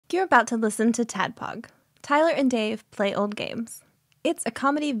You're about to listen to TADPOG, Tyler and Dave Play Old Games. It's a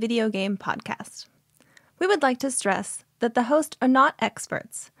comedy video game podcast. We would like to stress that the hosts are not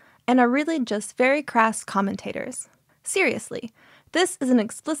experts and are really just very crass commentators. Seriously, this is an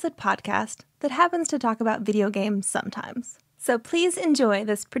explicit podcast that happens to talk about video games sometimes. So please enjoy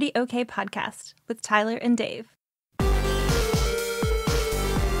this pretty okay podcast with Tyler and Dave.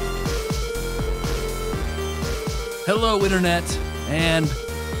 Hello, Internet, and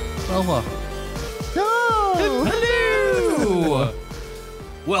welcome. Hello!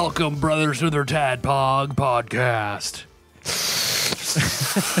 Welcome, brothers, to their TADPOG podcast.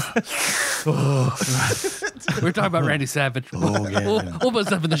 We're talking about Randy Savage. Oh, yeah. We'll put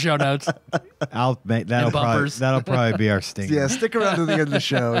stuff in the show notes. That'll probably be our stinger. Yeah, stick around to the end of the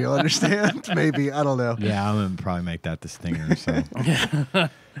show. You'll understand. Maybe. I don't know. Yeah, I'm gonna probably make that the stinger. So,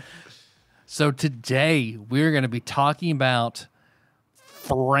 So today we're going to be talking about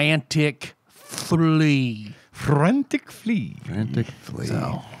Frantic Flea. Frantic Flea. Frantic Flea.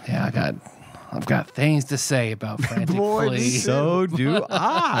 So yeah, I've got things to say about Frantic Boy, Flea. So do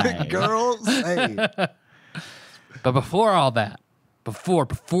I. Girls, hey. But before all that,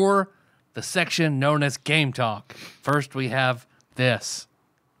 before the section known as Game Talk, first we have this.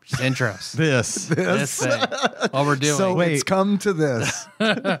 Just intros. This. This thing. What we're doing. So Wait. it's come to this.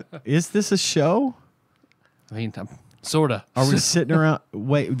 Is this a show? I mean, sort of. Are we sitting around?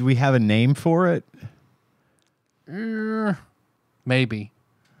 Wait, do we have a name for it? Maybe.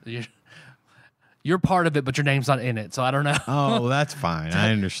 You're part of it, but your name's not in it, so I don't know. Oh, that's fine.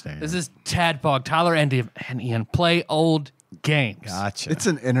 I understand. This is TADPOG. Tyler and Ian play old games. Gotcha. It's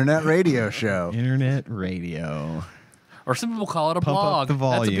an internet radio show. Internet radio. Or some people call it a Pump up blog. the That's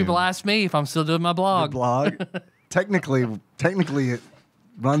what volume. people ask me if I'm still doing my The blog. blog. Technically, it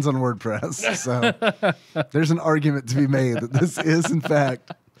runs on WordPress. So there's an argument to be made that this is, in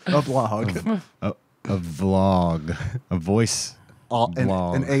fact, a blog. A vlog. A voice blog.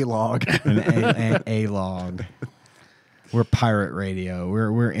 An A-log. An A-log. We're pirate radio.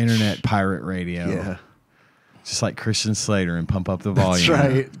 We're internet pirate radio. Yeah. Just like Christian Slater and Pump Up the Volume. That's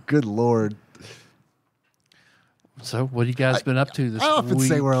right. Good Lord. So, what have you guys been up to this I often week?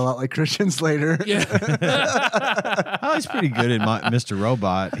 say we're a lot like Christian Slater. Yeah. Oh, he's pretty good at Mr.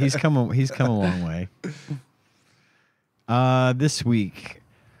 Robot. He's come a long way. This week,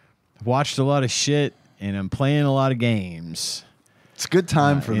 watched a lot of shit, and I'm playing a lot of games. It's a good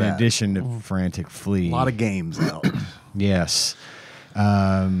time for in that. addition to Frantic Flea. A lot of games out. Yes.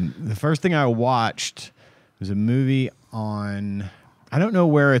 The first thing I watched was a movie on, I don't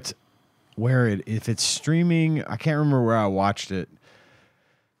know if it's streaming. I can't remember where I watched it.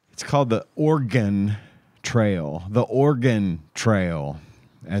 It's called The Organ Trail. The Organ Trail.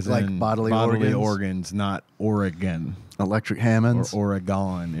 As Like in bodily organs, not Oregon. Electric Hammonds. Or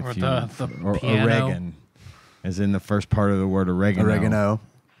Oregon, if Or you the or piano. Oregon. As in the first part of the word Oregano.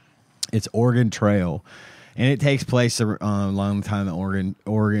 It's Oregon Trail, and it takes place along the time the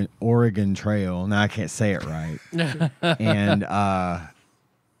Oregon Trail. Now I can't say it right, and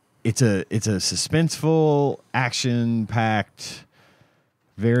it's a suspenseful, action-packed,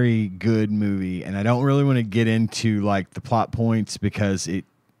 very good movie. And I don't really want to get into like the plot points because it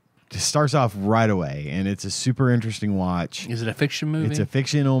just starts off right away, and it's a super interesting watch. Is it a fiction movie? It's a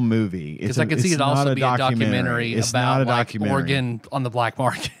fictional movie. Because I can see it also be a documentary It's about not a like documentary. Oregon on the black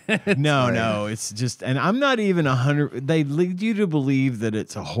market. No, it's just, and I'm not even 100. They lead you to believe that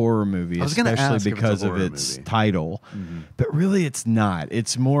it's a horror movie, I was gonna especially ask if it's a because of horror its movie. title. But really, it's not.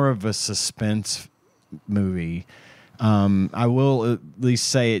 It's more of a suspense movie. I will at least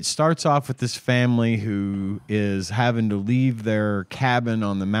say it starts off with this family who is having to leave their cabin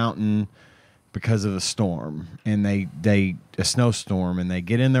on the mountain because of a storm, and a snowstorm, and they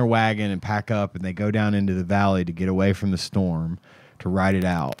get in their wagon and pack up, and they go down into the valley to get away from the storm to ride it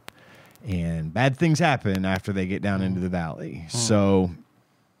out. And bad things happen after they get down into the valley. So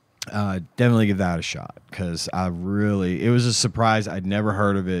definitely give that a shot, because it was a surprise. I'd never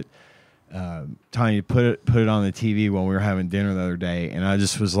heard of it. Tanya put it on the TV when we were having dinner the other day, and I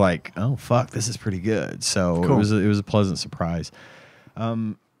just was like, "Oh fuck, this is pretty good." So Cool. it was a pleasant surprise.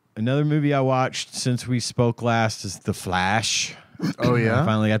 Another movie I watched since we spoke last is The Flash. Oh, yeah? I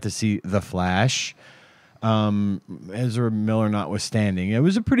finally got to see The Flash. Ezra Miller notwithstanding, it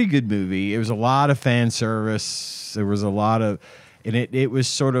was a pretty good movie. It was a lot of fan service. There was a lot of, and it was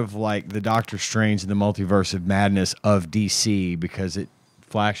sort of like the Doctor Strange and the Multiverse of Madness of DC, because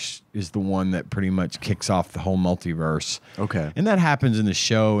Flash is the one that pretty much kicks off the whole multiverse. Okay. And that happens in the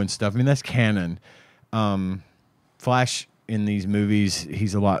show and stuff. I mean, that's canon. Flash in these movies,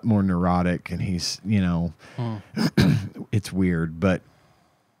 he's a lot more neurotic, and he's, it's weird. But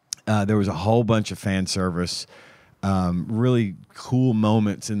There was a whole bunch of fan service, really cool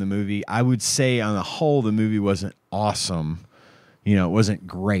moments in the movie. I would say on the whole, the movie wasn't awesome. You know, it wasn't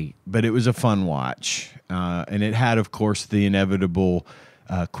great, but it was a fun watch. And it had, of course, the inevitable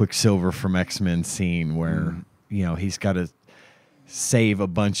Quicksilver from X-Men scene where, you know, he's got to save a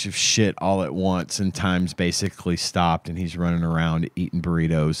bunch of shit all at once and time's basically stopped and he's running around eating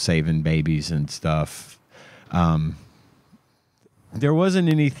burritos, saving babies and stuff. There wasn't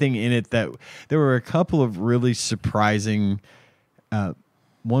anything in it that there were a couple of really surprising,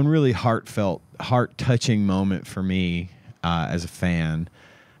 one really heartfelt, heart-touching moment for me as a fan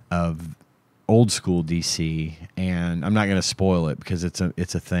of old school DC, and I'm not going to spoil it because it's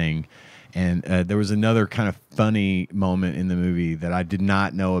a thing. And there was another kind of funny moment in the movie that I did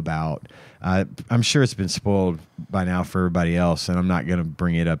not know about. I'm sure it's been spoiled by now for everybody else, and I'm not going to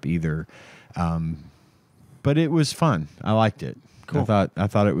bring it up either. But it was fun. I liked it. Cool. I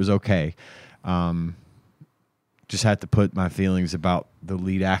thought it was okay. Just had to put my feelings about the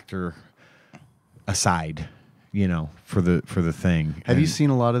lead actor aside, you know, for the thing. Have you seen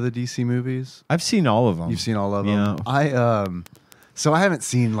a lot of the DC movies? I've seen all of them. You've seen all of them? Yeah. So I haven't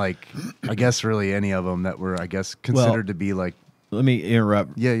seen, like, I guess really any of them that were, I guess, considered to be like. Let me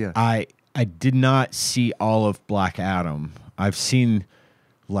interrupt. Yeah. I did not see all of Black Adam. I've seen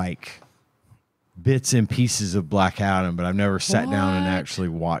like bits and pieces of Black Adam, but I've never sat down and actually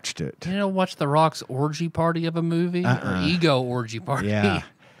watched it. You know, watch The Rock's orgy party of a movie or ego orgy party. Yeah.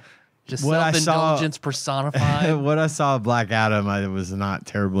 Just self-indulgence personified. What I saw of Black Adam, I was not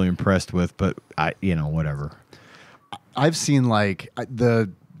terribly impressed with, but whatever. I've seen like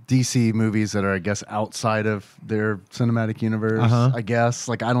the DC movies that are, I guess, outside of their cinematic universe. I guess,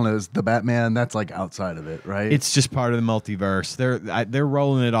 like, I don't know, is the Batman, that's like outside of it, right? It's just part of the multiverse. They're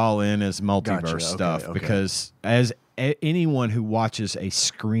rolling it all in as multiverse stuff. Okay. Because as anyone who watches a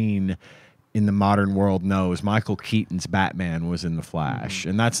screen in the modern world knows, Michael Keaton's Batman was in The Flash,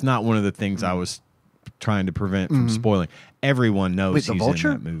 and that's not one of the things I was trying to prevent from spoiling. Everyone knows he's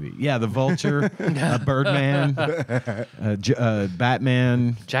Vulture? in that movie. Yeah, the Vulture, Birdman,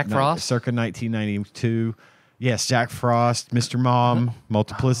 Batman, Jack Frost, circa 1992. Yes, Jack Frost, Mr. Mom,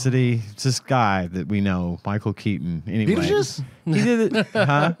 Multiplicity. It's this guy that we know, Michael Keaton. Anyway, Beetlejuice? He did it.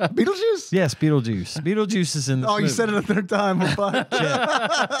 Huh? Beetlejuice? Yes, Beetlejuice. Beetlejuice is in the movie. You said it a third time.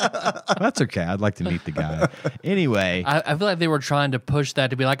 That's okay. I'd like to meet the guy. Anyway. I feel like they were trying to push that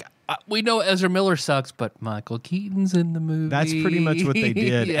to be like, we know Ezra Miller sucks, but Michael Keaton's in the movie. That's pretty much what they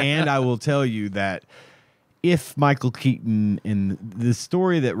did. Yeah. And I will tell you that if Michael Keaton and the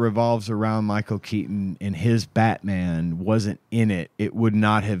story that revolves around Michael Keaton and his Batman wasn't in it, it would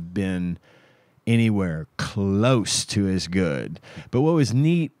not have been anywhere close to as good. But what was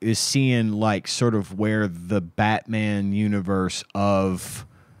neat is seeing like sort of where the Batman universe of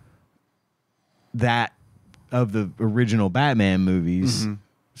the original Batman movies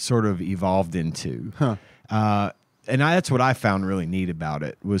sort of evolved into. And that's what I found really neat about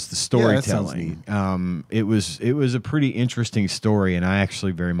it was the storytelling. It was a pretty interesting story, and I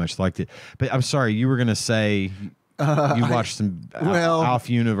actually very much liked it. But I'm sorry, you were going to say you watched some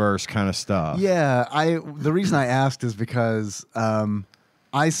off-universe kind of stuff. Yeah, the reason I asked is because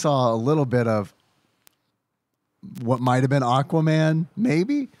I saw a little bit of what might have been Aquaman,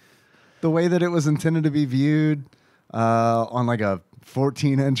 maybe the way that it was intended to be viewed on like a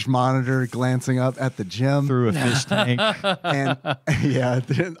 14-inch monitor glancing up at the gym through a fish tank. And yeah,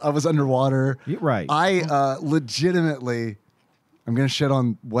 I was underwater. Right. I legitimately, I'm going to shit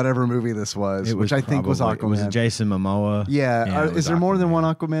on whatever movie this was, which I think was Aquaman. It was Jason Momoa. Yeah. Is there more than one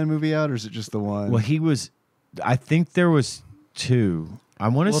Aquaman movie out, or is it just the one? Well, I think there was two. I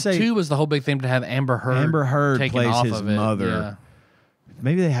want to say 2 was the whole big thing to have Amber Heard. Amber Heard taken plays off his of it. mother. Yeah.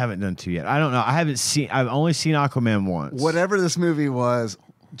 Maybe they haven't done 2 yet. I don't know. I've only seen Aquaman once. Whatever this movie was,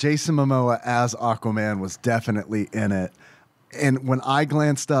 Jason Momoa as Aquaman was definitely in it. And when I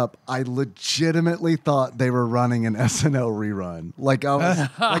glanced up, I legitimately thought they were running an SNL rerun. Like I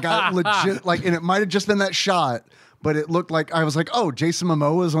was and it might have just been that shot, but it looked like I was like, oh, Jason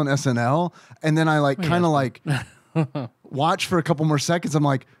Momoa's on SNL. And then I watched for a couple more seconds. I'm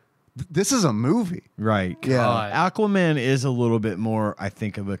like, this is a movie. Right. Yeah. God. Aquaman is a little bit more, I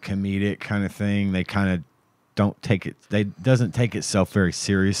think, of a comedic kind of thing. They kind of doesn't take itself very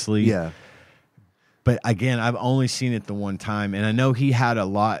seriously. Yeah. But again, I've only seen it the one time, and I know he had a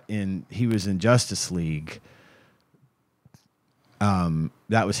lot he was in Justice League. That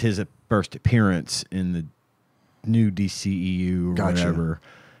was his first appearance in the new DCEU or whatever.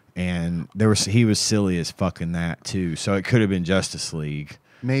 And he was silly as fuck in that too. So it could have been Justice League.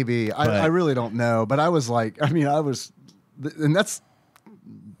 Maybe. I really don't know. But I was like, and that's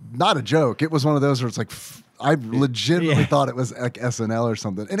not a joke. It was one of those where it's like, I legitimately thought it was like SNL or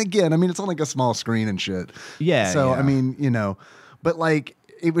something. And again, I mean, it's on like a small screen and shit. Yeah. So, yeah. I mean, you know, but like,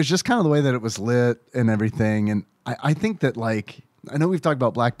 it was just kind of the way that it was lit and everything. And I think that like, I know we've talked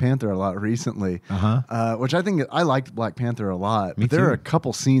about Black Panther a lot recently, which I think I liked Black Panther a lot. Me But there too. are a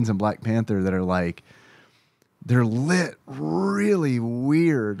couple scenes in Black Panther that are like, they're lit really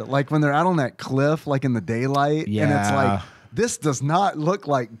weird. Like when they're out on that cliff, like in the daylight. And it's Yeah. like, this does not look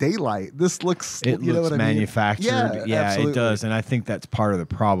like daylight. This looks, It you know looks what I mean? manufactured. Yeah, absolutely. it does. And I think that's part of the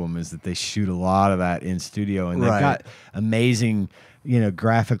problem is that they shoot a lot of that in studio, and they've Right. got amazing,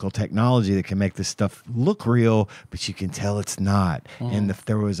 graphical technology that can make this stuff look real, but you can tell it's not. And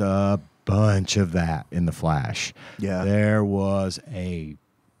there was a bunch of that in The Flash. Yeah. There was a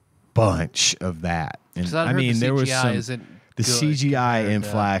bunch of that. And 'Cause I heard the there was CGI some. isn't The good CGI in compared to-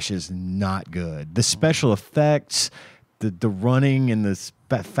 Flash is not good. The special effects, the running and the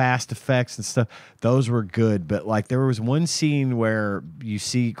fast effects and stuff, those were good. But like there was one scene where you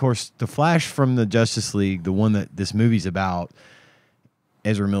see, of course, the Flash from the Justice League, the one that this movie's about,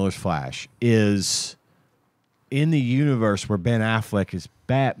 Ezra Miller's Flash, is in the universe where Ben Affleck is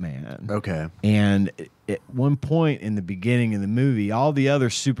Batman. Okay. And at one point in the beginning of the movie, all the other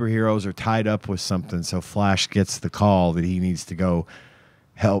superheroes are tied up with something. So Flash gets the call that he needs to go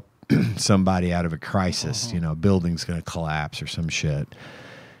help somebody out of a crisis. Building's going to collapse or some shit.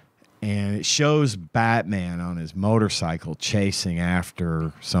 And it shows Batman on his motorcycle chasing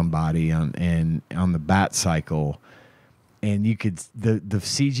after somebody on the Bat cycle. And you could, the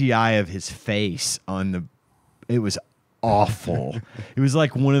CGI of his face it was awful. It was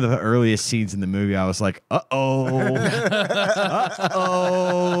like one of the earliest scenes in the movie. I was like, uh-oh.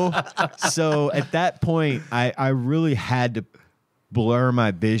 Uh-oh. So at that point, I really had to blur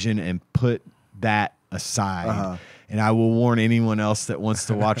my vision and put that aside. And I will warn anyone else that wants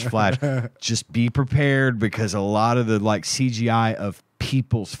to watch Flash, just be prepared because a lot of the like CGI of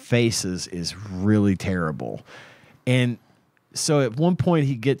people's faces is really terrible. And so at one point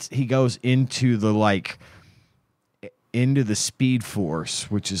he goes into the Speed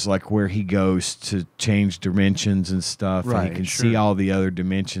Force, which is like where he goes to change dimensions and stuff. Right, and he can sure. see all the other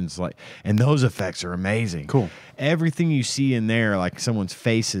dimensions, and those effects are amazing. Cool. Everything you see in there, like someone's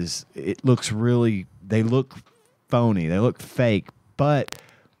faces, they look phony, they look fake. But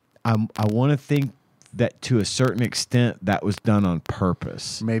I want to think that to a certain extent that was done on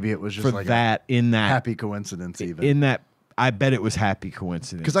purpose. Maybe it was just for like that in that happy coincidence even. in that. I bet it was happy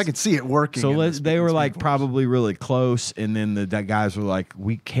coincidence. Because I could see it working. So in they were Speed like Force. probably really close, and then the guys were like,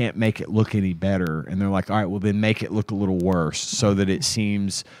 "We can't make it look any better," and they're like, "All right, well then make it look a little worse, so that it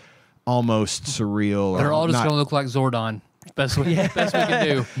seems almost surreal." They're or all just not- going to look like Zordon. Best we can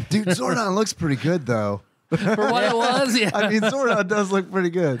do. Dude, Zordon looks pretty good though. For what it was, yeah. I mean, Zordon does look pretty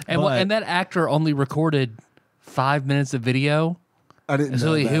good. And that actor only recorded 5 minutes of video. I didn't So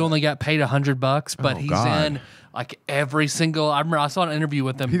know he that. only got paid $100, but Oh, he's God. in like every single. I remember I saw an interview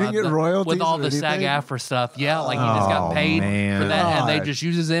with him. He didn't get royalties with all or the anything? SAG-AFTRA stuff. Yeah, like he just got Oh, paid man. for that, and they God. just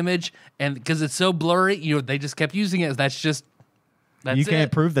use his image, and because it's so blurry, they just kept using it. That's you can't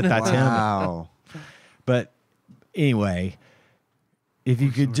it. prove that that's him. Wow. But anyway, if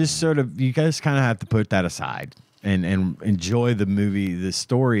you could just you guys kind of have to put that aside and enjoy the movie. The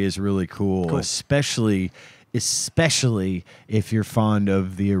story is really cool. especially if you're fond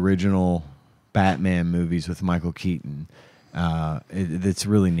of the original Batman movies with Michael Keaton. It's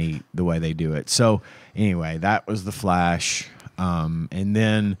really neat the way they do it. So anyway, that was The Flash. And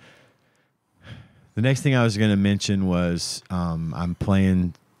then the next thing I was going to mention was I'm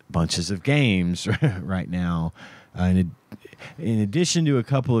playing bunches of games right now. In addition to a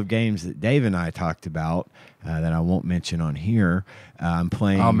couple of games that Dave and I talked about that I won't mention on here, I'm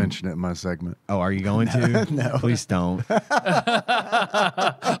playing. I'll mention it in my segment. Oh, are you going to? No. Please don't.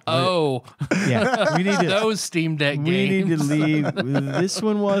 Oh, Yeah, we need to. those Steam Deck We games. need to leave. This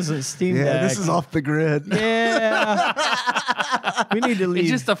one wasn't Steam Yeah, Deck. this is off the grid. Yeah. We need to leave.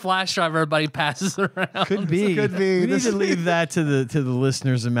 It's just a flash drive everybody passes around. Could be. Could be. We need This- to leave that to the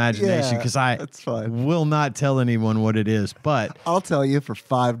listener's imagination Yeah, because I that's fine. will not tell anyone what it is. But I'll tell you for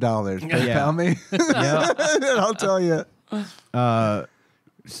 $5. PayPal me. yeah, And I'll tell you.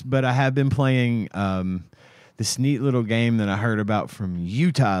 but I have been playing this neat little game that I heard about from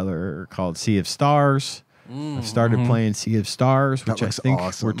you, Tyler, called Sea of Stars. I've started playing Sea of Stars, That which I looks think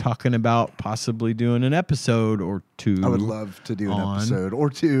awesome. we're talking about possibly doing an episode or two. I would love to do an on. episode or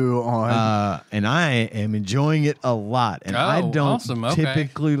two on. And I am enjoying it a lot. And I Oh, don't awesome. Okay.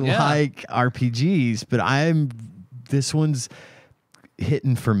 typically Yeah. like RPGs, but this one's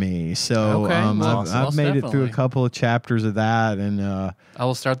hitting for me. So Okay, well, I've most made it through a definitely. couple of chapters of that, and I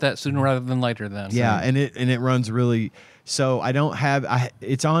will start that sooner rather than later then. yeah, and it runs really. So I don't have.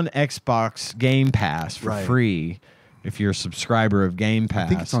 It's on Xbox Game Pass for Right. free if you're a subscriber of Game Pass. I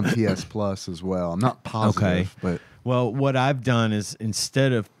think it's on PS Plus as well. I'm not positive, but Well, what I've done is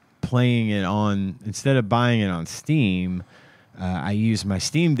instead of buying it on Steam, I use my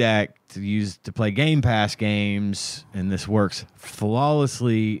Steam Deck to play Game Pass games, and this works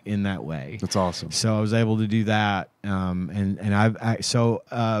flawlessly in that way. that's awesome. So I was able to do that,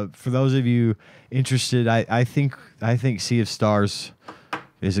 for those of you interested, I think Sea of Stars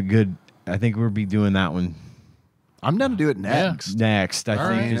is a good. I think we'll be doing that one I'm down to do it next. next. I All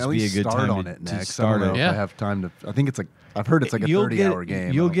think right. this At would be a least good start time on to it next. start I don't know it. if Yeah. I have time to. I think it's like I've heard it's like a 30-hour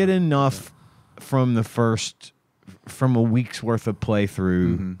game. You'll get enough from a week's worth of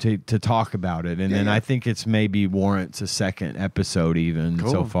playthrough to talk about it, and then yeah. I think it's maybe warrants a second episode even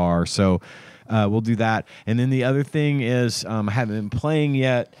so Cool. far. So we'll do that, and then the other thing is I haven't been playing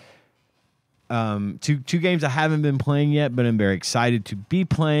yet. Two games I haven't been playing yet, but I'm very excited to be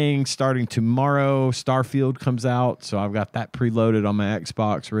playing. Starting tomorrow, Starfield comes out, so I've got that preloaded on my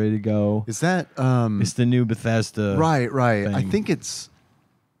Xbox, ready to go. Is that It's the new Bethesda. right? I thing. think it's.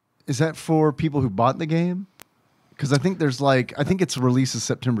 Is that for people who bought the game? Because I think its release is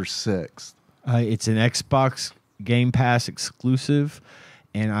September 6th. It's an Xbox Game Pass exclusive,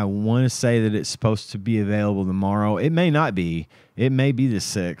 and I want to say that it's supposed to be available tomorrow. It may not be. It may be the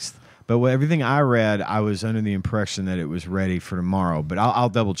 6th. But everything I read, I was under the impression that it was ready for tomorrow. But I'll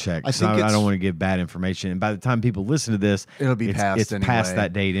double check. I think I it's- don't want to give bad information. And by the time people listen to this, It'll be past It's anyway. past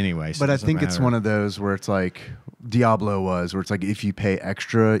that date anyway. So But it I doesn't think it's matter. one of those where it's like Diablo was, where it's like if you pay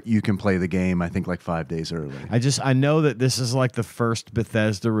extra, you can play the game. I think like 5 days early. I know that this is like the first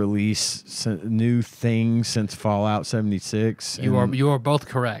Bethesda release, new thing since Fallout 76. You and are both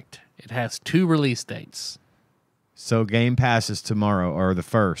correct. It has 2 release dates. So Game Pass is tomorrow or the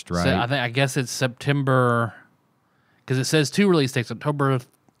 1st, right? So I guess it's September, because it says 2 release dates: August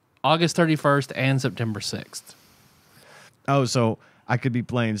 31st and September 6th. Oh, so I could be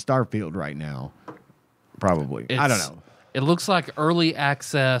playing Starfield right now. Probably. I don't know. It looks like early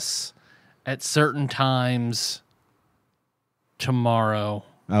access at certain times tomorrow.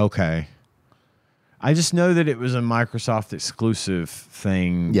 Okay. I just know that it was a Microsoft exclusive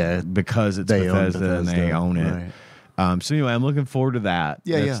thing. Yeah, because it's they own Bethesda and they Bethesda, own it. right. So anyway, I'm looking forward to that.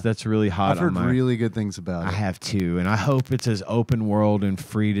 Yeah. That's really hot. I've heard on my, really good things about I it. have too, and I hope it's as open world and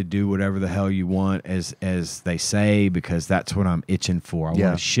free to do whatever the hell you want as they say, because that's what I'm itching for. I Yeah.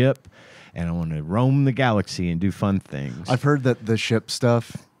 want to ship, and I want to roam the galaxy and do fun things. I've heard that the ship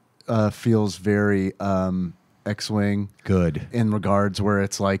stuff feels very X-Wing Good. in regards where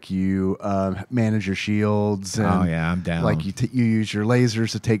it's like you manage your shields. And Oh, yeah, I'm down. Like you use your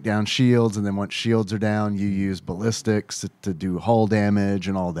lasers to take down shields, and then once shields are down, you use ballistics to do hull damage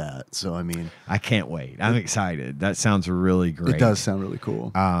and all that. So I mean, I can't wait. I'm excited. That sounds really great. it does sound really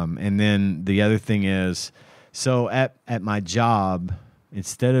cool. And then the other thing is, so at my job,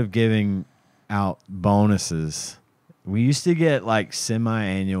 instead of giving out bonuses, we used to get like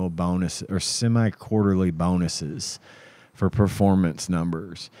semi-annual bonus or semi-quarterly bonuses for performance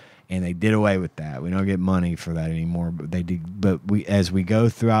numbers, and they did away with that. We don't get money for that anymore, but they did. But as we go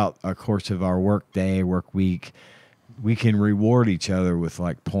throughout a course of our work day, work week, we can reward each other with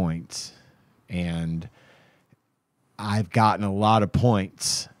like points, and I've gotten a lot of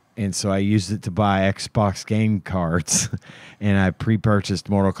points. And so I used it to buy Xbox game cards, and I pre-purchased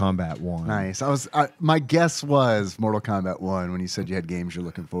Mortal Kombat 1. Nice. My guess was Mortal Kombat 1 when you said you had games you're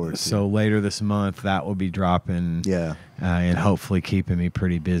looking forward to. So later this month, that will be dropping, Yeah. and hopefully keeping me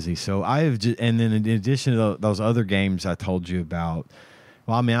pretty busy. So and then in addition to those other games I told you about,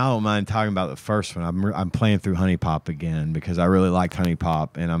 well, I mean, I don't mind talking about the first one. I'm playing through Honey Pop again because I really liked Honey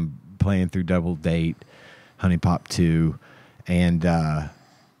Pop, and I'm playing through Double Date, Honey Pop 2, and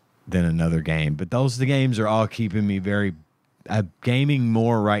then another game. But the games are all keeping me gaming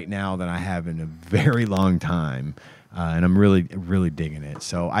more right now than I have in a very long time. And I'm really, really digging it.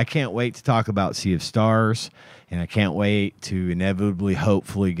 So I can't wait to talk about Sea of Stars, and I can't wait to inevitably,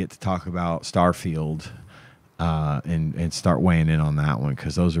 hopefully, get to talk about Starfield and start weighing in on that one,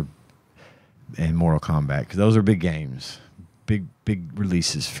 because those are, and Mortal Kombat, because those are big games, big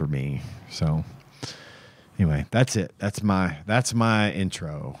releases for me. So anyway, that's it. That's my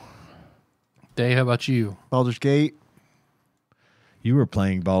intro. Dave, how about you? Baldur's Gate. You were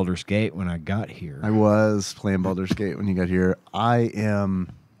playing Baldur's Gate when I got here. I was playing Baldur's Gate when you got here. I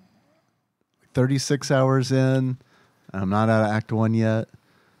am 36 hours in. I'm not out of Act 1 yet.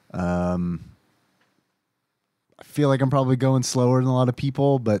 I feel like I'm probably going slower than a lot of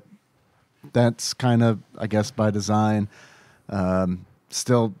people, but that's kind of, I guess, by design.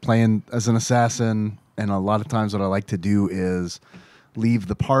 Still playing as an assassin, and a lot of times what I like to do is leave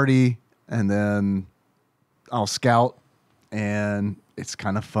the party, and then I'll scout, and it's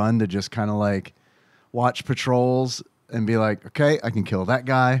kind of fun to just kind of like watch patrols and be like, okay, I can kill that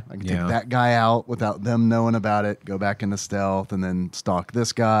guy. I can take that guy out without them knowing about it, go back into stealth, and then stalk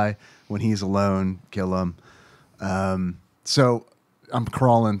this guy when he's alone, kill him. So I'm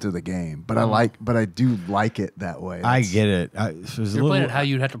crawling through the game, but I do like it that way. I get it. You're playing it how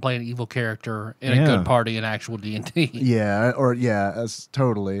you'd have to play an evil character in a good party in actual D&D. Yeah, as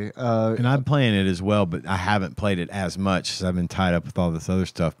totally. And I'm playing it as well, but I haven't played it as much because I've been tied up with all this other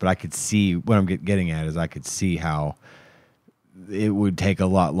stuff. But I could see what I'm getting at is I could see how it would take a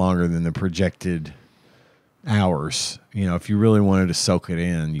lot longer than the projected hours. You know, if you really wanted to soak it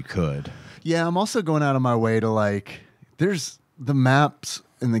in, you could. Yeah, I'm also going out of my way to like, the maps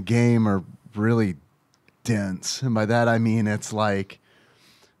in the game are really dense. And by that, I mean, it's like,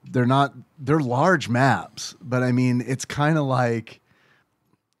 they're large maps, but I mean, it's kind of like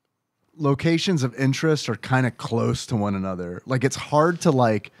locations of interest are kind of close to one another. Like it's hard to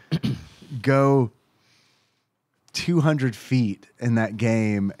like go 200 feet in that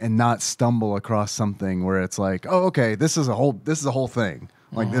game and not stumble across something where it's like, oh, okay, this is a whole thing.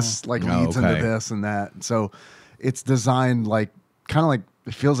 Like this like leads into this and that. And so it's designed like kind of like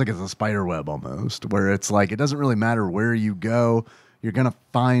it feels like it's a spider web almost, where it's like it doesn't really matter where you go, you're gonna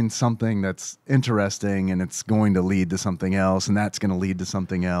find something that's interesting, and it's going to lead to something else, and that's going to lead to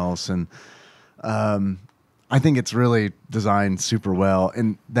something else. And I think it's really designed super well,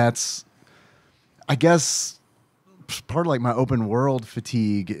 and that's, I guess, part of like my open world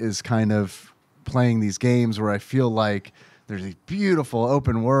fatigue is kind of playing these games where I feel like there's these beautiful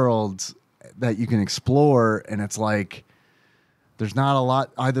open worlds that you can explore, and it's like there's not a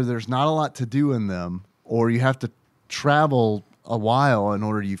lot. Either there's not a lot to do in them, or you have to travel a while in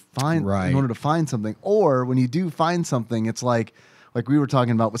order to find something. Or when you do find something, it's like we were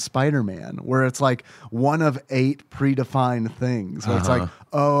talking about with Spider-Man, where it's like one of 8 predefined things. Where it's like,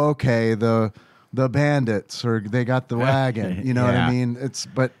 oh, okay, the bandits, or they got the wagon. You know what I mean?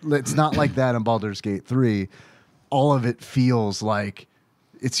 But it's not like that in Baldur's Gate 3. All of it feels like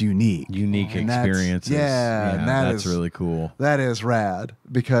it's unique experiences. And that's really cool. That is rad,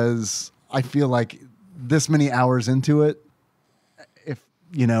 because I feel like this many hours into it,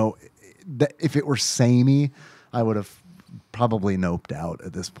 if it were samey, I would have probably noped out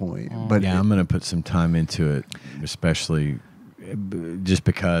at this point. But I'm going to put some time into it, especially just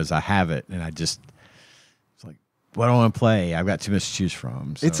because I have it, and it's like, what do I want to play? I've got too much to choose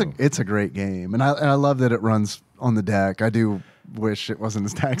from. So. It's a great game, and I love that it runs on the deck. I do wish it wasn't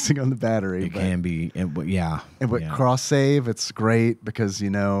as taxing on the battery. It can be, and cross save, it's great because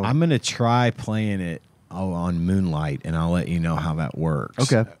I'm gonna try playing it on Moonlight, and I'll let you know how that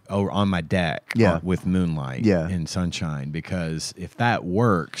works. Okay, on my deck, with Moonlight, and Sunshine, because if that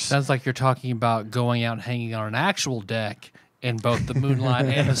works, sounds like you're talking about going out and hanging on an actual deck in both the Moonlight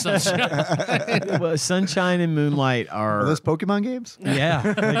and the Sunshine. Well, Sunshine and Moonlight are those Pokemon games? Yeah,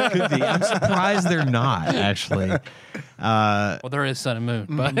 they could be. I'm surprised they're not, actually. Well, there is Sun and Moon,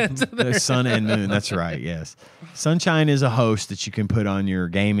 but there's Sun and Moon. That's right. Yes, Sunshine is a host that you can put on your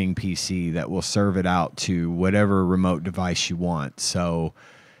gaming PC that will serve it out to whatever remote device you want. So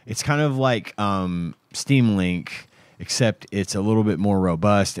it's kind of like Steam Link, except it's a little bit more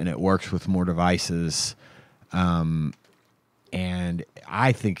robust and it works with more devices. And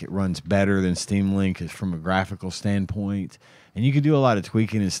I think it runs better than Steam Link from a graphical standpoint. And you can do a lot of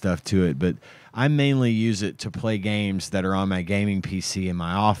tweaking and stuff to it, but I mainly use it to play games that are on my gaming PC in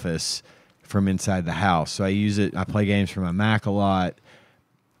my office from inside the house. So I play games from my Mac a lot.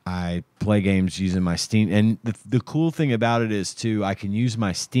 I play games using my Steam. And the cool thing about it is, too, I can use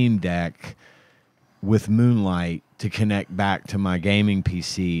my Steam Deck with Moonlight to connect back to my gaming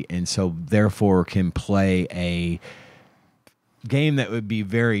PC, and so therefore can play a game that would be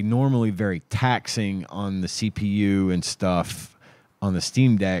normally very taxing on the CPU and stuff on the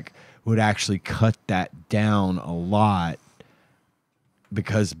Steam Deck would actually cut that down a lot,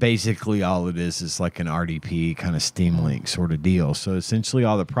 because basically all it is like an RDP kind of Steam Link sort of deal. So essentially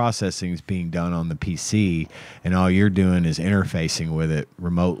all the processing is being done on the PC, and all you're doing is interfacing with it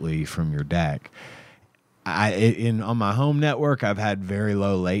remotely from your deck. On my home network, I've had very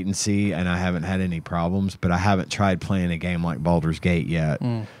low latency, and I haven't had any problems, but I haven't tried playing a game like Baldur's Gate yet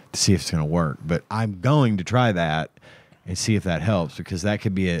to see if it's going to work. But I'm going to try that and see if that helps, because that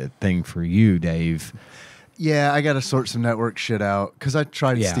could be a thing for you, Dave. Yeah, I got to sort some network shit out, because I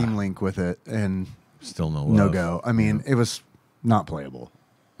tried Steam Link with it, and Still no love. no go. I mean, it was not playable.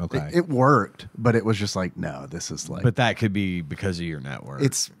 Okay. It worked, but it was just like, no, this is like. But that could be because of your network.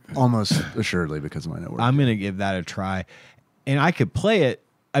 It's almost assuredly because of my network. I'm going to give that a try. And I could play it.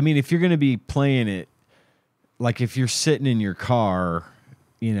 I mean, if you're going to be playing it, like if you're sitting in your car,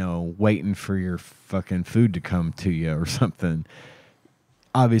 you know, waiting for your fucking food to come to you or something,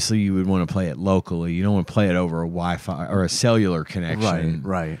 obviously you would want to play it locally. You don't want to play it over a Wi-Fi or a cellular connection.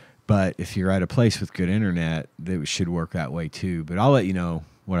 Right. But if you're at a place with good internet, it should work that way too. But I'll let you know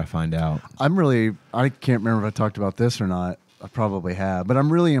what I find out. I can't remember if I talked about this or not. I probably have. But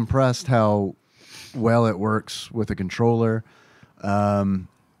I'm really impressed how well it works with a controller.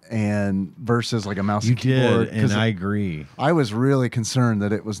 And versus like a mouse and keyboard. You did, and I agree. I was really concerned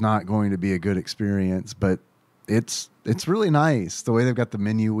that it was not going to be a good experience, but it's really nice. The way they've got the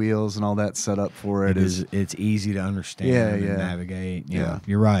menu wheels and all that set up for it is. It's easy to understand and navigate. Yeah.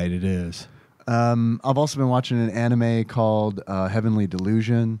 You're right. It is. I've also been watching an anime called Heavenly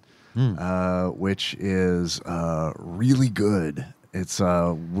Delusion, which is really good. It's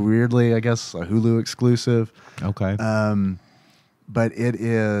weirdly, I guess, a Hulu exclusive. Okay. But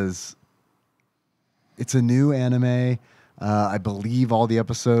it's a new anime. I believe all the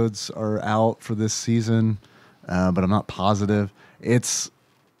episodes are out for this season, but I'm not positive. It's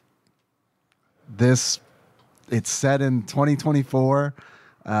set in 2024,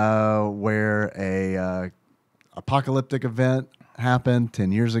 where a apocalyptic event happened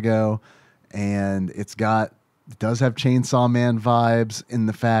 10 years ago, and it does have Chainsaw Man vibes in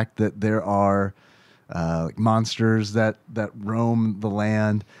the fact that there are monsters that roam the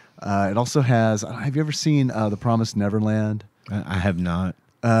land. It also has. Have you ever seen The Promised Neverland? I have not.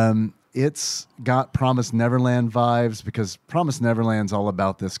 It's got Promised Neverland vibes because Promised Neverland's all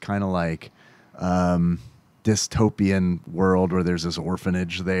about this kind of like dystopian world where there's this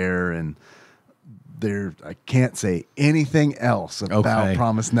orphanage there, and I can't say anything else about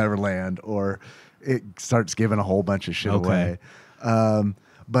Promised Neverland, or it starts giving a whole bunch of shit away.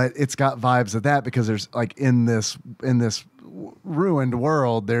 But it's got vibes of that because there's like in this ruined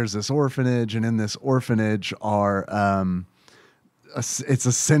world, there's this orphanage, and in this orphanage are it's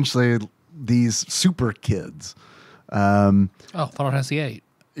essentially these super kids. Final Fantasy VIII.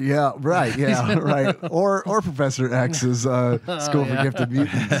 Yeah, right. Yeah, right. Or Professor X's School for Gifted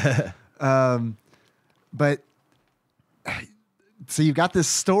Mutants. But so you've got this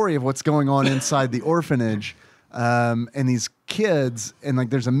story of what's going on inside the orphanage. And these kids, and like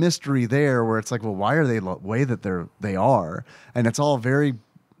there's a mystery there where it's like, well, why are they the way that they are? And it's all very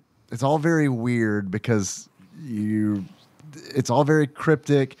weird because it's all very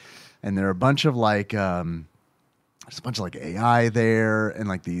cryptic, and there are a bunch of like there's a bunch of like AI there, and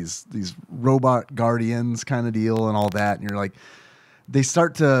like these robot guardians kind of deal and all that, and you're like, they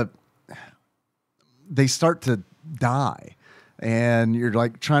start to die, and you're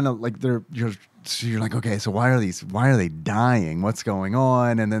like trying to like so you're like, okay, so why are they dying? What's going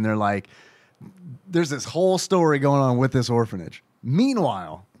on? And then they're like, there's this whole story going on with this orphanage.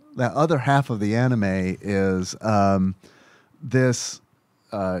 Meanwhile, that other half of the anime is this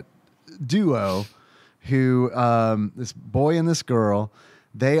duo who, this boy and this girl,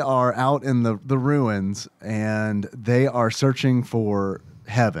 they are out in the ruins, and they are searching for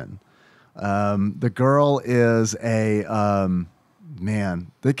heaven. The girl is man,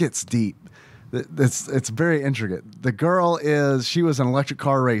 that gets deep. It's very intricate. The girl she was an electric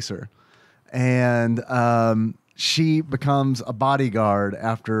car racer, and she becomes a bodyguard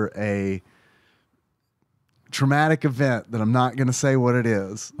after a traumatic event that I'm not going to say what it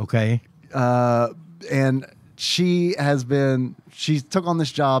is. Okay. And she took on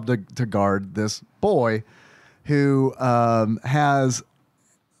this job to guard this boy who has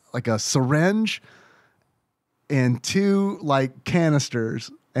like a syringe and two like canisters.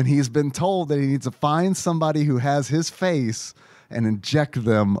 And he's been told that he needs to find somebody who has his face and inject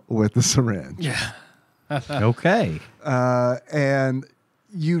them with the syringe. Yeah. Okay. And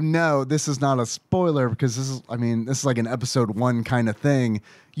this is not a spoiler because this is like an episode 1 kind of thing.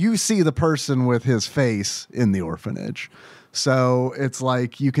 You see the person with his face in the orphanage. So it's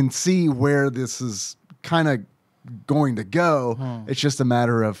like you can see where this is kind of going to go. It's just a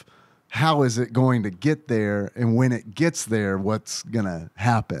matter of how is it going to get there, and when it gets there, what's gonna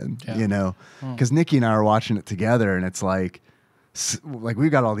happen? Yeah. Because Nikki and I are watching it together, and it's like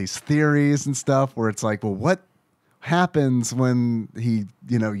we've got all these theories and stuff where it's like, well, what happens when he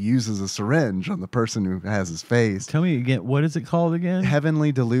uses a syringe on the person who has his face? Tell me again, what is it called again?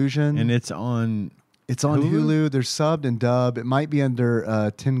 Heavenly Delusion, and it's on Hulu. There's subbed and dubbed. It might be under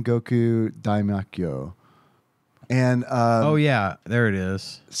Tengoku Daimakyo. And oh yeah, there it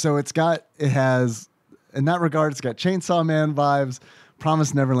is. So it has in that regard, it's got Chainsaw Man vibes,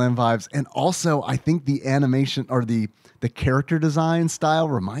 Promised Neverland vibes, and also I think the animation or the character design style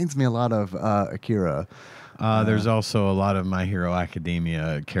reminds me a lot of Akira. There's also a lot of My Hero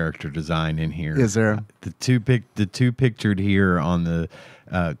Academia character design in here. Is there? The two pictured here on the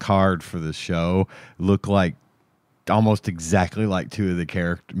card for the show look like almost exactly like two of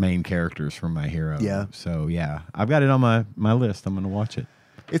the main characters from My Hero. Yeah. So yeah, I've got it on my list. I'm going to watch it.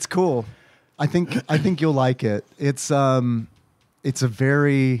 It's cool. I think you'll like it. It's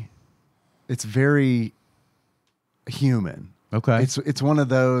very human. Okay. It's one of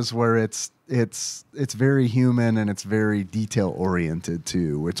those where it's very human and it's very detail oriented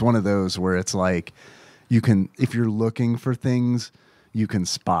too. It's one of those where it's like you can, if you're looking for things, you can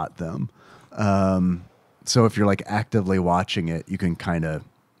spot them. So if you're like actively watching it, you can kind of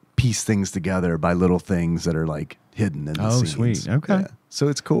piece things together by little things that are like hidden in the scenes. Sweet. Okay. Yeah. So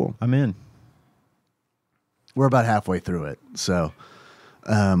it's cool. I'm in. We're about halfway through it. So,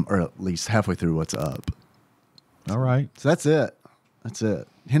 or at least halfway through what's up. All right. So that's it. That's it.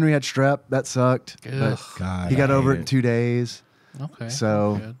 Henry had strep. That sucked. Ugh. But God, he got I over hate it in 2 days. Okay.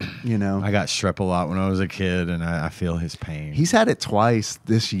 So, good. you know, I got strep a lot when I was a kid, and I feel his pain. he's had it twice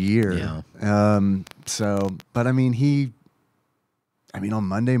this year. Yeah. So, but I mean, on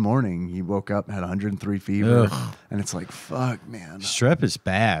Monday morning, he woke up, had 103 fever, Ugh. and it's like, fuck, man. Strep is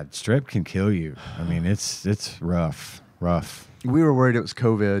bad. Strep can kill you. I mean, it's rough. We were worried it was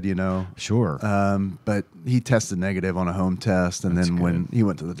COVID, you know. Sure. But he tested negative on a home test, and That's then good. when he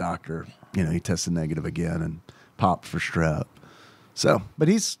went to the doctor, you know, he tested negative again and popped for strep. So, but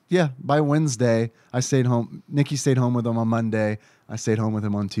by Wednesday, I stayed home. Nikki stayed home with him on Monday. I stayed home with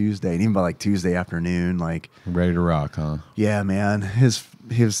him on Tuesday, and even by like Tuesday afternoon, like, Ready to rock, huh? yeah, man,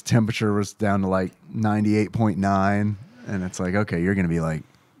 his temperature was down to like 98.9, and it's like, okay, you're gonna be like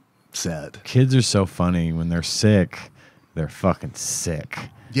set. Kids are so funny. When they're sick, they're fucking sick.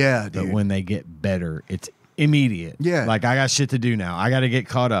 Yeah, But dude. when they get better, it's immediate. Yeah. Like, I got shit to do now. I got to get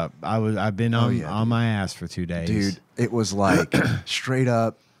caught up. I've been on dude. my ass for 2 days. Dude, it was like straight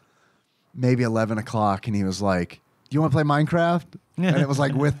up maybe 11 o'clock, and he was like, do you want to play Minecraft? And it was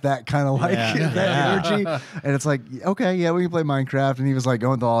like with that kind of like Yeah. that energy. And it's like, okay, yeah, we can play Minecraft. And he was like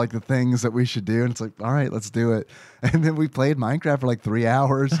going through all like the things that we should do. And it's like, all right, let's do it. And then we played Minecraft for like 3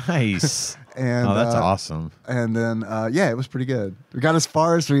 hours. Nice. And Oh, that's awesome. And then, it was pretty good. We got as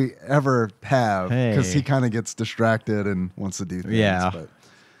far as we ever have because Hey. he kind of gets distracted and wants to do things. Yeah. But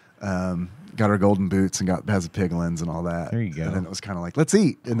got our golden boots and has the piglins and all that. There you go. And then it was kind of like, let's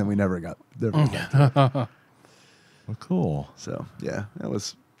eat. And then we never got to it. Well, cool. So, yeah, that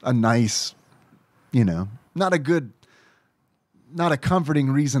was a nice, you know, not a comforting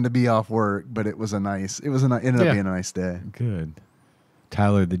reason to be off work, but it ended up being a nice day. Good.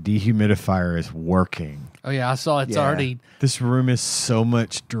 Tyler, the dehumidifier is working. Oh yeah, I saw it's Yeah. already. This room is so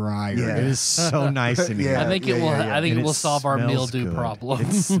much drier. Yeah. It is so nice in here. Yeah. I think it will. I think And it will solve our smells mildew good. problem.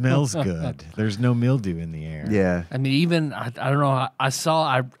 It smells good. There's no mildew in the air. Yeah. I mean, even I don't know.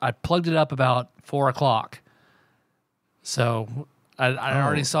 I plugged it up about 4 o'clock, so I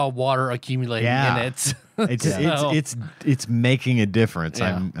already saw water accumulating Yeah. in it. It's making a difference.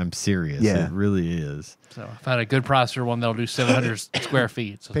 Yeah. I'm serious. Yeah. It really is. So I found a good price for one that'll do 700 square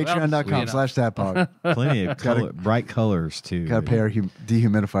feet. So Patreon.com/TADPOG. Plenty of bright colors too. Got to pay our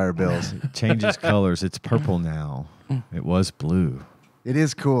dehumidifier bills. It changes colors. It's purple now. It was blue. It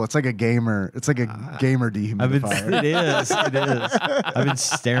is cool. It's like a gamer. It's like a gamer dehumidifier. It is. It is. I've been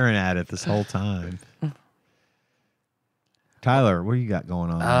staring at it this whole time. Tyler, what do you got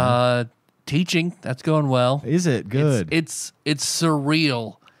going on? Teaching, that's going well. Is it good? It's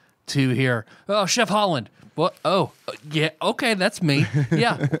surreal to hear. Oh, Chef Holland. What? Oh, yeah. Okay, that's me.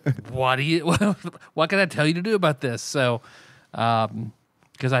 Yeah. What do you? What can I tell you to do about this? So,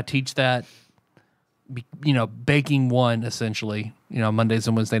 because I teach that, baking one essentially. Mondays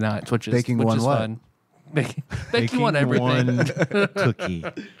and Wednesday nights, which is Baking one is what? fun. Baking one everything. One cookie.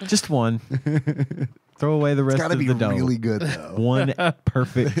 Just one. Throw away the rest It's got to of be the dough. really good though. One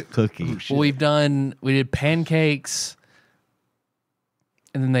perfect cookie. Well, we did pancakes,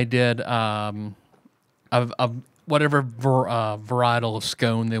 and then they did of whatever varietal of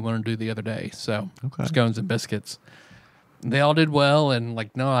scone they want to do the other day. So Okay. scones and biscuits. They all did well, and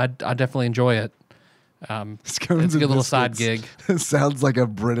I definitely enjoy it. Scones It's a and good little side gig. biscuits. Sounds like a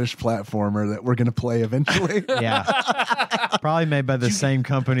British platformer that we're going to play eventually. Yeah. Probably made by the same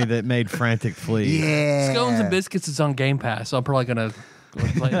company that made Frantic Flea. Yeah. Scones and biscuits is on Game Pass, so I'm probably gonna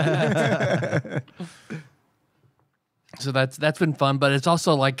play that. So that's been fun, but it's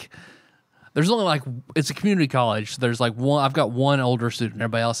also like there's only it's a community college. So there's one. I've got one older student.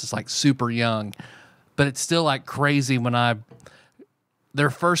 Everybody else is like super young. but it's still like crazy when their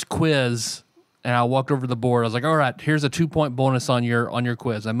first quiz, and I walked over to the board. I was like, all right, here's a 2-point bonus on your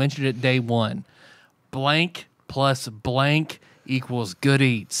quiz. I mentioned it day one. Blank plus blank equals good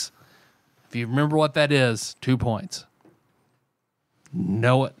eats. If you remember what that is, 2 points.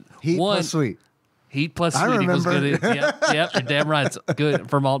 No, Heat plus sweet. Heat plus I sweet equals remember. good eats. Yep, you're damn right. It's good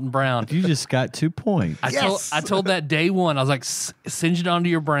for Malton Brown. You just got 2 points. I told that day one. I was like, singe it onto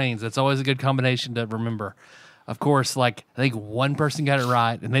your brains. That's always a good combination to remember. Of course, like I think one person got it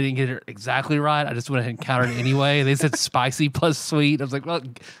right, and they didn't get it exactly right. I just went ahead and counted it anyway. They said spicy plus sweet. I was like, well,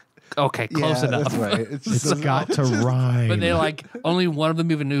 okay, close enough. That's right. It's got to rhyme. But they like only one of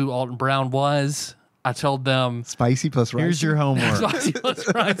them even knew who Alton Brown was. I told them spicy plus rice. Here's your homework. spicy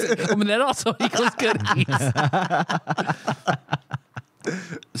plus rice. I mean, that also equals good eats.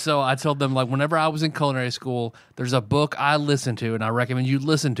 So I told them, like, whenever I was in culinary school, there's a book I listen to, and I recommend you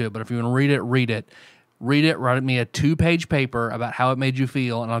listen to it. But if you want to read it, read it. Read it, write me a 2-page paper about how it made you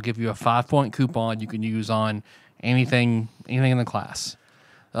feel, and I'll give you a 5-point coupon you can use on anything in the class.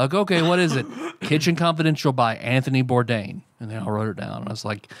 Like, okay, what is it? Kitchen Confidential by Anthony Bourdain. And they all wrote it down. I was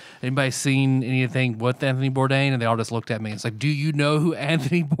like, anybody seen anything with Anthony Bourdain? And they all just looked at me. It's like, do you know who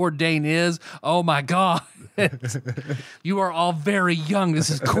Anthony Bourdain is? Oh, my God. You are all very young. This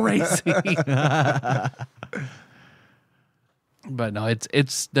is crazy. But no,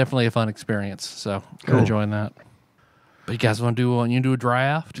 it's definitely a fun experience. So Cool. I'm enjoying that. But you guys want to do a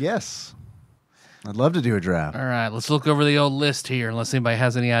draft? Yes. I'd love to do a draft. All right, let's look over the old list here, unless anybody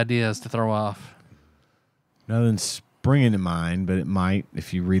has any ideas to throw off. Nothing's springing to mind, but it might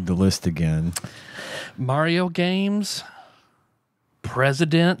if you read the list again. Mario games,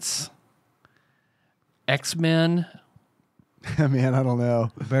 Presidents, X-Men. Man, I don't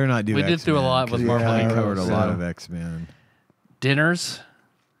know. Better not do We did X-Men, do a lot with 'cause Marvel. We Yeah, covered a so. lot of X-Men. Dinners,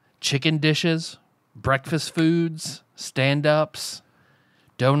 chicken dishes, breakfast foods, stand-ups,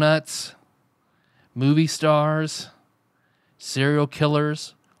 donuts, movie stars, serial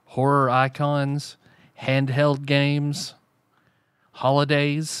killers, horror icons, handheld games,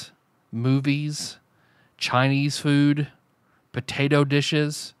 holidays, movies, Chinese food, potato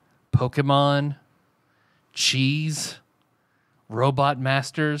dishes, Pokemon, cheese, robot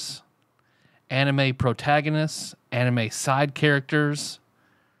masters, anime protagonists, anime side characters,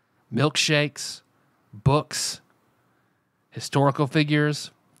 milkshakes, books, historical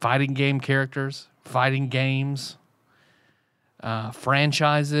figures, fighting game characters, fighting games,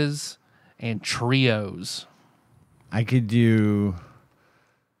 franchises, and trios. I could do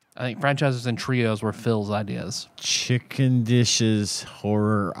I think franchises and trios were Phil's ideas. chicken dishes,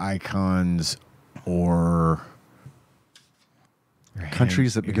 horror icons, or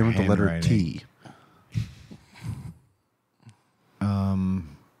Countries that begin with the letter handwriting. T.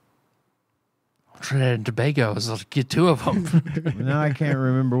 Trinidad and Tobago, so I'll get 2 of them. Now I can't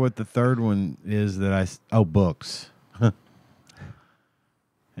remember what the third one is that books.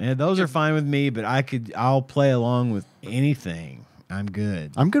 Yeah, those are fine with me, but I'll play along with anything. I'm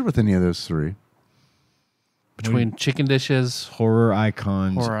good. I'm good with any of those 3. Between chicken dishes, Horror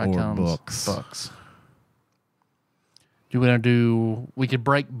icons horror or icons, books. Do we want to do? We could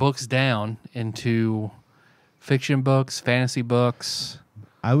break books down into fiction books, fantasy books.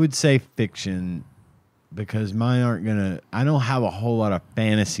 I would say fiction because mine aren't gonna. I don't have a whole lot of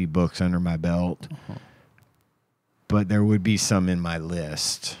fantasy books under my belt, but there would be some in my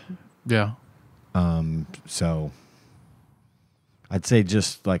list. Yeah. So I'd say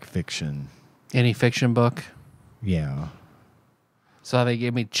just like fiction. Any fiction book. Yeah. So they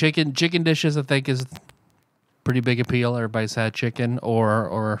gave me chicken dishes. I think is pretty big appeal. Everybody's had chicken,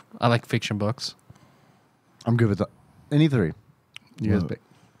 or I like fiction books. I'm good with any 3. You guys Well, pick.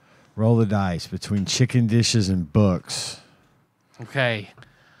 roll the dice between chicken dishes and books. Okay.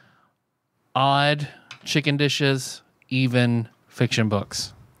 Odd chicken dishes, even fiction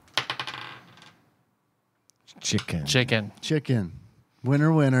books. Chicken. Chicken.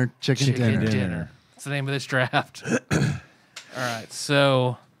 Winner, chicken dinner. dinner. That's the name of this draft. All right,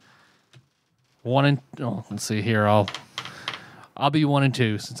 so let's see here. I'll be 1 and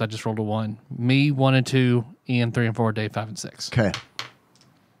 2 since I just rolled a 1. Me 1 and 2. Ian 3 and 4. Dave 5 and 6. Okay.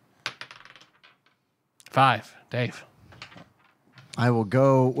 5. Dave. I will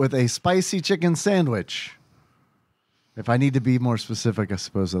go with a spicy chicken sandwich. If I need to be more specific, I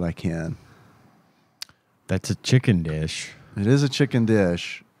suppose that I can. That's a chicken dish. It is a chicken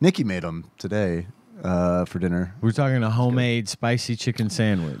dish. Nikki made them today for dinner. We're talking a homemade spicy chicken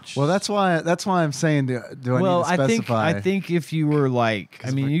sandwich. Well, that's why I'm saying, do I need to specify? I think if you were like,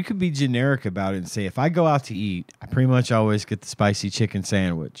 I mean, you could be generic about it and say, if I go out to eat, I pretty much always get the spicy chicken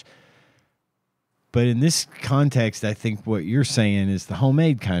sandwich. But in this context, I think what you're saying is the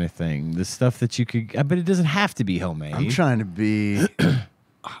homemade kind of thing, the stuff that you could. But it doesn't have to be homemade. I'm trying to be.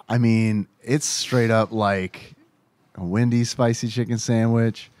 I mean, it's straight up like a Wendy's spicy chicken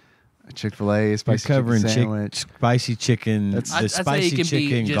sandwich, a Chick-fil-A spicy chicken sandwich, spicy chicken, I'd say spicy it can chicken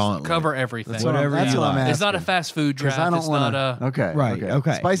be just gauntlet. cover everything. That's Whatever that's you what I'm like. asking. It's not a fast food draft. I don't It's want not to. a. Okay, Right,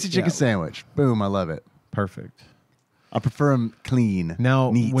 okay. Spicy chicken Yeah. sandwich. Boom! I love it. Perfect. I prefer them clean.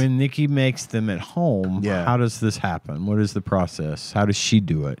 Now, neat. when Nikki makes them at home, Yeah. how does this happen? What is the process? How does she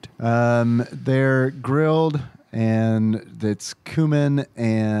do it? They're grilled, and it's cumin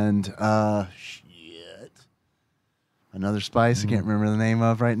and another spice I can't remember the name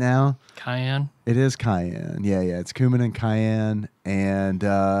of right now. Cayenne. It is cayenne. Yeah, it's cumin and cayenne, and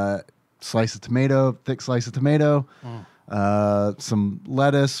slice of tomato, thick slice of tomato. Some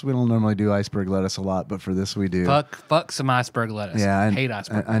lettuce. We don't normally do iceberg lettuce a lot, but for this we do. Fuck some iceberg lettuce. Yeah, I hate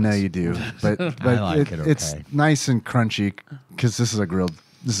iceberg I know lettuce. you do, but I like it it's okay. nice and crunchy because this is a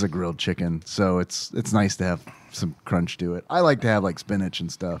grilled chicken, so it's nice to have some crunch to it. I like to have like spinach and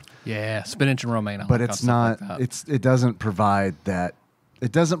stuff, Yeah, spinach and romaine. I but like it's stuff not. Like that. It doesn't provide that.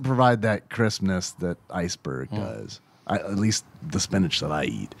 It doesn't provide that crispness that iceberg does. At least the spinach that I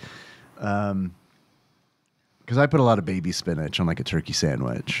eat. Because I put a lot of baby spinach on like a turkey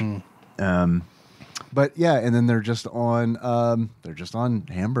sandwich. But yeah, and then they're just on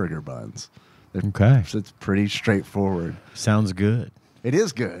hamburger buns. Okay. So it's pretty straightforward. Sounds good. It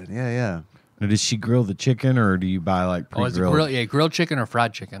is good. Yeah. Now, does she grill the chicken, or do you buy like Oh, is it pre-grilled? grilled chicken or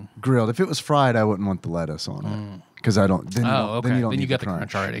fried chicken? Grilled. If it was fried, I wouldn't want the lettuce on it because I don't. Then you don't, okay. Then you don't Then you need got the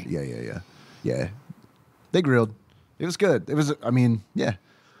crunch already. Yeah. They grilled. It was good. It was. I mean, yeah.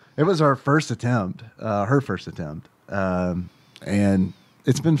 It was our first attempt. Her first attempt. And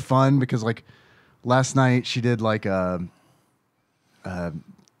it's been fun because like last night she did like a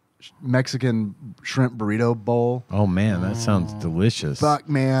Mexican shrimp burrito bowl. Oh man, that sounds delicious. Fuck,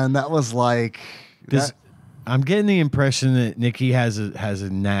 man, that was like. I'm getting the impression that Nikki has a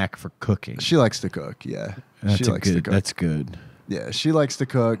knack for cooking. She likes to cook. Yeah, she likes to cook. That's good. Yeah, she likes to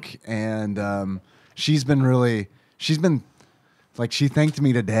cook, and she's been like, she thanked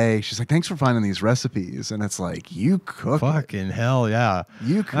me today. She's like, "Thanks for finding these recipes," and it's like, you cook. Fucking hell, yeah.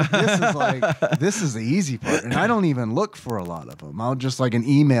 You cook. This is the easy part, and I don't even look for a lot of them. I'll just like an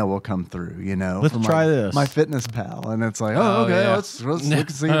email will come through, Let's from try this. My fitness pal, and it's like, Oh, okay, yeah. let's look and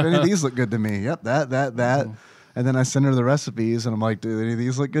see if any of these look good to me. Yep, that. And then I send her the recipes, and I'm like, "Do any of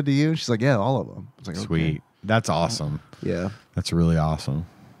these look good to you?" And she's like, "Yeah, all of them." It's like, Sweet. okay. That's awesome. Yeah. That's really awesome.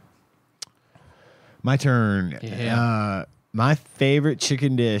 My turn. Yeah. My favorite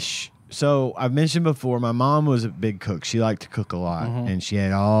chicken dish. So I've mentioned before, my mom was a big cook. She liked to cook a lot, and she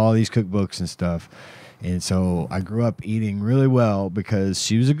had all these cookbooks and stuff. And so I grew up eating really well because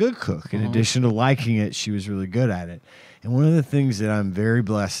she was a good cook. In addition to liking it, she was really good at it. And one of the things that I'm very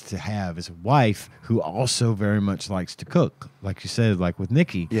blessed to have is a wife who also very much likes to cook, like you said, like with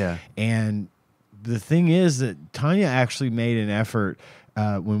Nikki. Yeah. And the thing is that Tanya actually made an effort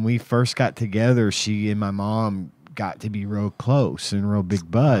when we first got together. She and my mom got to be real close and real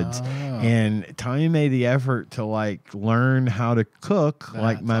big buds. And Tanya made the effort to like learn how to cook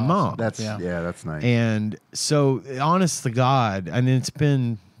like my awesome. mom. That's nice. And so, honest to God, and it's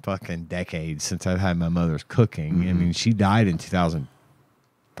been fucking decades since I've had my mother's cooking. I mean, she died in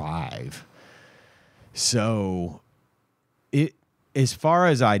 2005. So, as far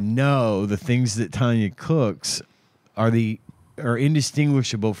as I know, the things that Tanya cooks are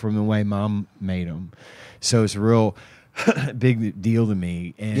indistinguishable from the way Mom made them. So it's a real big deal to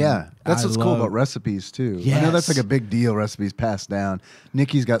me. And Yeah, that's I what's cool about recipes too. I know that's Yes. like a big deal. Recipes passed down.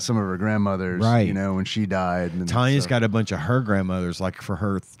 Nikki's got some of her grandmothers, Right. when she died. And Tanya's so- got a bunch of her grandmothers, like for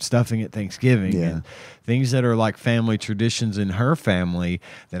her stuffing at Thanksgiving, Yeah. and things that are like family traditions in her family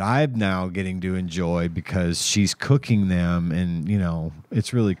that I'm now getting to enjoy because she's cooking them, and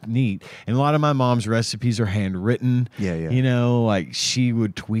it's really neat. And a lot of my mom's recipes are handwritten. Yeah. Like she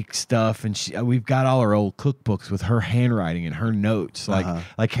would tweak stuff, and we've got all our old cookbooks with her handwriting and her notes,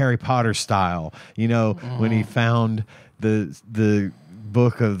 like Harry Potter style. When he found the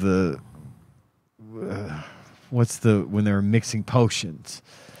book of the when they were mixing potions.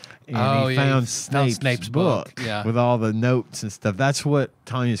 And he found Snape's book with all the notes and stuff. That's what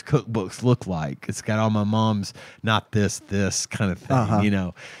Tanya's cookbooks look like. It's got all my mom's not this kind of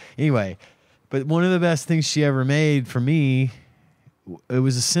thing, Anyway, but one of the best things she ever made for me, it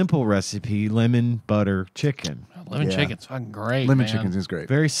was a simple recipe, lemon butter chicken. Lemon chicken's fucking great. lemon man. chickens is great.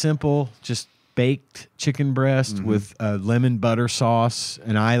 Very simple, just baked chicken breast with lemon butter sauce.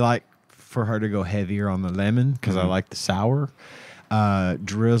 And I like for her to go heavier on the lemon because I like the sour.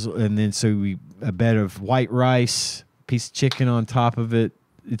 drizzle, and then a bed of white rice, piece of chicken on top of it.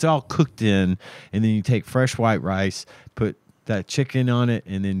 It's all cooked in, and then you take fresh white rice, put that chicken on it,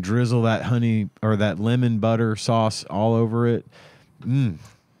 and then drizzle that honey or that lemon butter sauce all over it.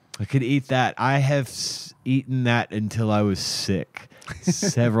 I could eat that. I have eaten that until I was sick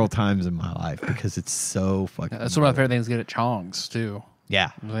several times in my life because it's so fucking That's one of my favorite things to get at Chong's, too.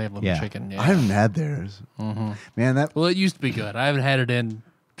 Yeah. They have lemon chicken. Yeah. I haven't had theirs. Man, that Well, it used to be good. I haven't had it in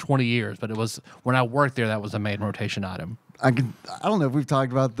 20 years, but it was when I worked there, that was a main rotation item. I don't know if we've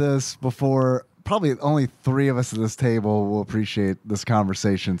talked about this before. Probably only 3 of us at this table will appreciate this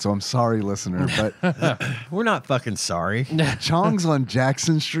conversation, so I'm sorry, listener. But We're not fucking sorry. Chong's on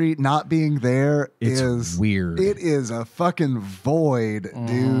Jackson Street not being there It's is weird. It is a fucking void,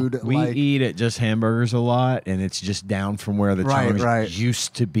 dude. We Like, eat at Just Hamburgers a lot, and it's just down from where the Right, Chong's right.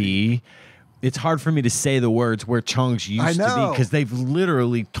 used to be. It's hard for me to say the words where Chong's used to be know. because they've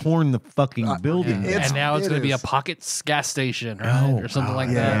literally torn the fucking building It's- down. And now it's it going to be a is. Pocket's gas station, right? Or something like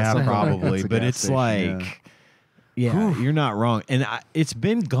Yeah, that. probably. It's a But gas it's station, like, yeah, you're not wrong. And it's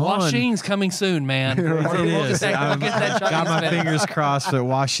been gone. Washing's coming soon, man. It is. We'll get that Got Chinese my finish. fingers crossed that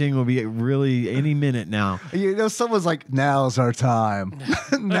Washing will be really any minute now. You know, someone's like, "Now's our time.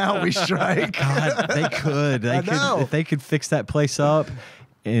 Now we strike." God, they could. They I could know. if they could fix that place up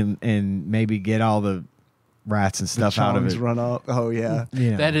and maybe get all the rats and stuff out of Chong's it. run up. Oh yeah.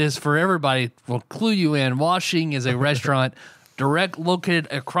 You know. That is for everybody. We'll clue you in. Washing is a restaurant located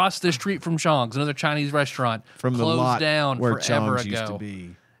across the street from Chong's, another Chinese restaurant. from the closed lot down where forever Chong's ago. used to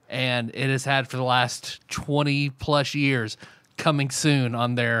be. And it has had for the last 20 plus years coming soon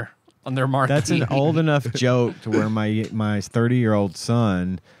on their marquee. That's an old enough joke to where my 30-year-old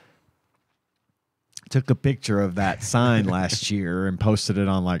son took a picture of that sign last year and posted it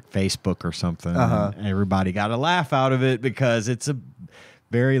on like Facebook or something. And everybody got a laugh out of it because it's a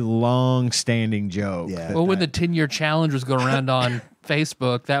very long-standing joke. Yeah. Well, when the 10-year challenge was going around on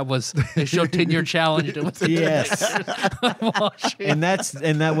Facebook, they showed 10-year challenge. It was Yes. Washing.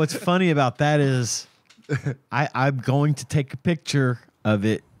 and what's funny about that is I'm going to take a picture of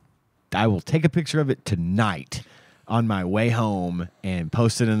it. I will take a picture of it tonight on my way home and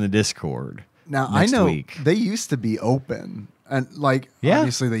post it in the Discord. Now next I know week. they used to be open, and like Yeah.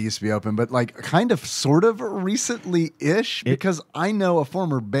 obviously they used to be open, but like kind of sort of recently-ish because I know a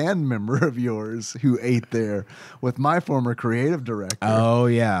former band member of yours who ate there with my former creative director. Oh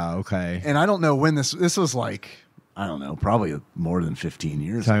yeah, okay. And I don't know when this was like, I don't know, probably more than 15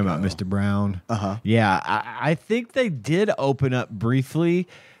 years Talking ago. about Mr. Brown. Uh-huh. Yeah, I think they did open up briefly,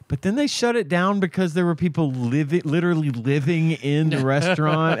 but then they shut it down because there were people literally living in the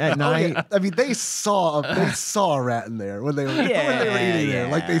restaurant at Oh, night. yeah. I mean, they saw a rat in there when they were, when they were eating there.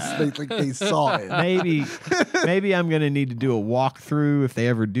 Like they saw it. Maybe I'm gonna need to do a walkthrough if they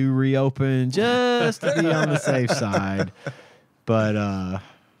ever do reopen, just to be on the safe side. But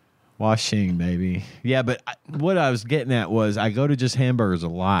Washing, baby. Yeah, but what I was getting at was I go to Just Hamburgers a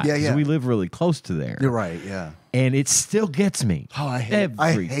lot. Yeah, 'cause yeah. we live really close to there. You're right. Yeah. And it still gets me. Oh, I hate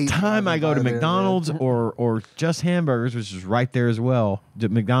Every time I go to driving by there, McDonald's or Just Hamburgers, which is right there as well.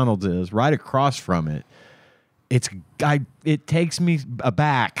 McDonald's is right across from it. It takes me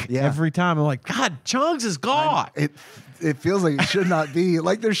aback Yeah. every time. I'm like, God, Chong's is gone. It feels like it should not be.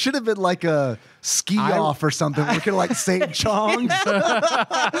 Like there should have been like a ski off or something. We could like St. Chong's.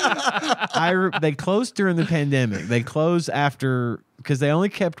 They closed during the pandemic. They closed after because they only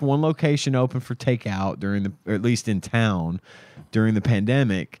kept one location open for takeout or at least in town during the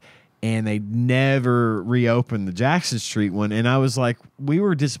pandemic. And they never reopened the Jackson Street one. And I was like, we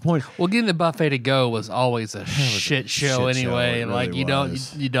were disappointed. Well, getting the buffet to go was always a shit show shit show, anyway. it like really you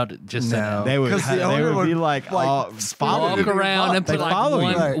was. don't just sit No. down. They would 'Cause the they owner would be would, like, like, oh, follow Walk you. around and They put like follow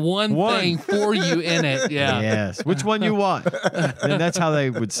you. Right. one One. thing for you in it. Yeah. Yes. Which one you want? And that's how they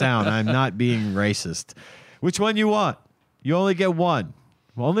would sound. I'm not being racist. Which one you want? You only get one.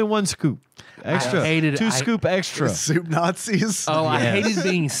 Only one scoop. Extra. hated it. Two scoop extra. Soup Nazis. Oh, I Yes. hated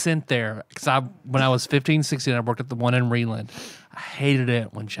being sent there because when I was 15, 16, I worked at the one in Reland. I hated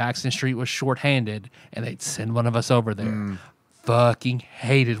it when Jackson Street was shorthanded and they'd send one of us over there. Fucking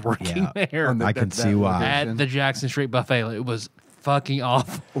hated working Yeah. there On the- I can that see why. at the Jackson Street buffet. It was fucking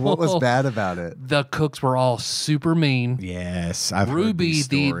awful. What was bad about it? The cooks were all super mean. Yes. I've heard Ruby, these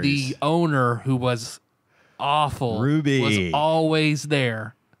the stories. owner who was awful, Ruby. was always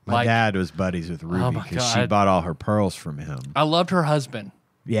there. My dad was buddies with Ruby my because she God. bought all her pearls from him. I loved her husband.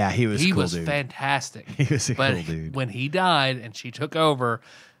 Yeah, he was He cool, was dude. fantastic. He was a but cool dude. when he died and she took over,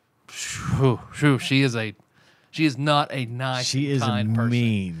 she is a She is not a nice, She is kind person.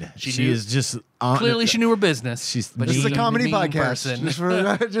 mean. She knew- is just Clearly, she knew her business. But This is a she's comedy mean podcast. person. Just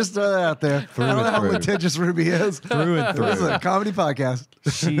throw that out there. I don't know how through. litigious Ruby is. Through and This is through. a comedy podcast.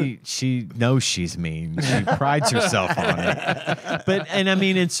 She knows she's mean. She prides herself on it. And I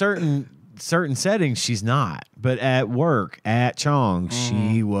mean, in certain settings, she's not. But at work, at Chong,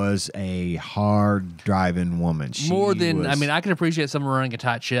 she was a hard driving woman. She More than was- I mean, I can appreciate someone running a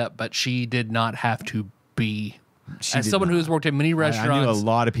tight ship, but she did not have to be. She As did someone not. who has worked in many restaurants, a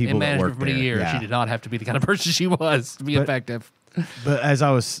lot of people in that management worked for many there, years, yeah. she did not have to be the kind of person she was to be effective. But as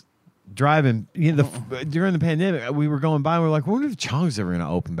I was driving, during the pandemic, we were going by and we were like, I wonder if Chong's ever going to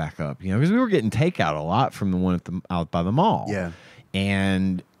open back up, because we were getting takeout a lot from the one out by the mall. Yeah.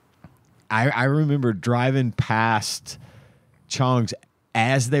 And I remember driving past Chong's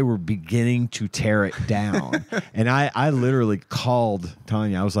as they were beginning to tear it down. And I literally called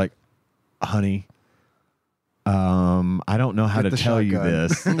Tanya. I was like, honey, I don't know how Get to the tell you shotgun.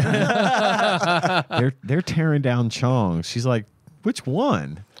 this. They're tearing down Chong's. She's like, which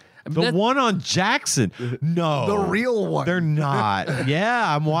one? The that- one on Jackson. No. The real one. They're not.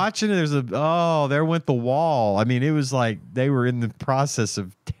 Yeah, I'm watching it. There went the wall. I mean, it was like they were in the process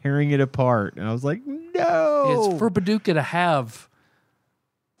of tearing it apart. And I was like, no. It's for Paducah to have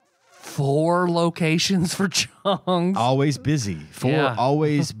 4 locations for Chong's. Always busy. 4 Yeah.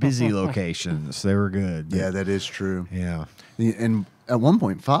 always busy locations. They were good. Yeah, that is true. Yeah. And at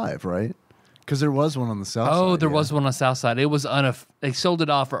 1.5, right? Because there was one on the south side. Oh, there yeah. was one on the south side. It was they sold it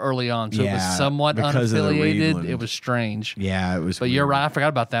off early on, so it Yeah, was somewhat because of the unaffiliated. Reedland. It was strange. Yeah, it was. But you're weird. right. I forgot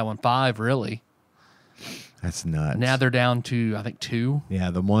about that one. 5, really. That's nuts. Now they're down to, I think, 2.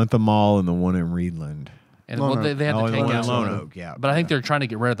 Yeah, the one at the mall and the one in Reedland. And Lone well, they have Oh, the and the one in takeout. Lone Oak, yeah. But I think they're trying to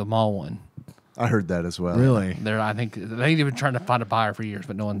get rid of the mall one. I heard that as well. Really? I think they've been trying to find a buyer for years,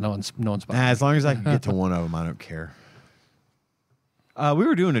 but no one's buying. Nah, as long as I can get to one of them, I don't care. We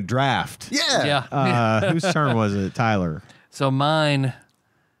were doing a draft. Yeah. Yeah. Whose turn was it? Tyler. So mine.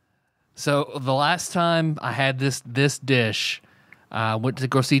 So the last time I had this dish, went to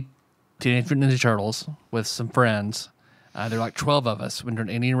go see Teenage Mutant Ninja Turtles with some friends. There were like 12 of us. Went to an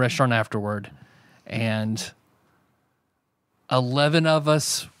Indian restaurant afterward, and 11 of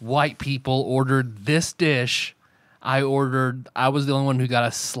us white people ordered this dish. I was the only one who got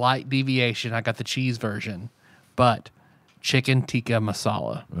a slight deviation. I got the cheese version, but chicken tikka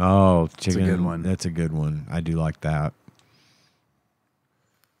masala. Oh, chicken. a good one. That's a good one. I do like that.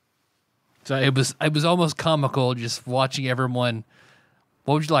 So it was almost comical just watching everyone.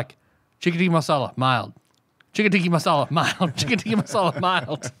 What would you like? Chicken tikka masala, mild. Chicken tikka masala, mild. Chicken tikka masala,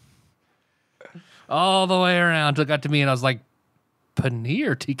 mild. All the way around until it got to me, and I was like,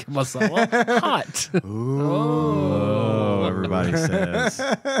 paneer tikka masala, hot. Oh, everybody says.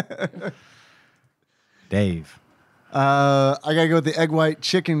 Dave. I gotta go with the egg white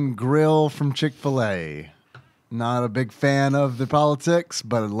chicken grill from Chick-fil-A. Not a big fan of the politics,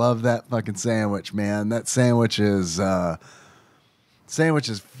 but I love that fucking sandwich, man. That sandwich is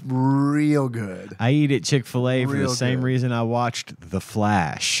real good. I eat at Chick-fil-A for the Real same good. reason I watched The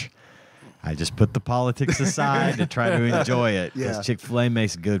Flash. I just put the politics aside to try to enjoy it because Yeah. Chick-fil-A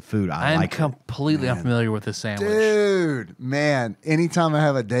makes good food. I I'm like it. completely unfamiliar with this sandwich. Dude, man, anytime I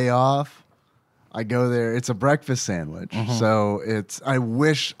have a day off, I go there. It's a breakfast sandwich. So I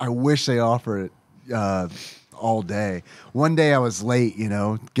wish they offer it all day. One day I was late,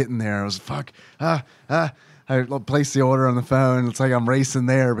 getting there. I was I placed the order on the phone. It's like I'm racing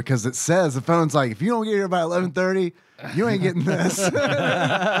there because it says the phone's like, if you don't get here by 11:30, you ain't getting this.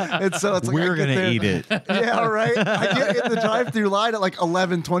 And so it's like We're going to eat it. Yeah, right. I get in the drive-through line at like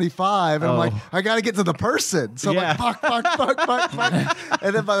 11:25, and I'm like, I got to get to the person. So Yeah. I'm like, fuck.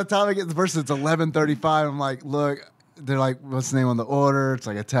 And then by the time I get to the person, it's 11:35. I'm like, look. They're like, what's the name on the order? It's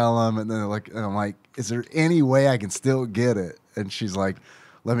like I tell them, and then they're like, and I'm like, is there any way I can still get it? And she's like,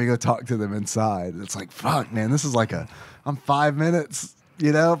 let me go talk to them inside. And it's like, fuck, man, this is like I'm 5 minutes,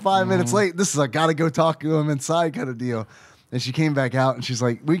 5 minutes late. This is I got to go talk to them inside kind of deal. And she came back out and she's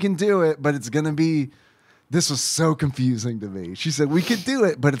like, we can do it, but it's going to be, this was so confusing to me. She said, we could do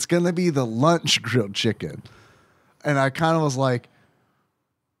it, but it's going to be the lunch grilled chicken. And I kind of was like,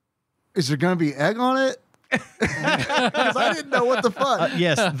 is there going to be egg on it? Because I didn't know what the fuck.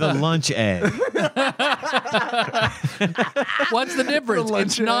 Yes, the lunch egg. What's the difference? lunch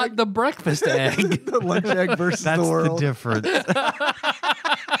It's not egg. the breakfast egg. The lunch egg versus That's the the world. difference.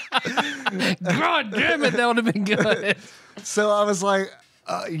 God damn it, that would have been good. So I was like,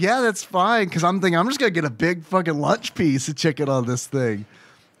 yeah, that's fine. Because I'm thinking, I'm just going to get a big fucking lunch piece of chicken on this thing.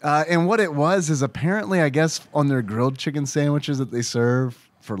 And what it was is apparently, I guess, on their grilled chicken sandwiches that they serve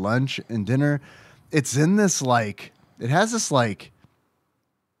for lunch and dinner, it's in this like it has this like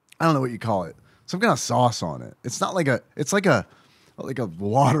I don't know what you call it. Some kind of sauce on it. It's not like it's like a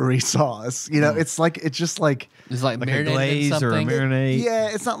watery sauce. You know, it's just like It's like Like a marinated in glaze or a something. marinade. yeah,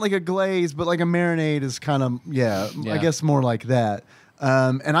 it's not like a glaze, but like a marinade is kind of Yeah. I guess more like that.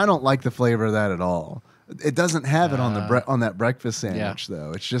 And I don't like the flavor of that at all. It doesn't have it on the on that breakfast sandwich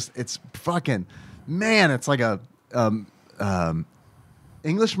though. It's fucking man. It's like a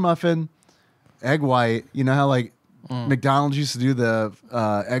English muffin, egg white. You know how like McDonald's used to do the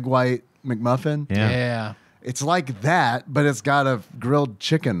egg white McMuffin? Yeah. It's like that, but it's got a grilled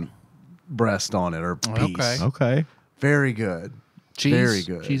chicken breast on it or piece. Okay. Okay. Very good. Cheese? Very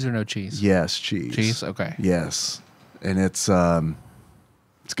good. Cheese or no cheese? Yes, cheese. Cheese? Okay. Yes. And it's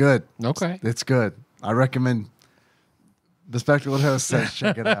good. Okay. It's good. I recommend the Spectacled Host says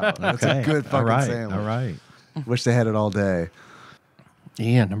check it out. It's a good fucking all right. sandwich. All right. Wish they had it all day.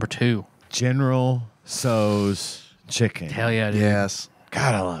 Yeah, number 2. General Tso's chicken. Hell yeah, dude. Yes.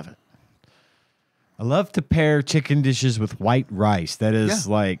 God, I love it. I love to pair chicken dishes with white rice. That is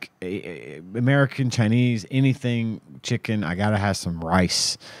like American, Chinese, anything chicken. I gotta have some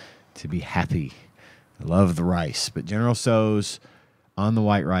rice to be happy. I love the rice, but General Tso's on the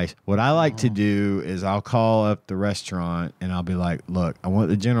white rice. What I like to do is I'll call up the restaurant and I'll be like, "Look, I want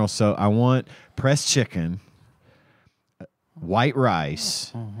the General Tso. I want pressed chicken, white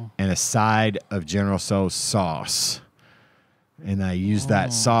rice, and a side of General Tso's sauce." And I use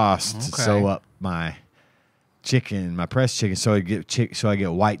that sauce to sew up my chicken, my pressed chicken, so I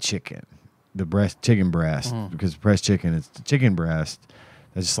get white chicken, the chicken breast, because pressed chicken is the chicken breast.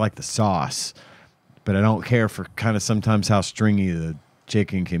 I just like the sauce, but I don't care for kind of sometimes how stringy the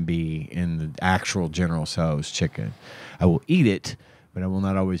chicken can be in the actual General Tso's chicken. I will eat it, but I will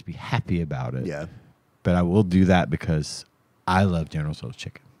not always be happy about it. Yeah. But I will do that because I love General Tso's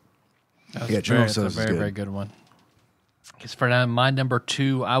chicken. Yeah, General That's a Tso's is very, good. very good one. Because for now, my number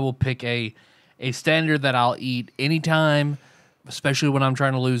 2, I will pick a standard that I'll eat anytime, especially when I'm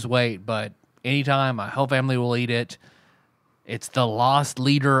trying to lose weight. But anytime, my whole family will eat it. It's the lost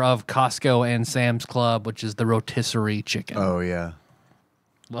leader of Costco and Sam's Club, which is the rotisserie chicken. Oh yeah.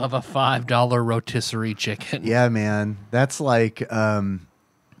 Love a $5 rotisserie chicken. Yeah, man. That's like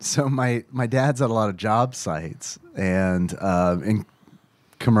so my dad's at a lot of job sites and in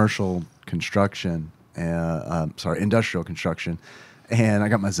commercial construction, industrial construction, and I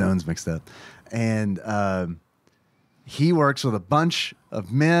got my zones mixed up. And he works with a bunch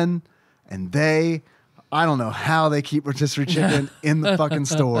of men, and I don't know how they keep rotisserie chicken in the fucking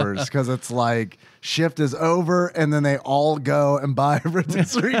stores, because it's like shift is over and then they all go and buy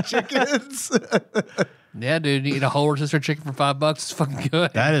rotisserie chickens. Yeah, dude, you eat a whole rotisserie chicken for $5. It's fucking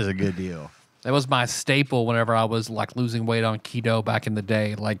good. That is a good deal. That was my staple whenever I was like losing weight on keto back in the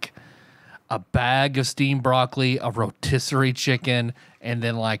day. Like a bag of steamed broccoli, a rotisserie chicken, and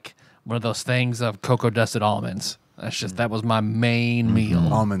then like one of those things of cocoa dusted almonds. That was my main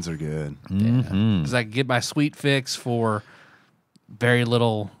meal. Almonds are good. Because I could get my sweet fix for very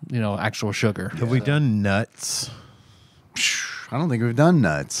little, actual sugar. Have we done nuts? I don't think we've done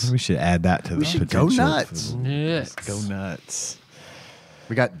nuts. We should add that to the should go potential. nuts. Yes. Go nuts.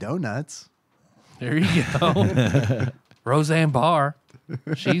 We got donuts. There you go. Roseanne Barr.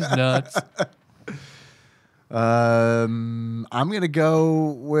 She's nuts. I'm gonna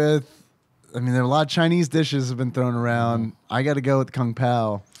go with. I mean, there are a lot of Chinese dishes have been thrown around. I got to go with Kung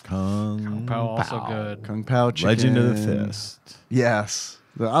Pao. Kung Pao also Pao. good. Kung Pao chicken. Legend of the Fist. Yes,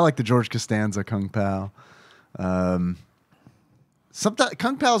 I like the George Costanza Kung Pao. Sometimes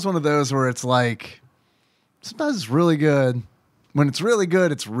Kung Pao is one of those where it's like sometimes it's really good. When it's really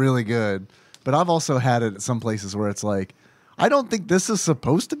good, it's really good. But I've also had it at some places where it's like, I don't think this is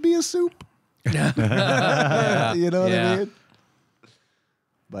supposed to be a soup. You know what I mean?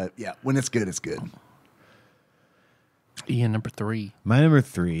 But yeah, when it's good, it's good. Ian, number 3. My number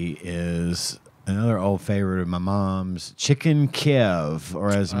 3 is another old favorite of my mom's, chicken Kiev, or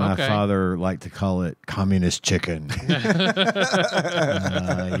as my father liked to call it, communist chicken. You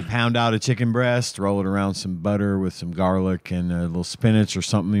pound out a chicken breast, roll it around some butter with some garlic and a little spinach or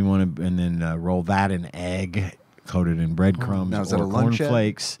something you want to, and then roll that in egg, coated in breadcrumbs Now, is that or a lunch egg?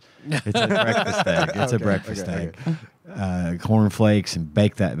 cornflakes. It's a breakfast egg. It's a breakfast egg. Cornflakes and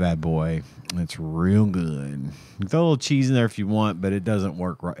bake that bad boy. It's real good. You throw a little cheese in there if you want, but it doesn't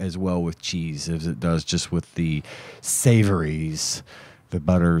work as well with cheese as it does just with the savories, the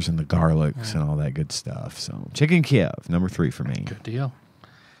butters and the garlics and all that good stuff. So chicken Kiev, number 3 for me. Good deal.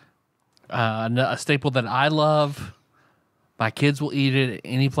 A staple that I love. My kids will eat it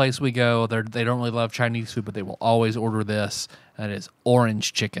any place we go. They don't really love Chinese food, but they will always order this. That is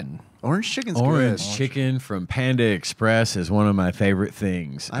orange chicken. Orange chicken's Orange good. chicken from Panda Express is one of my favorite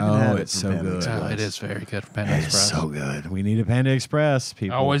things. I haven't had it it's from so Panda good. Express. Oh, it is very good from Panda It's Express. so good. We need a Panda Express, I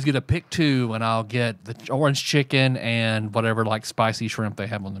people. always get a pick 2, and I'll get the orange chicken and whatever like spicy shrimp they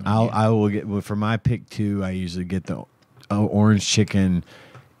have on the menu. I will get, well, for my pick 2, I usually get the orange chicken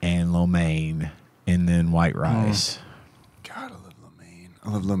and lo mein and then white rice. God, I love lo mein.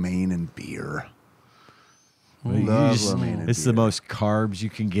 I love lo mein and beer. Well, you Love just- lo mein and it's the beer. most carbs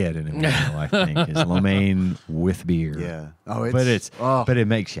you can get in a meal, I think, is lo mein with beer. Yeah. Oh, but it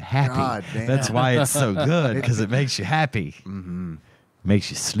makes you happy. God damn. That's why it's so good, because it makes you happy. Mm-hmm.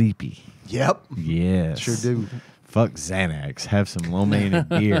 Makes you sleepy. Yep. Yes. Sure do. Fuck Xanax. Have some lo mein and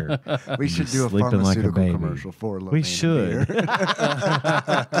beer. We and should be do a sleeping like pharmaceutical baby. commercial for lo We mein should. and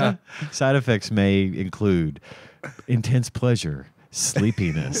beer. Side effects may include intense pleasure,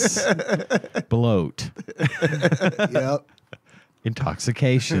 sleepiness, bloat, Yep.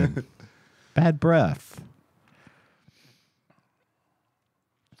 intoxication, bad breath.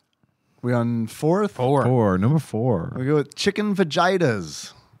 We on 4th? 4. Number 4. We go with chicken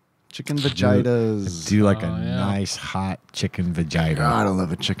vagitas. Chicken vagitas. Do like a yeah. nice hot chicken vagina. God, I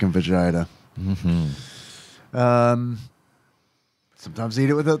love a chicken vagina. Sometimes eat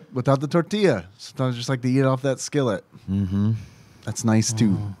it without the tortilla. Sometimes just like to eat it off that skillet. Mm-hmm. That's nice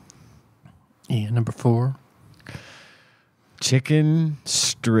too. Yeah, number 4. Chicken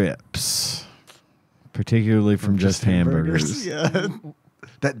strips, particularly from just hamburgers. Yeah.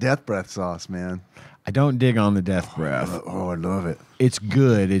 That death breath sauce, man. I don't dig on the death breath. Oh, I love it. It's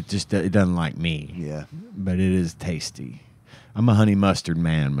good. It doesn't like me. Yeah. But it is tasty. I'm a honey mustard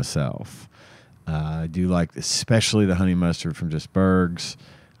man myself. I do like especially the honey mustard from Just Bergs.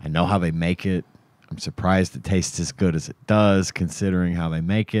 I know how they make it. I'm surprised it tastes as good as it does, considering how they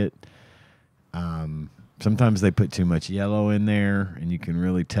make it. Sometimes they put too much yellow in there, and you can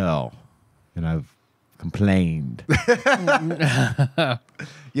really tell. And I've complained.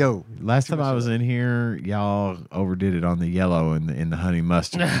 Yo, Last time I was in here, y'all overdid it on the yellow in the honey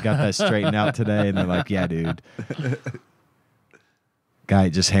mustard. You got that straightened out today, and they're like, "Yeah, dude." Guy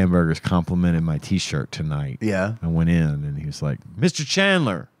at Just Hamburgers complimented my T-shirt tonight. Yeah. I went in, and he was like, "Mr.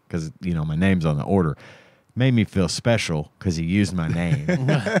 Chandler," because my name's on the order. Made me feel special because he used my name.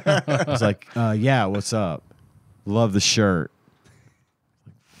 I was like, "Yeah, what's up? Love the shirt."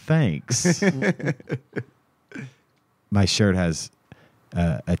 Thanks. My shirt has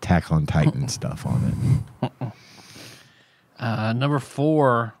Attack on Titan stuff on it. Number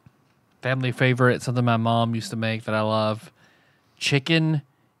 4, family favorite, something my mom used to make that I love. Chicken,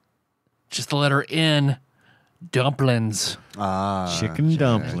 just the letter N, dumplings. Chicken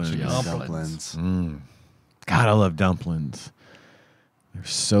dumplings. Chicken Dumplings. dumplings. God, I love dumplings. They're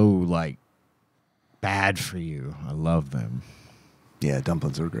so like bad for you. I love them. Yeah,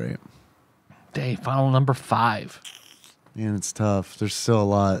 dumplings are great. Dave, final number 5. Man, it's tough. There's still a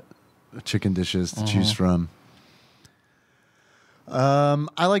lot of chicken dishes to choose from.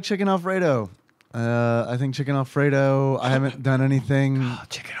 I like chicken Alfredo. I think chicken Alfredo, I haven't done anything. Oh,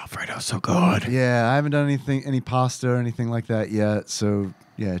 chicken Alfredo's so good. Yeah, I haven't done any pasta or anything like that yet. So,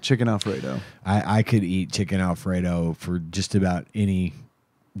 yeah, chicken Alfredo. I could eat chicken Alfredo for just about any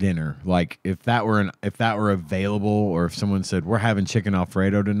dinner. Like if that were available, or if someone said we're having chicken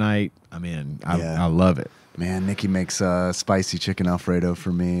Alfredo tonight, I'm in. I love it. Man, Nikki makes spicy chicken Alfredo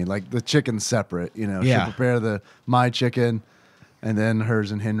for me. Like the chicken's separate, Yeah. She'll prepare my chicken and then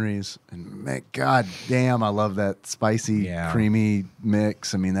hers and Henry's. And man, god damn, I love that spicy, creamy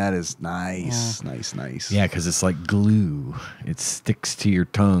mix. I mean, that is nice, nice. Yeah, because it's like glue. It sticks to your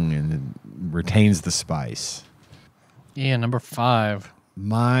tongue and it retains the spice. Yeah, number 5.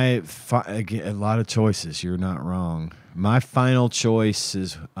 Again, a lot of choices. You're not wrong. My final choice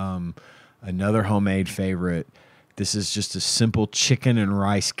is another homemade favorite. This is just a simple chicken and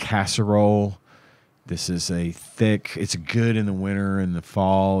rice casserole. This is it's good in the winter and the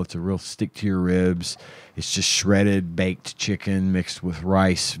fall. It's a real stick to your ribs. It's just shredded baked chicken mixed with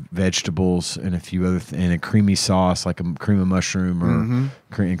rice, vegetables, and a few other and a creamy sauce like a cream of mushroom or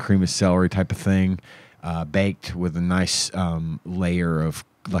cream of celery type of thing. Baked with a nice layer of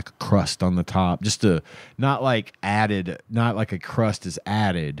like a crust on the top. Just not like a crust is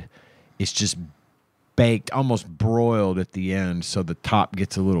added. It's just baked, almost broiled at the end, so the top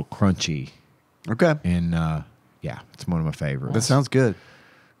gets a little crunchy. Okay. And it's one of my favorites. That sounds good.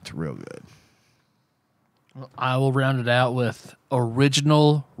 It's real good. I will round it out with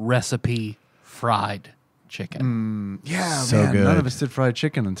original recipe fried chicken. Yeah, So man. None good. of us did fried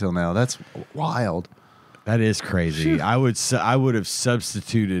chicken until now. That's wild. That is crazy. I would have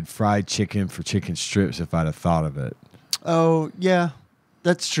substituted fried chicken for chicken strips if I'd have thought of it. Oh, yeah.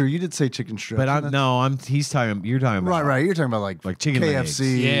 That's true. You did say chicken strips. But and you're talking about right. You're talking about like chicken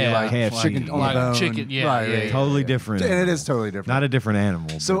KFC, legs. like KFC, chicken on like the bone. chicken, yeah, right, yeah, right, yeah. totally different. And it animal. is totally different. Not a different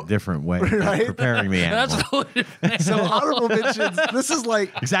animal, So- but different way Right? of preparing the animal. That's totally different. So honorable mentions. This is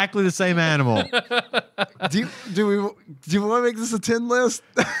like. Exactly the same animal. Do we want to make this a 10 list?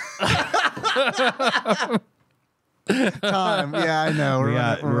 Time. Yeah, I know. We're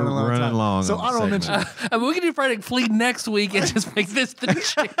running long. So on the honorable segment. mentions. I mean, we can do Frantic Flea next week and just make this the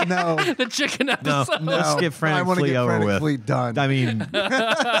chicken. No. The chicken No, episode. let's get I Frantic want to Flea get over Frantic with. Flea done. I mean,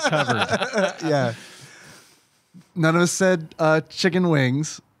 covered. Yeah. None of us said chicken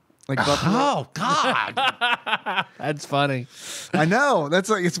wings. Like buffalo. Oh God! That's funny. I know. That's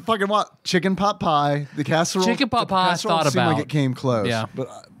like it's fucking what? Chicken pot pie. The casserole. Chicken pot the pie I casserole thought seemed about. like it came close. Yeah.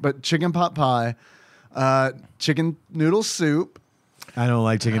 But chicken pot pie, chicken noodle soup. I don't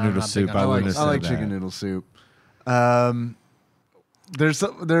like chicken I'm noodle not big soup. on I that. wouldn't have I said like that. chicken noodle soup.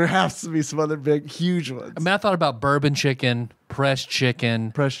 There has to be some other big, huge ones. I mean, I thought about bourbon chicken, pressed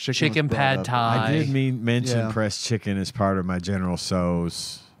chicken, Pressed chicken chicken was brought pad up. thai, I did mention Yeah. pressed chicken as part of my General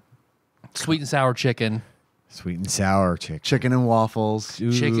So's sweet and sour chicken, sweet and sour chicken. Chicken and waffles.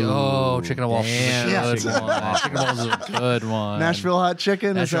 chicken. Oh, chicken and waffles. damn, is a good chicken one. Chicken and waffles is a good one. Nashville hot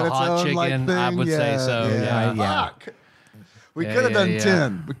chicken. Nashville is that its hot own, like, chicken, thing? I would say so, yeah. Fuck. We Yeah, could have yeah, done yeah.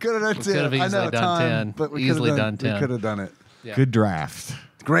 10. We could have done 10. could have I easily know, done time, 10. But we Easily could have done 10. We could have done it. Yeah. Good draft.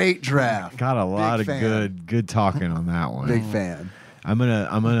 Great draft. Got a lot Big of fan. good talking on that one. Big fan. I'm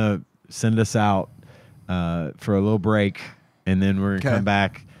gonna send us out for a little break, and then we're gonna Okay. come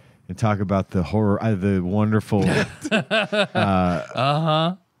back and talk about the the wonderful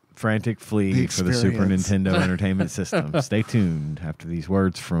Frantic Flea The for the Super experience. Nintendo Entertainment System. Stay tuned after these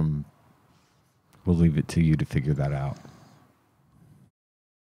words from. We'll leave it to you to figure that out.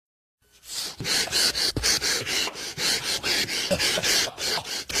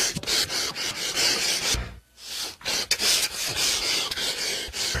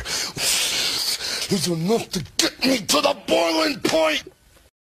 Is enough to get me to the boiling point.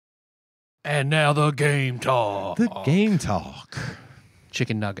 And now the game talk. The game talk.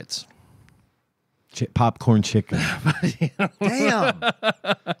 Chicken nuggets. Popcorn chicken. Damn.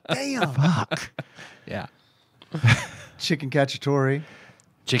 Damn. Fuck. Yeah. Chicken cacciatore.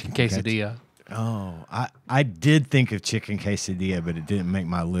 Chicken quesadilla. Oh, I did think of chicken quesadilla, but it didn't make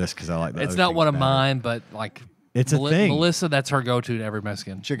my list because I like the It's other not things one of better. mine, but like It's a thing. Melissa, that's her go-to to every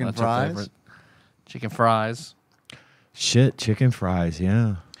Mexican. Chicken That's her fries? favorite. Chicken fries. Shit, chicken fries,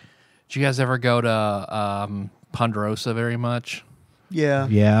 yeah. Did you guys ever go to Ponderosa very much? Yeah. I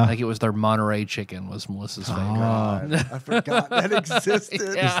Yeah. think it was their Monterey chicken was Melissa's favorite. God, I forgot that existed.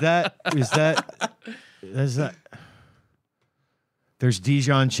 Yeah. Is that there's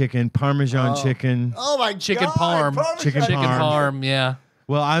Dijon chicken, Parmesan chicken. Oh my Chicken God. parm. Parmesan Chicken Chicken parm. parm, yeah.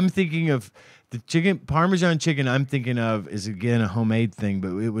 Well, I'm thinking of the chicken Parmesan chicken I'm thinking of is again a homemade thing,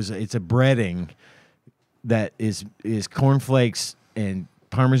 but it's a breading that is cornflakes and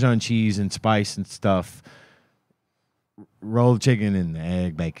Parmesan cheese and spice and stuff. Roll the chicken in the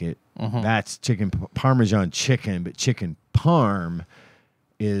egg, bake it. That's chicken Parmesan chicken, but chicken parm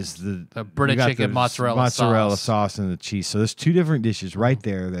is the breaded you got chicken the mozzarella sauce and the cheese. So there's two different dishes right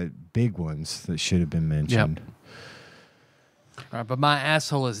there, that big ones that should have been mentioned. All right, but my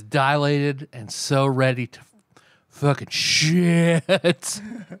asshole is dilated and so ready to fucking shit.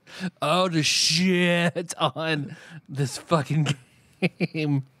 Oh, to shit on this fucking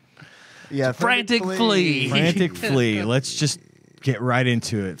game. Yeah. Frantic Flea. Frantic Flea. Let's just get right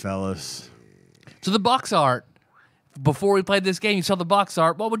into it, fellas. So the box art, before we played this game, you saw the box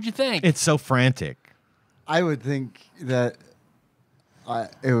art. What would you think? It's so frantic. I would think that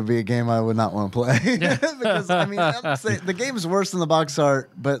it would be a game I would not want to play because I mean I'm saying, the game's worse than the box art,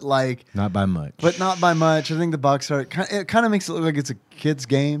 but like Not by much. but not by much. I think the box art it kind of makes it look like it's a kid's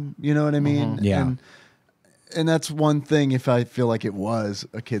game. You know what I mean? Yeah. And that's one thing if I feel like it was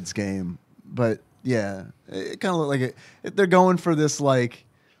a kid's game, but yeah, it kind of looked like it. They're going for this like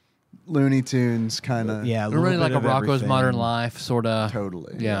Looney Tunes kind of Yeah, They're really like a Rocko's Rocco's Modern Life sort of.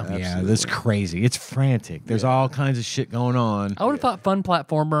 totally. Yeah. Yeah, absolutely. that's crazy. It's frantic. There's all kinds of shit going on. I would have thought fun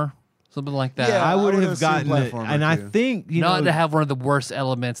platformer, something like that. Yeah. I would would've have assumed gotten it, platformer, and I too. think Not to have one of the worst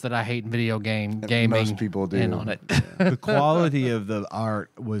elements that I hate in video gaming. most people do. in on it. the quality of the art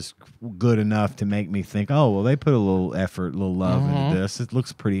was good enough to make me think, oh, well, they put a little effort, a little love into this. It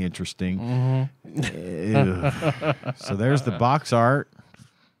looks pretty interesting. Ew. So there's the box art.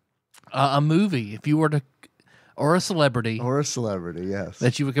 A movie, if you were to, or a celebrity or a celebrity, yes.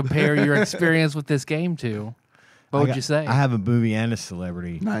 that you would compare your experience with this game to. What would you say? I have a movie and a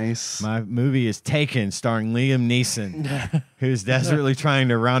celebrity. Nice. My movie is Taken, starring Liam Neeson, who's desperately trying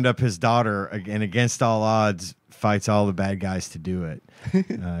to round up his daughter and against all odds fights all the bad guys to do it.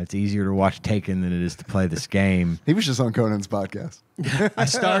 It's easier to watch Taken than it is to play this game. He was just on Conan's podcast. I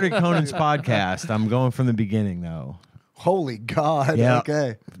started Conan's podcast. I'm going from the beginning, though. Holy God. Yeah.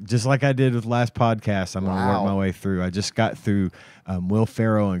 Okay. Just like I did with last podcast, I'm going to work my way through. I just got through Will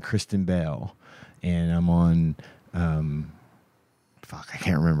Ferrell and Kristen Bell, and I'm on... I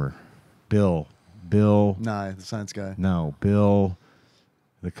can't remember. Bill. Nah, the science guy. No, Bill,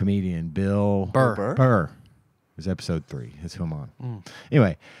 the comedian. Bill Burr. Burr. It was episode 3. That's who I'm on.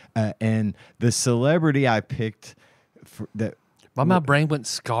 Anyway, and the celebrity I picked for that. My brain went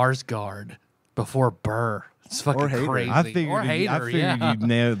Skarsgård before Burr. It's fucking Hader. crazy. I figured,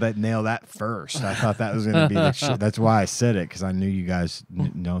 you'd nail that first. I thought that was going to be the shit. That's why I said it, because I knew you guys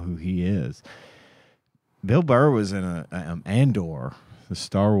know who he is. Bill Burr was in Andor, the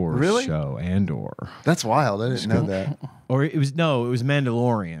Star Wars show, Andor. That's wild. I didn't know that. Or it was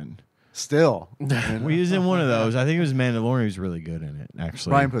Mandalorian. Still. He was in one of those. I think it was Mandalorian. He was really good in it,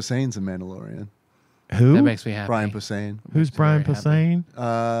 actually. Brian Posehn's a Mandalorian. Who? That makes me happy. Brian Posehn. Who's Brian very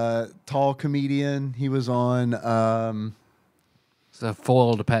Posehn? Tall comedian. He was on... It's a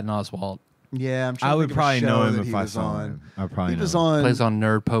foil to Patton Oswalt. yeah, I'm sure I would probably know him if I saw him. I probably He know was him. on... Plays on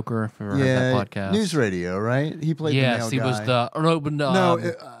Nerd Poker, if you ever heard that podcast. News Radio, right? He played Yes, the he male was guy.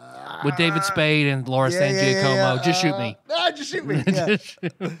 with David Spade and Laura San Giacomo. Just shoot me. Just shoot me. Yeah.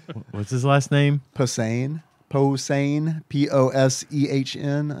 What's his last name? Posehn, Posehn,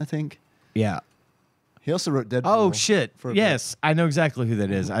 I think. Yeah. He also wrote Deadpool. Oh, shit. for a Yes, I know exactly who that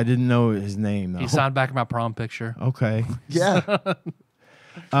is. I didn't know his name, though. He signed back in my prom picture. Okay. bit. Yeah.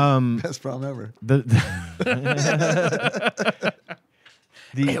 Best prom ever.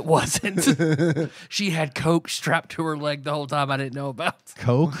 It wasn't. She had coke strapped to her leg the whole time I didn't know about.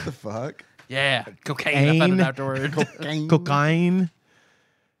 Coke? The fuck? Yeah, cocaine. I found it Ain. afterwards. Cocaine.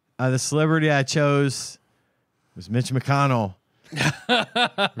 The celebrity I chose was Mitch McConnell.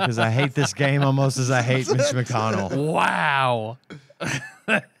 Because I hate this game almost as I hate Mitch McConnell. Wow.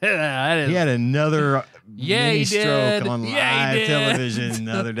 That is, He had another Yeah, mini he stroke did. on Yeah, he live did. television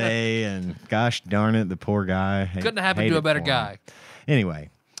the other day, and gosh darn it, the poor guy. couldn't have happened hate to a it better for him. guy. Anyway,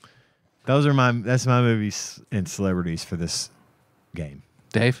 that's my movies and celebrities for this game.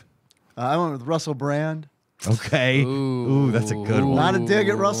 Dave? I went with Russell Brand. Okay. Ooh, that's a good one. Not a dig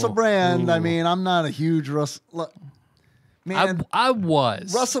at Russell Brand. I mean, I'm not a huge Russell. Man, I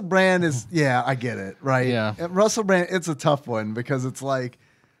was. Russell Brand is, yeah, I get it, right? Yeah. And Russell Brand, it's a tough one because it's like,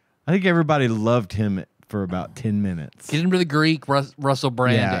 I think everybody loved him for about 10 minutes. Get into the Greek Russell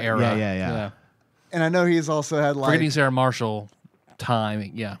Brand Yeah, era. yeah. and I know he's also had like Forgetting Sarah Marshall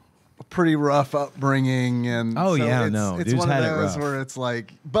time. Yeah. a pretty rough upbringing. And Oh, so yeah, it's, no, it's dude's one of had it those rough. where it's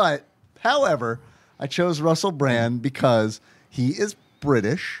like, but however, I chose Russell Brand because he is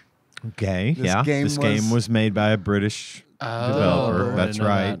British. Okay, This this game was made by a British developer. I That's didn't know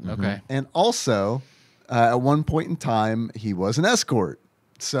right. that. Mhm. Okay. And also, at one point in time, he was an escort.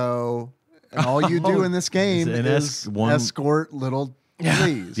 So, and all you do in this game Is an is one- escort little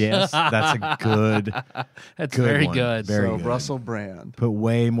fleas. Yes, that's a good. That's Good very one. good. Very So good. Russell Brand. Put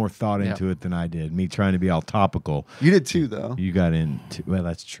way more thought into it than I did. Me trying to be all topical. You did too, though. You got into. Well,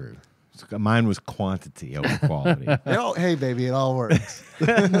 that's true. Mine was quantity over quality. Hey, baby, it all works.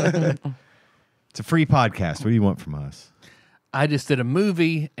 It's a free podcast. What do you want from us? I just did a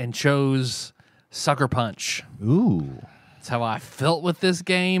movie and chose Sucker Punch. Ooh. That's how I felt with this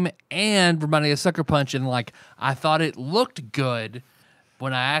game, and reminded me of Sucker Punch. And like, I thought it looked good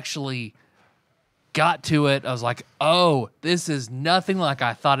when I actually got to it. I was like, "Oh, this is nothing like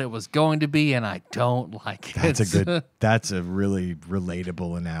I thought it was going to be," and I don't like it. That's a really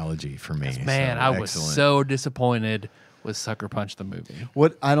relatable analogy for me. Man, So, I was excellent. so disappointed with Sucker Punch the movie.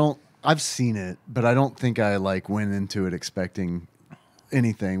 I've seen it, but I don't think I like went into it expecting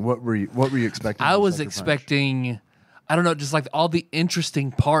anything. What were you expecting? I from was Sucker Punch? expecting, I don't know, just like all the interesting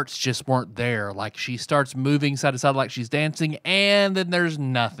parts just weren't there. Like she starts moving side to side like she's dancing, and then there's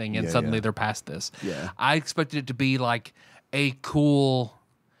nothing, and suddenly they're past this. Yeah. I expected it to be like a cool,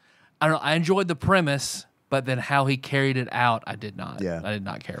 I don't know, I enjoyed the premise, but then how he carried it out, I did not. Yeah. I did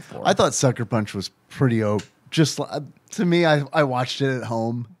not care for. I thought Sucker Punch was pretty just to me. I watched it at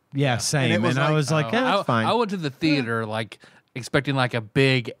home. Yeah, same. And it was I like- was like, yeah, that's fine. I went to the theater like expecting like a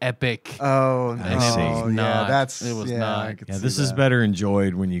big epic. Oh, I see. yeah, Not. that's It was yeah, not. I could Yeah, see this is that. better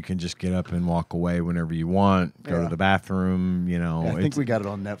enjoyed when you can just get up and walk away whenever you want, go Yeah. to the bathroom, you know. Yeah, I think it's, we got it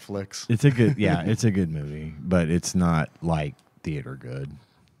on Netflix. it's a good it's a good movie, but it's not like theater good.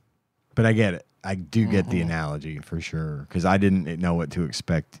 But I get it. I do get the analogy for sure because I didn't know what to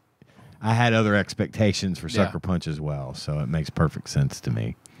expect. I had other expectations for Sucker Punch as well, so it makes perfect sense to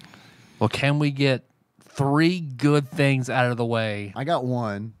me. Well, can we get 3 good things out of the way? I got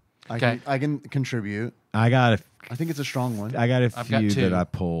one. Okay. I can contribute. I think it's a strong one. I got a I've got few 2. that I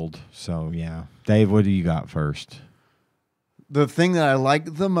pulled. So yeah, Dave, what do you got first? The thing that I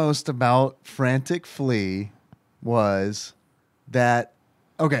liked the most about Frantic Flea was that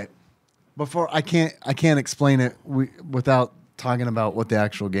before I can't explain it without talking about what the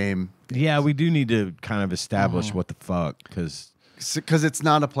actual game is. Yeah, we do need to kind of establish what the fuck because it's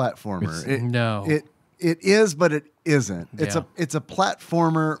not a platformer. No. It is, but it isn't. Yeah. It's a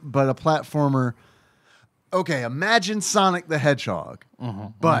platformer, but a platformer. Okay, imagine Sonic the Hedgehog,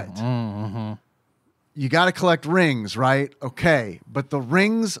 but you got to collect rings, right? Okay, but the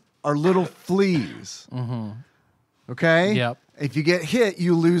rings are little fleas. Okay? Yep. If you get hit,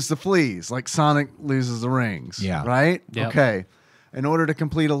 you lose the fleas, like Sonic loses the rings. Yeah. Right? Yep. Okay. In order to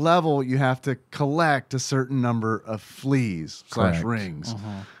complete a level, you have to collect a certain number of fleas / Correct. rings.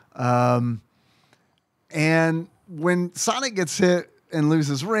 And when Sonic gets hit and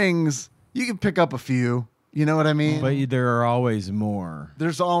loses rings, you can pick up a few. You know what I mean? but there are always more.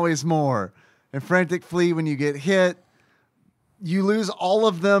 There's always more. And Frantic Flea, when you get hit, you lose all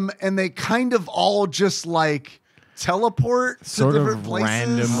of them, and they kind of all just like teleport Sort to of different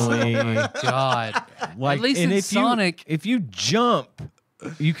places. randomly. Oh my God. Like, At least and in if Sonic. if you jump,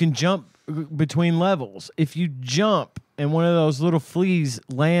 you can jump between levels. If you jump and one of those little fleas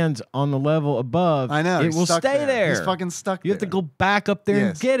lands on the level above, I know. it he's will stuck stay there. He's fucking stuck You have to go back up there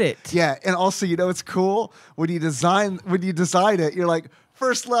and get it. Yeah, and also, you know, it's cool when you design it. You're like,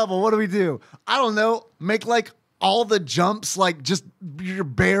 first level, what do we do? I don't know. Make like all the jumps, like just you're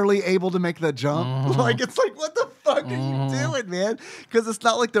barely able to make the jump. Like it's like, what the fuck are you doing, man? Because it's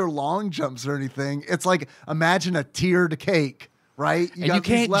not like they're long jumps or anything. It's like imagine a tiered cake, right? And got you these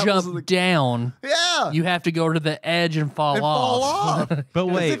can't levels jump of down. Yeah, You have to go to the edge and fall and off. fall off. But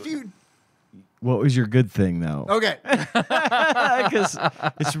 'Cause wait, if you what was your good thing though? okay, Because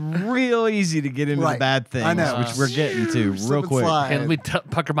it's real easy to get into the Right. bad things, I know. which we're getting to Slip real and quick. slide. Okay, let me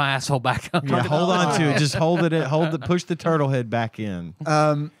pucker my asshole back up. Yeah, hold on to it. Just hold it. Push the turtle head back in.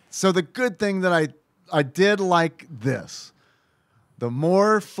 So the good thing that I did like this, the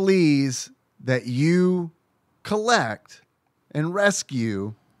more fleas that you collect and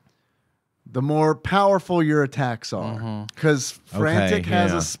rescue, the more powerful your attacks are. Because Frantic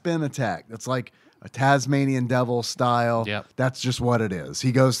has yeah. a spin attack that's like a Tasmanian devil style. Yep. That's just what it is.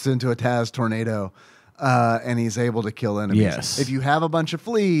 He goes into a Taz tornado and he's able to kill enemies. Yes. If you have a bunch of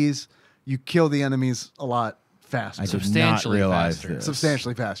fleas, you kill the enemies a lot faster. I did not Substantially realize faster. this.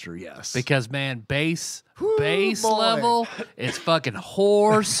 Substantially faster, yes. Because man, base boy. level, it's fucking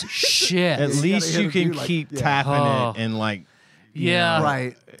horse shit. At least hit you a can few, like, keep yeah. tapping Oh. it and like. Yeah.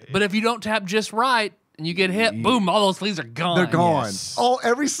 Right. But if you don't tap just right and you get hit, boom, all those fleas are gone. They're gone. Yes.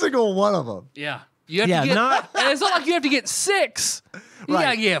 Every single one of them. Yeah. You have Yeah, to get, not- and it's not like you have to get 6. You Right.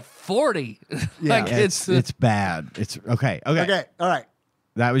 gotta get 40. Yeah. like It's bad. It's okay. Okay. All right.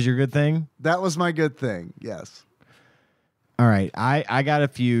 That was your good thing. That was my good thing. Yes. All right, I got a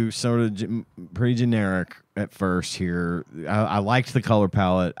few sort of pretty generic at first here. I liked the color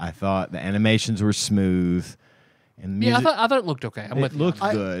palette. I thought the animations were smooth, and the Yeah, music, I thought it looked okay. I'm with it you. looked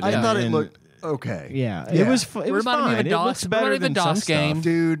good. I thought it and- looked okay. Yeah, Yeah. it was. It was Reminded me of fine. a It DOS- looks better reminded me than of a some DOS game. stuff.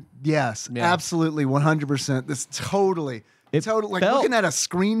 Dude, yes. Yeah. Absolutely. 100%. This totally. It Totally. Like felt- looking at a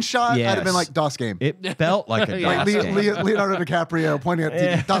screenshot, I'd have been Yes. like, DOS game. It felt like a Yeah. DOS like game. Leonardo DiCaprio pointing at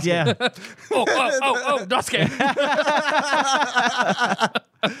the DOS yeah. game. oh, DOS game.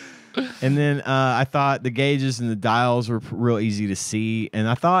 And then I thought the gauges and the dials were real easy to see. And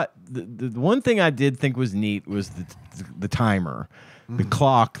I thought the one thing I did think was neat was the timer, the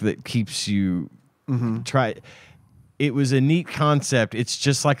clock that keeps you try. It was a neat concept. It's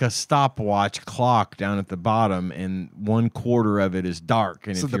just like a stopwatch clock down at the bottom, and 1/4 of it is dark.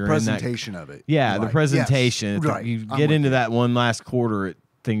 And So if the you're presentation of it. yeah, Right. the presentation. Yes. If Right. you I'm get with into you. that one last quarter,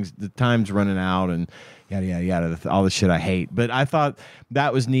 the time's running out, and yada yada yada. All the shit I hate. But I thought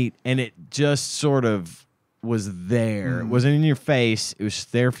that was neat, and it just sort of was there. Mm. It wasn't in your face. It was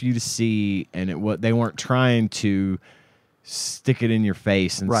there for you to see, and they weren't trying to stick it in your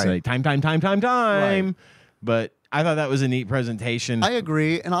face and Right. say time. Right. But I thought that was a neat presentation. I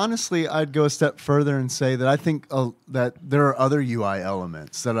agree, and honestly, I'd go a step further and say that I think that there are other UI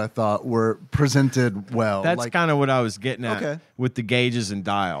elements that I thought were presented well. That's like, kind of what I was getting at Okay. with the gauges and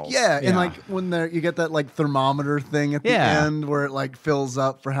dials. yeah, and like when you get that like thermometer thing at the Yeah. end where it like fills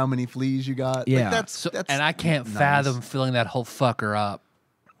up for how many fleas you got. Yeah. like, that's And I can't nice. fathom filling that whole fucker up.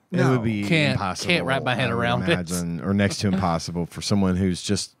 It would be Can't impossible. wrap my head I would around it. imagine, or next to impossible for someone who's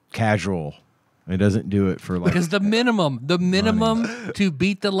just casual. It doesn't do it for like Because the minimum to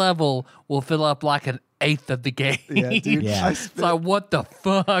beat the level will fill up like an eighth of the game. Yeah, dude. Yeah. It's like, what the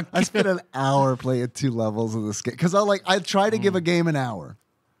fuck? I spent an hour playing 2 levels of this game because I try to give a game an hour.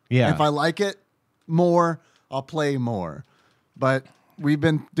 yeah. If I like it more, I'll play more. But we've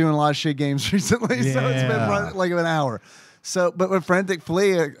been doing a lot of shit games recently, so it's been Yeah. like an hour. So, but with Frantic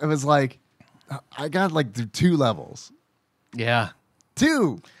Flea, it was like I got like through 2 levels. Yeah.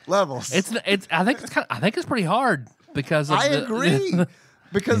 2 levels. I think it's pretty hard because of I agree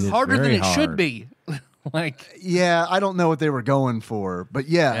because It is harder than very it should hard. be. Like, yeah, I don't know what they were going for, but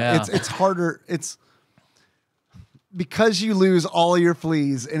Yeah. it's harder. It's because you lose all your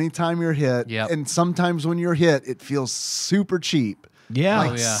fleas anytime you're hit, Yep. and sometimes when you're hit, it feels super cheap. Yeah.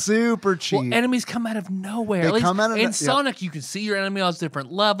 Like Oh, yeah. super cheap. well, enemies come out of nowhere. They At least come out of in yep. Sonic, you can see your enemy on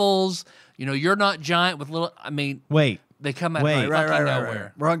different levels. You know, you're not giant with little. I mean, Wait, they come out Wait. of right, fucking right, right, nowhere.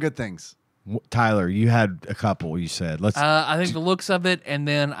 right. We're on good things. Tyler, you had a couple. You said let's. I think the looks of it, and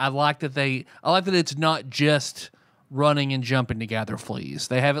then I like that it's not just running and jumping to gather fleas.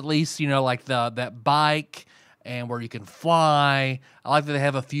 They have at least like that bike and where you can fly. I like that they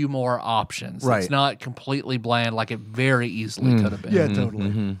have a few more options. Right. It's not completely bland like it very easily could have been. Yeah,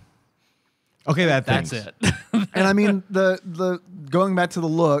 totally. okay, That's it. And I mean the going back to the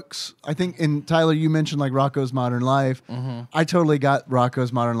looks, I think in Tyler you mentioned like Rocco's Modern Life. I totally got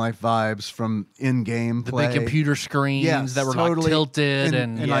Rocco's Modern Life vibes from in-game The play. big computer screens Yes, that were totally. like tilted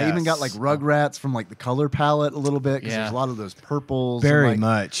and I even got like Yes. Rugrats from like the color palette a little bit because Yeah. there's a lot of those purples. very and,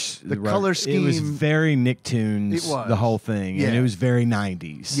 like, much the right. color It was scheme- very Nicktoons. It was. The whole thing, Yeah. and it was very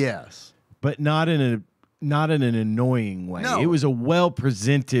 90s. Yes. but not in an annoying way. No. It was a well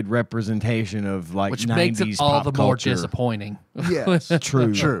presented representation of like which 90s makes it all pop the more culture. disappointing. Yes.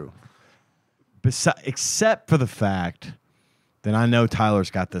 True. True. Except for the fact that I know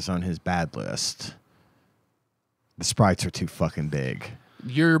Tyler's got this on his bad list. The sprites are too fucking big.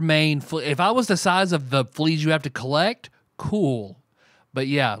 Your main if I was the size of the fleas you have to collect, cool. But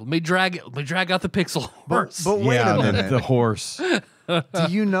yeah, let me drag out the pixel horse. But wait yeah, a minute. the horse. Do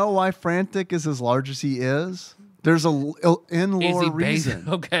you know why Frantic is as large as he is? There's a in Is lore he based? reason.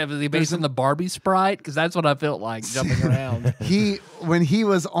 Okay, is he based on the Barbie sprite? Because that's what I felt like jumping around. When he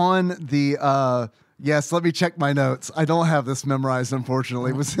was on the yes, let me check my notes. I don't have this memorized,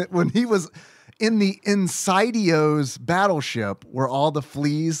 unfortunately. Was it when he was in the Insidio's battleship where all the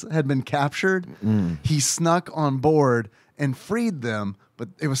fleas had been captured? He snuck on board and freed them, but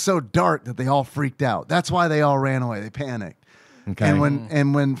it was so dark that they all freaked out. That's why they all ran away. They panicked. Okay.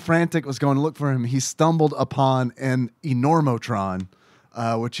 And when Frantic was going to look for him, he stumbled upon an Enormotron,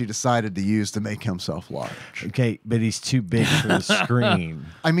 which he decided to use to make himself large. Okay, but he's too big for the screen.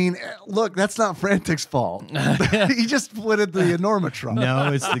 I mean, look, that's not Frantic's fault. He just flipped the Enormotron.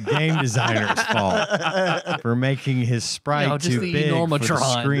 No, it's the game designer's fault for making his sprite No, just too the big for the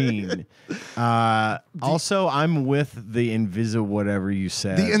Enormotron. screen. Also, I'm with the Invisible whatever you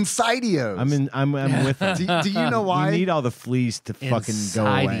said. The Insidios. I'm with it. Do you know why? You need all the fleas to fucking go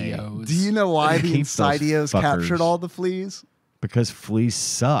away. Insidios. Do you know why the Keep those Insidios fuckers. captured all the fleas? Because fleas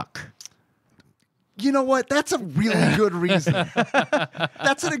suck. You know what? That's a really good reason.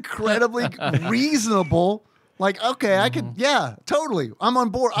 That's an incredibly reasonable. Like, okay, I could, yeah, totally. I'm on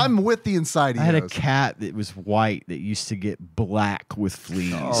board. I'm with the Insidios. I had a cat that was white that used to get black with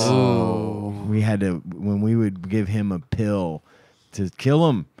fleas. We had to, when we would give him a pill to kill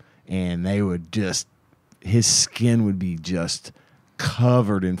him, and they would just, his skin would be just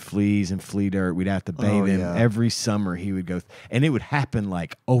covered in fleas and flea dirt. We'd have to bathe him yeah. every summer. He would go, and it would happen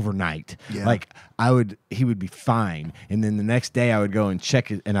like overnight. Yeah. Like he would be fine, and then the next day I would go and check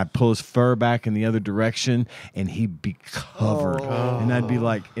it, and I'd pull his fur back in the other direction, and he'd be covered. And I'd be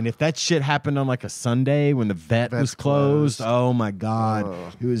like, and if that shit happened on like a Sunday when the vet was closed, oh my God,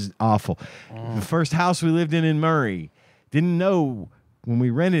 it was awful. The first house we lived in Murray, didn't know when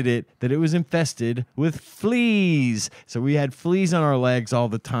we rented it that it was infested with fleas. So we had fleas on our legs all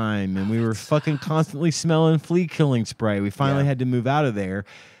the time, and we were fucking constantly smelling flea killing spray. We finally had to move out of there.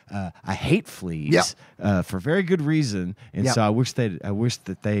 I hate fleas for very good reason, and so I wish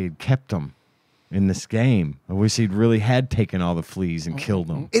that they had kept them in this game. I wish he'd really had taken all the fleas and killed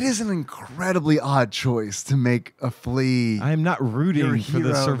them. It is an incredibly odd choice to make a flea. I am not Your rooting for hero the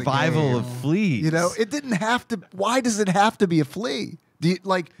of the survival game. of fleas. You know, it didn't have to. Why does it have to be a flea? Do you,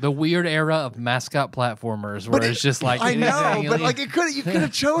 like, The weird era of mascot platformers where it's just like I know, anything, but like you could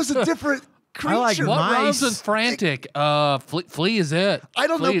have chose a different creature. like What rhymes mice. with frantic? Flea is it. I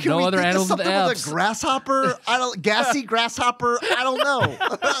don't know. Flea, Can no we other think of animals with something with F's. a grasshopper? Gassy grasshopper. I don't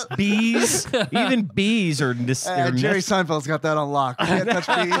know. Bees, even bees are. Jerry Seinfeld's got that on lock. We can't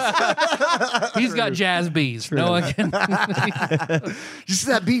touch bees. He's got jazz bees. No one can. You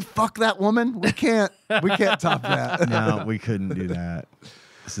see that bee? Fuck that woman. We can't top that. No, we couldn't do that.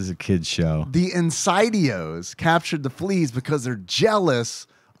 This is a kid's show. The Insidios captured the fleas because they're jealous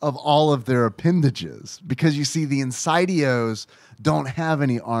of all of their appendages. Because you see, the Insidios don't have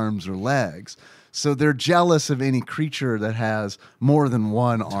any arms or legs. So they're jealous of any creature that has more than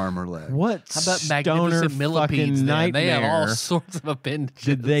one arm or leg. What How about stoner magnificent millipedes? fucking Then? They have all nightmare sorts of appendages.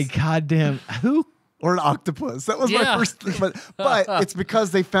 did they goddamn who? Or an octopus. That was my Yeah. first thing. But it's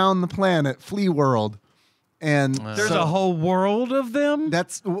because they found the planet, Flea World. And There's a whole world of them.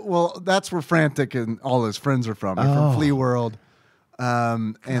 that's where Frantic and all his friends are from. They're from Flea World.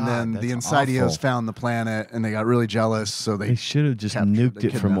 And then the that's Insidios awful. found the planet and they got really jealous. So They they should have just captured- nuked they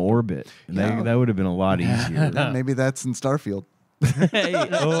it from kidnapped orbit. Yeah. That would have been a lot easier. maybe that's in Starfield. Hey,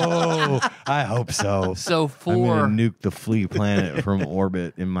 oh, I hope so. So I'm for gonna nuke the flea planet from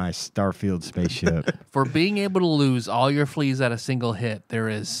orbit in my Starfield spaceship. for being able to lose all your fleas at a single hit, there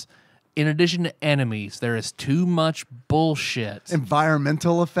is, in addition to enemies, there is too much bullshit.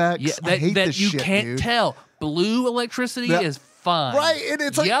 Environmental effects. Yeah, I hate that this you shit, can't dude. tell. Blue electricity Yeah. is fine. Right, and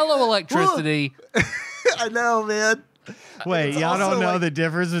it's like, yellow electricity. I know, man. Wait, It's y'all also don't know like- the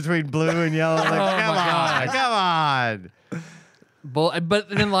difference between blue and yellow? Like, Oh come my on, God. come on. But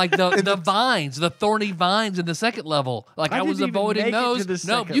then, like the vines, the thorny vines in the second level, like I I was didn't even avoiding make it to those. the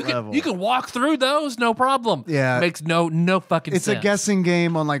No, second you can level. you can walk through those, no problem. Yeah. makes no fucking It's sense. a guessing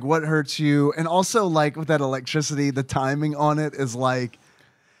game on like what hurts you, and also like with that electricity, the timing on it is like,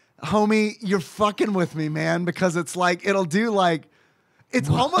 homie, you're fucking with me, man, because it's like it'll do like. It's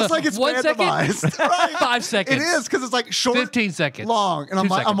almost like it's 1 second? randomized. Right? 5 seconds. It is because it's like short, 15 seconds. long, and I'm 2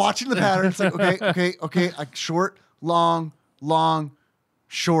 like, I'm seconds. watching the pattern. It's like okay, like short, long,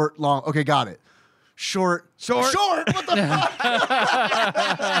 short, long. Okay, got it. Short. What the fuck?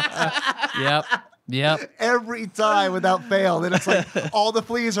 Yep. Every time without fail. Then it's like all the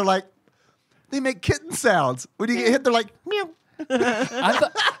fleas are like, they make kitten sounds. When you get hit, they're like, meow. I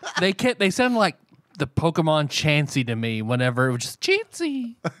thought they sound like the Pokemon Chansey to me whenever it was just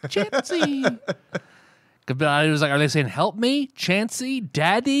Chansey. But I was like, are they saying help me, Chansey,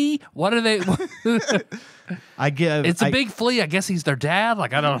 Daddy? What are they? I give. It's a big flea. I guess he's their dad.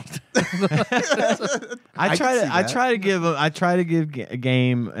 Like I don't. I can see that. try to give a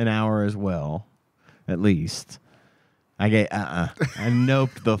game an hour as well, at least. I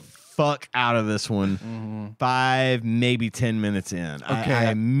noped the fuck out of this one. 5, maybe 10 minutes in. Okay.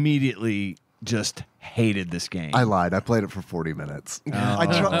 I immediately just hated this game. I lied. I played it for 40 minutes.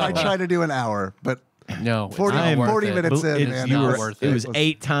 I tried to do an hour, but No, it's 40 not worth 40 it. minutes in, It- man. you not were- worth it it. was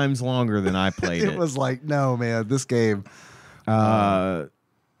 8 times longer than I played it. It was like, no, man, this game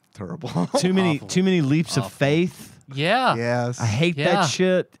terrible. too many leaps of faith. Yeah. Yes. I hate Yeah. that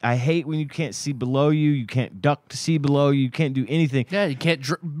shit. I hate when you can't see below you. You can't duck to see below you. You can't do anything. Yeah, you can't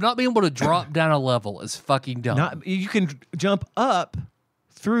not being able to drop down a level is fucking dumb. You can jump up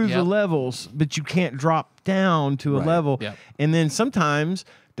through the Yep. levels, but you can't drop down to a Right. level. Yep. And then sometimes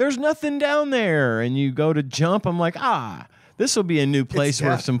there's nothing down there, and you go to jump. I'm like, this will be a new place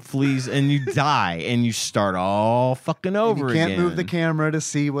where death. some fleas, and you die, and you start all fucking over you can't again. move the camera to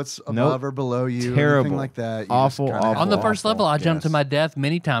see what's above or below you. Terrible. Anything like that. You Awful, just kinda have awful. On the to- first level, I jumped to Yes. my death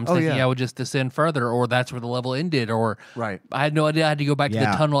many times, Oh, thinking yeah. I would just descend further, or that's where the level ended, or Right. I had no idea I had to go back to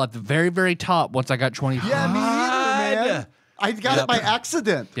Yeah. the tunnel at the very, very top once I got 20 feet. Yeah, me neither, man. I got it by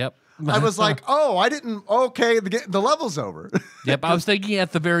accident. Yep. I was like, I didn't. Okay, the level's over. Yep. I was thinking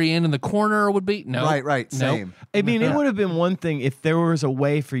at the very end in the corner would be no. Right. Same. I mean, it would have been one thing if there was a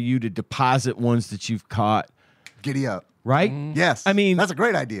way for you to deposit ones that you've caught, Giddy up. right? Yes. I mean, that's a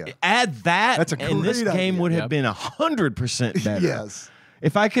great idea. add that, That's a and this great game idea. would have Yep. been 100% better. Yes.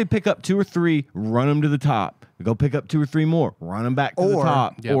 If I could pick up 2 or 3, run them to the top, go pick up 2 or 3 more, run them back to the Or-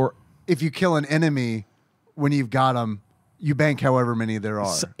 top, Yep. or If you kill an enemy, when you've got them, you bank however many there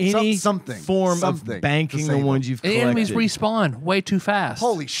are. any something form something of banking to the save ones them. you've And collected. enemies respawn way too fast.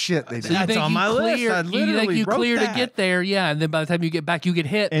 Holy shit, they So did. you That's think on you my list. clear, I you think literally you wrote clear to that. get there, yeah, and then by the time you get back, you get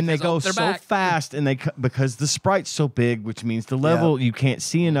hit, and they because, go they're so back. fast, and because the sprite's so big, which means the level you can't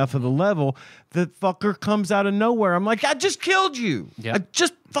see enough of the level. The fucker comes out of nowhere. I'm like, I just killed you. Yep.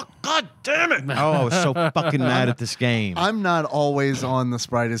 God damn it! Oh, I was so fucking mad at this game. I'm not always on the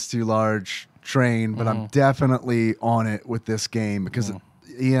sprite is too large train, but I'm definitely on it with this game because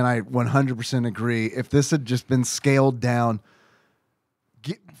Ian and I 100% agree. If this had just been scaled down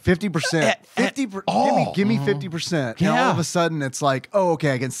 50%. 50. Give me 50%. And Yeah. all of a sudden, it's like, oh,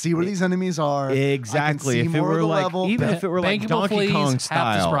 okay, I can see where these enemies are. Exactly. I can see more of the level. Even if it were like Bankable Donkey fleas, Kong half the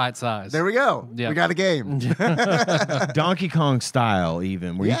style, sprite size. There we go. Yeah. We got a game. Donkey Kong style,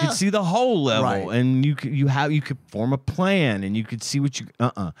 even where you Yeah. could see the whole level, Right. and you could form a plan, and you could see what you.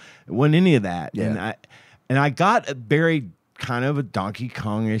 It wasn't any of that, Yeah. and I got a very kind of a Donkey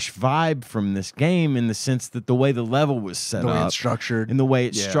Kong-ish vibe from this game in the sense that the way the level was set The way up, it's structured. and the way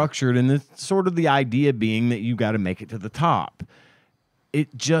it's Yeah. structured, and the sort of the idea being that you got to make it to the top. It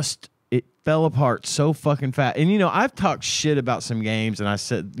fell apart so fucking fast. And I've talked shit about some games, and I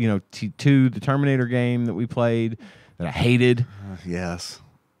said, T2, the Terminator game that we played that I hated. Yes.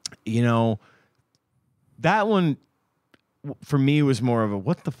 That one for me was more of a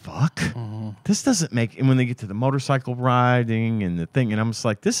what the fuck? This doesn't make. And when they get to the motorcycle riding and the thing, and I'm just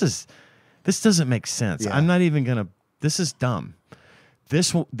like, this doesn't make sense. Yeah. I'm not even gonna. This is dumb.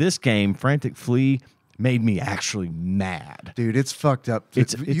 This game, Frantic Flea, made me actually mad. Dude, it's fucked up.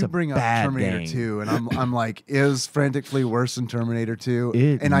 It's you a bring up bad Terminator game. 2, and I'm like, is Frantic Flea worse than Terminator 2?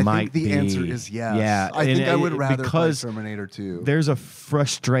 It and I might think the be. answer is yes. Yeah, I and think I would it- rather play because Terminator 2. There's a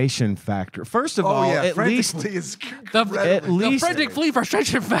frustration factor. First of all, at Frantic least Flea is The, At the least- Frantic Flea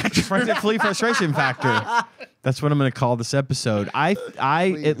frustration factor. Frantic Flea frustration factor. That's what I'm going to call this episode. I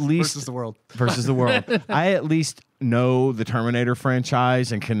Please, at least versus the world. versus the world. I at least know the Terminator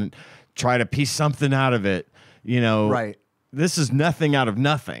franchise and can try to piece something out of it. Right. This is nothing out of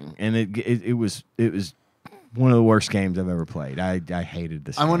nothing, and it was one of the worst games I've ever played. I hated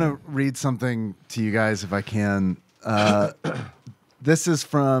this. I want to read something to you guys if I can. This is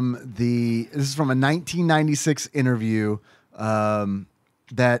from a 1996 interview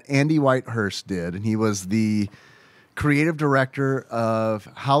that Andy Whitehurst did, and he was the creative director of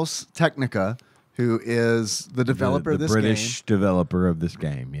House Technica, who is the developer the of this British developer of this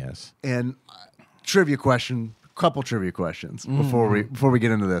game. Yes. game. And couple trivia questions before we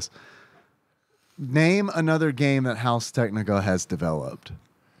get into this. Name another game that House Technica has developed.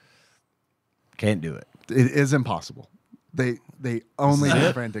 Can't do it. It is impossible. They only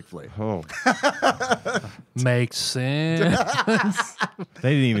do Frantic Flea. Oh, Makes sense. they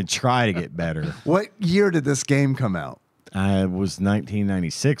didn't even try to get better. What year did this game come out? I was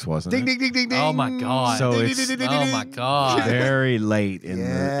 1996, wasn't Ding it? ding ding ding ding. Oh my god. So Ding, it's- ding, ding, ding, Oh ding, my ding. god. Very late in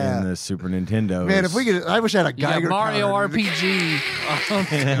Yeah. the Super Nintendo. Man, if we could, I wish I had a You got Geiger Mario counter. RPG. Oh,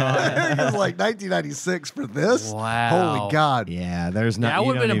 It was like 1996 for this. Wow. Holy God. Yeah, there's not. yeah, I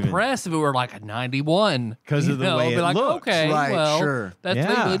would have been impressed if it were like a 91. 'Cause of the You know, way be it like, looks. okay, Right, well, sure. that's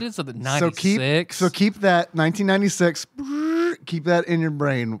Yeah. they really did something. 96. So keep that 1996. Keep that in your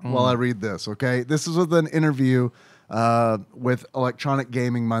brain while I read this. Okay, this is with an interview with Electronic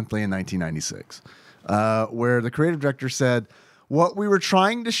Gaming Monthly in 1996, where the creative director said, "What we were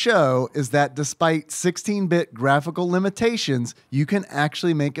trying to show is that despite 16-bit graphical limitations, you can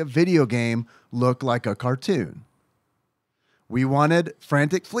actually make a video game look like a cartoon. We wanted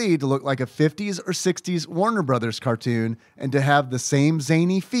Frantic Flea to look like a 50s or 60s Warner Brothers cartoon and to have the same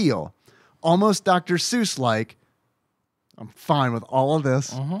zany feel, almost Dr. Seuss-like." I'm fine with all of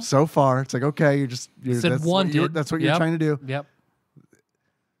this so far. It's like, okay, you're Said that's wanted. that's what you're Yep. trying to do, Yep.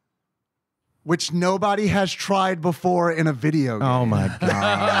 which nobody has tried before in a video game. Oh my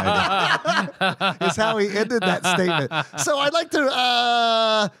god! Is how he ended that statement. So I'd like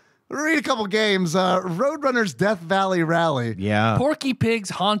to read a couple games. Roadrunner's Death Valley Rally. Yeah. Porky Pig's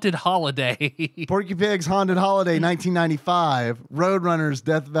Haunted Holiday. Porky Pig's Haunted Holiday, 1995. Roadrunner's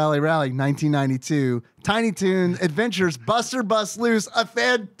Death Valley Rally, 1992. Tiny Toon Adventures Buster Bust Loose, a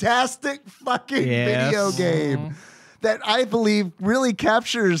fantastic fucking Yes. video game that I believe really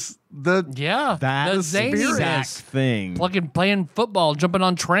captures the yeah. That the exact zaniness. thing. Fucking playing football, jumping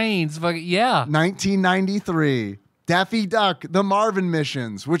on trains. Fucking, yeah. 1993. Daffy Duck, The Marvin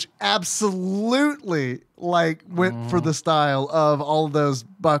Missions, which absolutely went for the style of all of those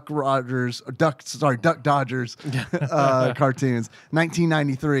Duck Dodgers cartoons.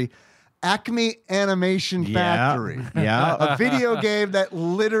 1993. Acme Animation Factory. Yeah. A video game that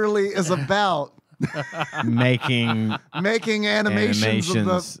literally is about Making making animations of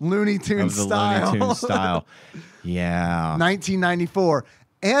Animations the Looney Tunes of the style. Looney Tunes style. Yeah. 1994.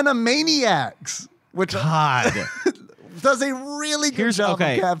 Animaniacs, which God. does a really good Here's- job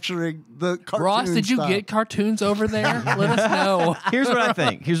okay. of capturing the cartoon Ross, did you style. get cartoons over there? Let us know. Here's what I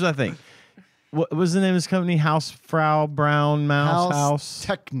think. What was the name of this company? Hausfrau Brown Mouse House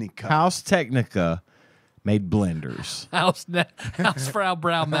Technica? House Technica made blenders. House Frau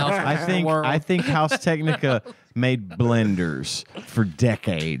Brown Mouse. I think House Technica made blenders for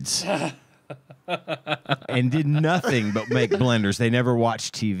decades. and did nothing but make blenders. They never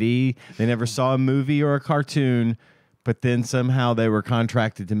watched TV. They never saw a movie or a cartoon. But then somehow they were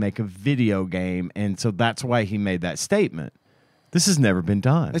contracted to make a video game, and so that's why he made that statement. This has never been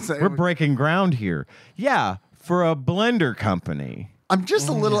done. We're breaking ground here. Yeah, for a blender company. I'm just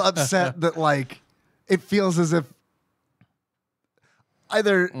a little upset that like it feels as if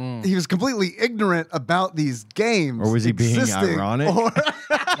either he was completely ignorant about these games, or was he being ironic? Or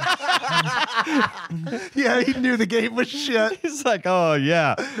yeah, he knew the game was shit. He's like, oh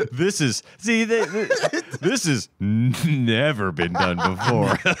yeah, this has never been done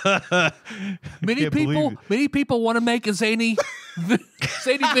before. Many people want to make a zany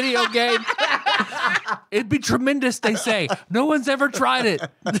video game. It'd be tremendous, they say. No one's ever tried it.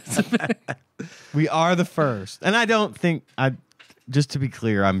 We are the first, and I don't think just to be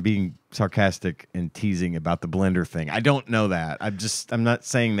clear, I'm being sarcastic and teasing about the blender thing. I don't know that. I'm not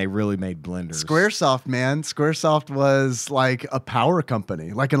saying they really made blenders. Squaresoft, man. Squaresoft was like a power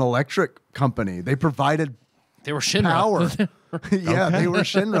company, like an electric company. They provided They were Shinra. power. Yeah, they were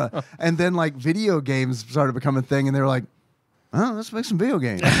Shinra. And then like video games started becoming a thing, and they were like, oh, let's make some video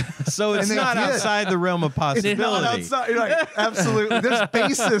games. So it's not outside the realm of possibility. Not outside. You're like, absolutely. There's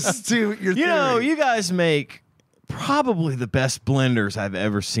basis to your theory. You know, you guys make probably the best blenders I've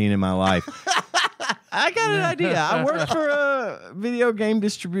ever seen in my life. I got an idea. I work for a video game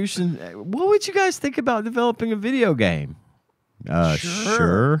distribution. What would you guys think about developing a video game?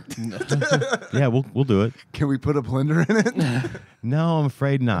 Sure. Yeah, we'll do it. Can we put a blender in it? No, I'm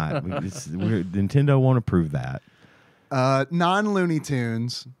afraid not. Nintendo won't approve that. Non-Looney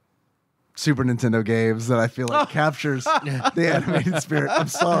Tunes Super Nintendo games that I feel like captures the animated spirit. I'm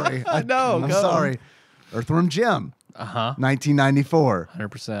sorry. I'm sorry. Earthworm Jim, 1994.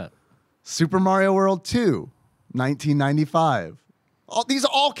 100%. Super Mario World 2, 1995. These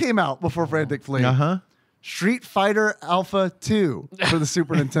all came out before Frantic Flea. Street Fighter Alpha 2 for the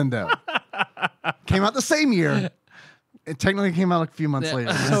Super Nintendo. Came out the same year. It technically came out a few months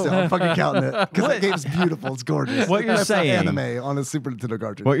later. Still, I'm fucking counting it because that game's beautiful. It's gorgeous. What you're saying, anime on a Super Nintendo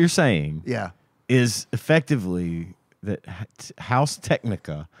cartridge. What you're saying, yeah, is effectively that House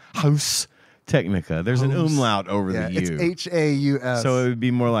Technica. There's an umlaut over the U. It's Haus. So it would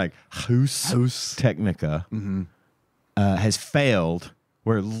be more like House Technica has failed,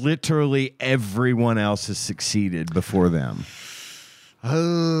 where literally everyone else has succeeded before them.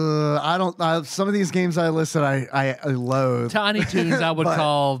 I don't. Some of these games I listed, I loathe. Tiny Toons, I would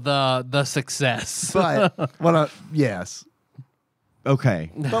call the success. But yes. Okay,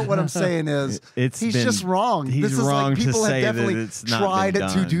 but what I'm saying is, he's just wrong. He's this is wrong like people to say have definitely that it's not tried been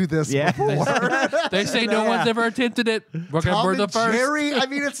to done. do this before. They say no one's ever attempted it. We're the first. Jerry, I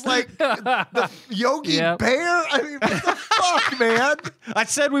mean, it's like the Yogi Bear. I mean, what the fuck, man? I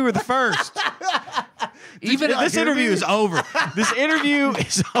said we were the first. This interview is over. This interview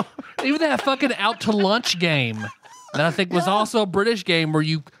is over. Even that fucking Out to Lunch game that I think was also a British game where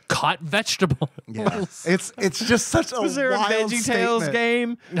you caught vegetables. Yeah. It's just such a Was there a wild VeggieTales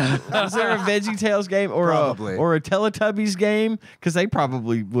game? Was there a VeggieTales game or a Teletubbies game? Because they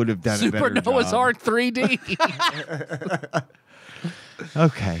probably would have done Super a better Noah's job. Ark 3D.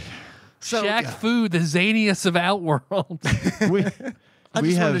 Okay. So, Shaq Fu, the zaniest of Outworlds. I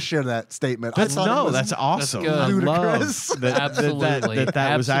just wanted to share that statement. That's awesome. That's good. I love Ludicrous. Absolutely.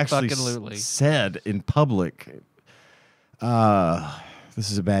 that was actually Absolutely. said in public. This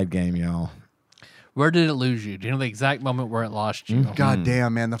is a bad game, y'all. Where did it lose you? Do you know the exact moment where it lost you? God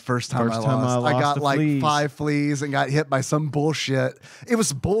damn, man. The first time I lost I got like fleas. 5 fleas and got hit by some bullshit. It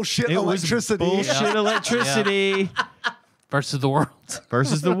was bullshit electricity. Bullshit electricity. Versus the world.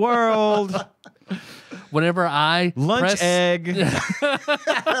 Versus the world. Whenever I egg. When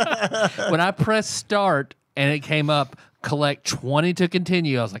I pressed start and it came up, collect 20 to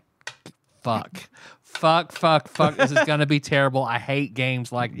continue, I was like, fuck. This is gonna be terrible. I hate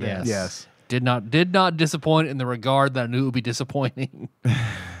games like this. Yes. Did not disappoint in the regard that I knew it would be disappointing.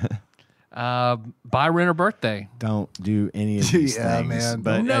 Buy, rent, or birthday. Don't do any of these things. Man.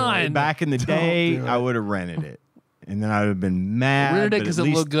 But None. back in the day, I would have rented it. And then I would have been mad. Rented it because it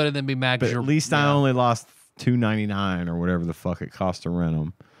looked good and then be mad But because at least I only lost $2.99 or whatever the fuck it cost to rent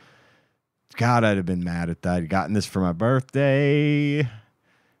them. God, I'd have been mad at that. I'd gotten this for my birthday. I'd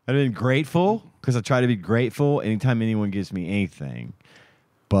have been grateful because I try to be grateful anytime anyone gives me anything.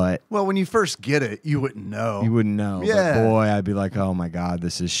 But well, when you first get it, you wouldn't know. You wouldn't know. Yeah. But boy, I'd be like, oh my God,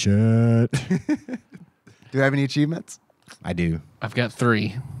 this is shit. Do you have any achievements? I do. I've got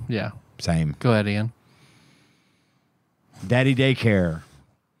 3. Yeah. Same. Go ahead, Ian. Daddy daycare.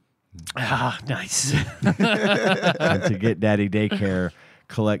 Ah, nice. And to get daddy daycare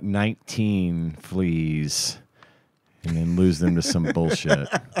collect 19 fleas and then lose them to some bullshit.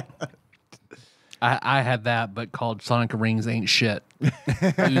 I had that, but called Sonic Rings ain't shit.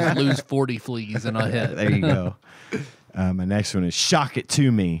 lose 40 fleas and I hit. There you go. My next one is shock it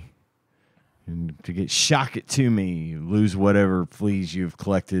to me. And to get shock it to me, you lose whatever fleas you've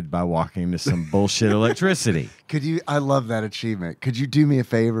collected by walking into some bullshit electricity. Could you? I love that achievement. Could you do me a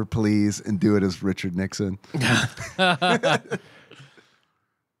favor, please, and do it as Richard Nixon?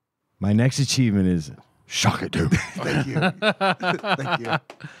 My next achievement is shock it to me. Thank you. Thank you.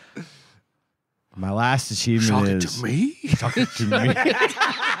 My last achievement is to me? shock it to me.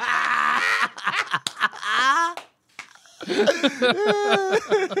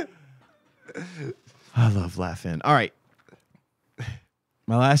 I love laughing. All right.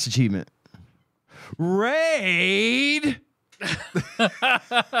 My last achievement. Raid.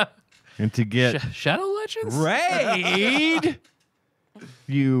 And to get Shadow Legends? Raid,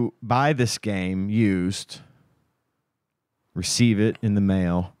 you buy this game used, receive it in the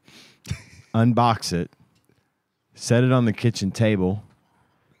mail, unbox it, set it on the kitchen table,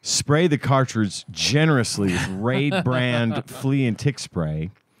 spray the cartridge generously with Raid brand flea and tick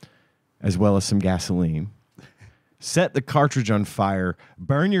spray, as well as some gasoline. Set the cartridge on fire,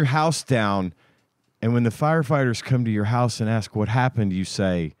 burn your house down, and when the firefighters come to your house and ask what happened, you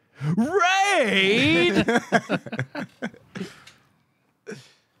say, Raid!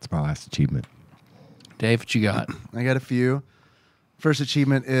 That's my last achievement. Dave, what you got? I got a few. First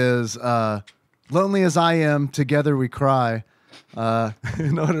achievement is lonely as I am, together we cry.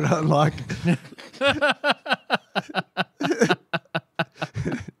 In order to unlock.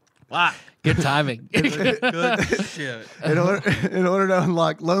 Wow. Good timing. In order to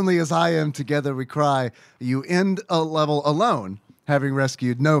unlock lonely as I am, together we cry, you end a level alone, having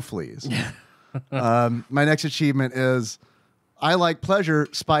rescued no fleas. My next achievement is I like pleasure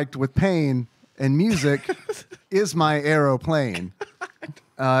spiked with pain, and music is my aeroplane.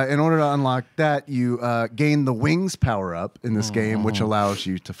 In order to unlock that, you gain the wings power up in this game, which allows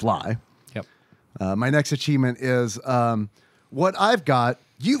you to fly. Yep. My next achievement is what I've got,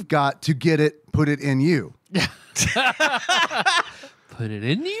 you've got to get it, put it in you. Put it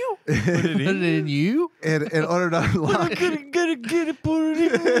in you? Put it in you? In order to unlock. Get it, put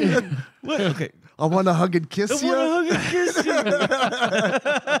it in. What? Okay. I want to hug and kiss you.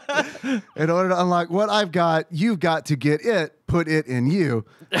 In order to unlock what I've got, you've got to get it, put it in you,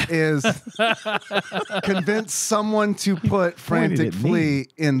 is convince someone to put Frantic Flea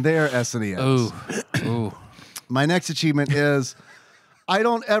in their SNES. Ooh. My next achievement is I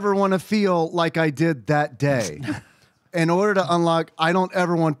don't ever want to feel like I did that day. In order to unlock I don't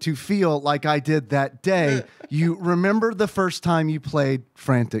ever want to feel like I did that day, you remember the first time you played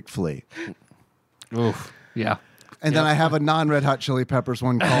Frantic Flea. Oof. Yeah. And then I have a non-Red Hot Chili Peppers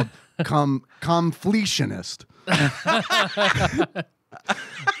one called Completionist.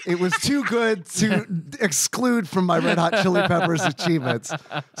 It was too good to exclude from my Red Hot Chili Peppers achievements.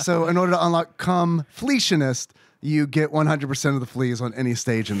 So in order to unlock Completionist, you get 100% of the fleas on any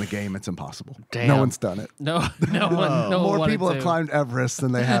stage in the game. It's impossible. Damn. No one's done it. No one More people wanted have to. climbed Everest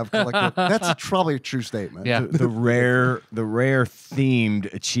than they have collected. That's probably a true statement. Yeah. The rare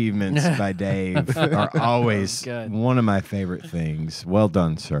themed achievements by Dave are always Good. one of my favorite things. Well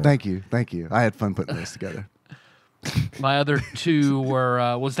done, sir. Thank you. Thank you. I had fun putting this together. My other two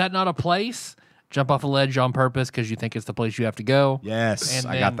were, was that not a place? Jump off a ledge on purpose because you think it's the place you have to go. Yes, And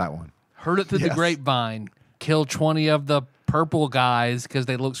I got then that one. Heard it through the Yes. grapevine. Kill 20 of the purple guys because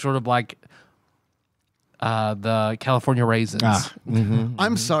they look sort of like the California raisins.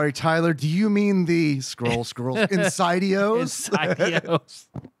 I'm sorry, Tyler. Do you mean the scrolls, Insidios? Psychos.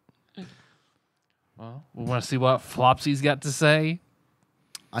 Well, we want to see what Flopsy's got to say.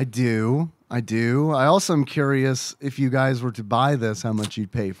 I do. I also am curious if you guys were to buy this, how much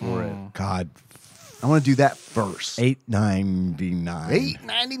you'd pay for it. God, I want to do that first. $8.99.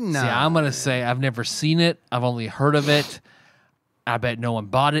 $8.99. See, I'm going to say I've never seen it. I've only heard of it. I bet no one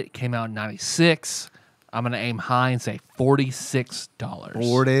bought it. It came out in 96. I'm going to aim high and say $46.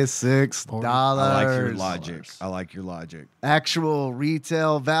 $46. I like your logic. Actual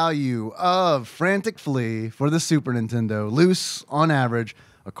retail value of Frantic Flea for the Super Nintendo, loose on average,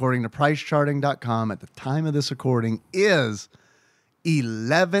 according to PriceCharting.com at the time of this recording, is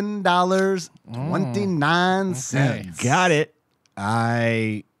 $11.29. Okay. Got it.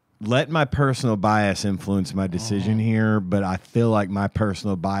 I let my personal bias influence my decision here, but I feel like my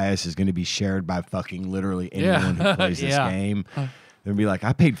personal bias is going to be shared by fucking literally anyone who plays this game. They'll be like,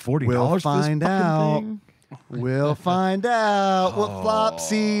 I paid $40 We'll for this find fucking out. thing. We'll find out what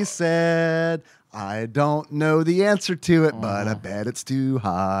Flopsy said. I don't know the answer to it, but I bet it's too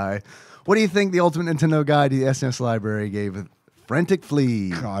high. What do you think the Ultimate Nintendo Guide to the SNES Library gave Frantic Flea?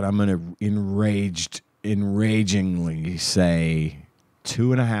 God, I'm gonna enragingly say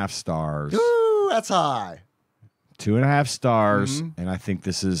 2.5 stars. Ooh, that's high. 2.5 stars, and I think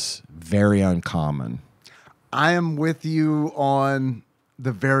this is very uncommon. I am with you on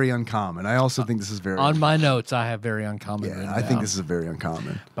the very uncommon. I also think this is very On my notes, I have very uncommon. yeah. written I think down. this is a very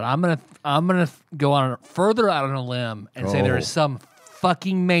uncommon. But I'm gonna go on further out on a limb and say there is some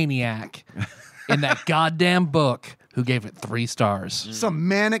fucking maniac in that goddamn book who gave it 3 stars. Some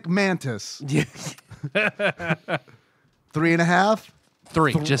manic mantis. 3.5.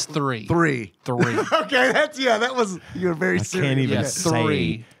 3, just 3. 3. 3. Okay, that was you were very serious. can't even Yeah,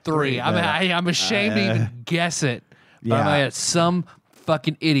 say 3. I'm ashamed to even guess it. But I'm yeah. at some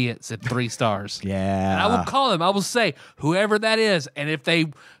fucking idiot said 3 stars. Yeah. And I will call them. I will say whoever that is, and if they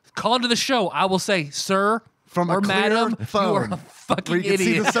call into the show, I will say, sir From a or clear madam, phone you are a fucking where you can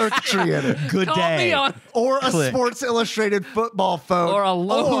see idiot. the circuitry in it. Good Call day. me on Or a Click. Sports Illustrated football phone. Or a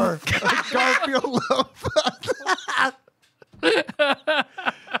loaf. Or a Garfield loaf.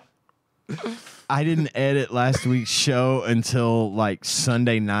 I didn't edit last week's show until like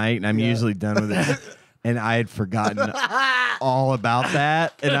Sunday night, and I'm usually done with it. And I had forgotten all about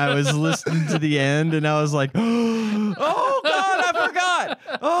that. And I was listening to the end, and I was like, oh, God, I forgot.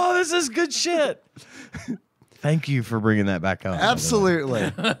 Oh, this is good shit. Thank you for bringing that back up.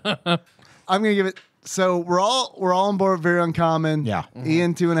 Absolutely. I'm gonna give it. So we're all on board with very uncommon. Yeah.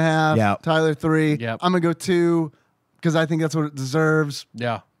 Ian 2.5. Yeah. Tyler 3. Yep. I'm gonna go 2 because I think that's what it deserves.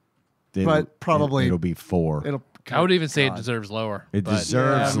 Yeah. But probably- it'll be 4. It'll. I would even say it deserves lower. It but-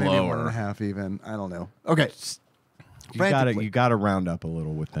 deserves maybe lower. 1.5 even. I don't know. Okay. You gotta round up a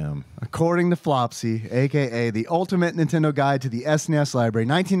little with them. According to Flopsy, a.k.a. the Ultimate Nintendo Guide to the SNES Library,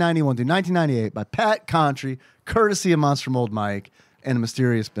 1991 through 1998 by Pat Contry, courtesy of Monster Mold Mike, and a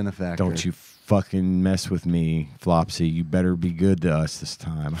mysterious benefactor. Don't you fucking mess with me, Flopsy. You better be good to us this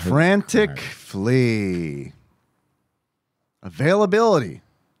time. I heard Frantic cry. Flea. Availability.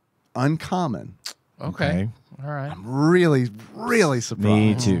 Uncommon. Okay. All right. Really, really surprised.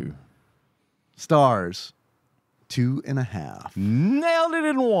 Me too. Stars. 2.5. Nailed it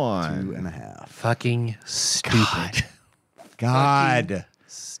in one. 2.5. Fucking stupid. God.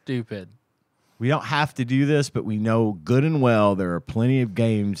 Stupid. We don't have to do this, but we know good and well there are plenty of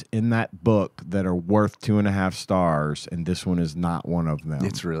games in that book that are worth 2.5 stars, and this one is not one of them.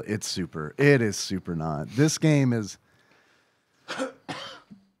 It is super not. This game is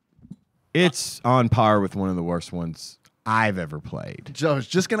It's on par with one of the worst ones I've ever played. I was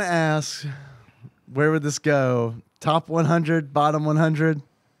just going to ask, where would this go? Top 100, bottom 100?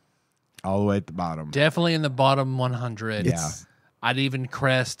 All the way at the bottom. Definitely in the bottom 100. Yeah. I'd even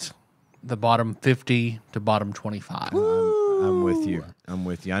crest the bottom 50 to bottom 25. I'm with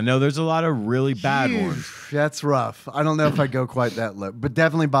you. I know there's a lot of really bad Phew, ones. That's rough. I don't know if I'd go quite that low, but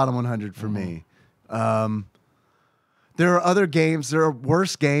definitely bottom 100 for me. There are other games. There are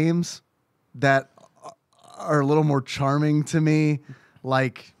worse games that are a little more charming to me,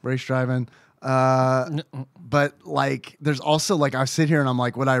 like Race Driving. But like, there's also like, I sit here and I'm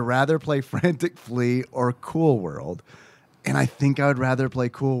like, would I rather play Frantic Flea or Cool World? And I think I would rather play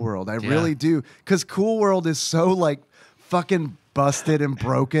Cool World. I really do, because Cool World is so like fucking busted and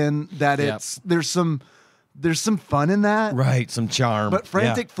broken that there's some fun in that. Right, some charm. But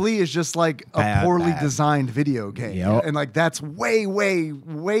Frantic Flea is just like a Bad, poorly bad. designed video game. Yep. And like that's way, way,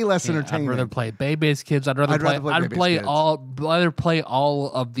 way less I'd entertaining. rather play Baby's Kids. I'd rather play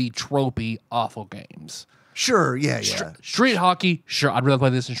all of the tropey awful games. Sure, yeah. Street hockey, sure. I'd rather play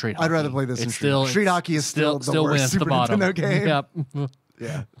this in street hockey. I'd rather play this in It's street hockey. Street hockey is still the worst wins Super the bottom. Nintendo game. Yep.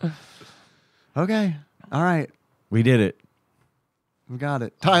 Yeah. Okay. All right. we did it. We got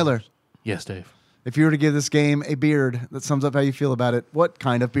it. Tyler, Yes, Dave. if you were to give this game a beard that sums up how you feel about it, what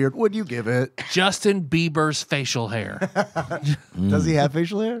kind of beard would you give it? Justin Bieber's facial hair. Does he have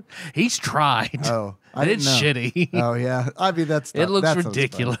facial hair? He's tried. Oh, I and it's didn't know. shitty. Oh yeah. I mean It looks that sounds fun.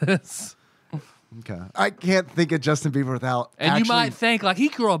 ridiculous. Okay. I can't think of Justin Bieber without And actually, you might think like he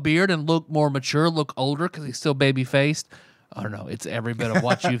could grow a beard and look more mature, look older because he's still baby faced. I don't know. It's every bit of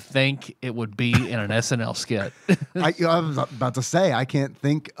what you think it would be in an SNL skit. I was about to say I can't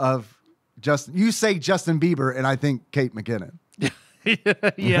think of Justin. You say Justin Bieber, and I think Kate McKinnon.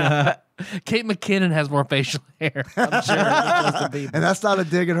 Yeah. Kate McKinnon has more facial hair, I'm sure, than Justin Bieber. And that's not a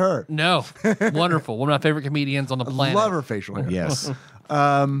dig at her. No. Wonderful. One of my favorite comedians on the planet. Love her facial hair. Yes.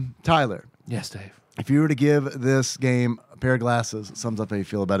 Tyler, Yes, Dave. if you were to give this game a pair of glasses, it sums up how you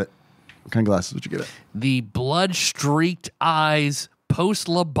feel about it. What kind of glasses would you give it? The blood streaked eyes post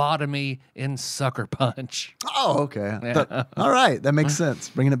lobotomy in Sucker Punch. Oh, okay. Yeah. All right, that makes sense.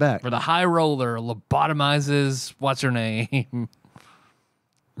 Bringing it back. Where the high roller lobotomizes what's her name,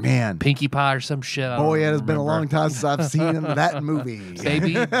 Man, Pinkie Pie or some shit. I boy, don't it has been a remember. long time since I've seen him. That movie.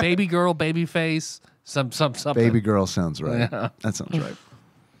 baby girl, baby face, something. Baby girl sounds right. Yeah. That sounds right.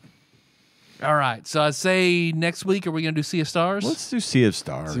 All right, so I say next week, are we gonna do Sea of Stars? Let's do Sea of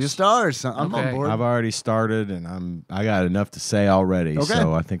Stars. See you stars. I'm Okay. on board. I've already started, and I got enough to say already, Okay.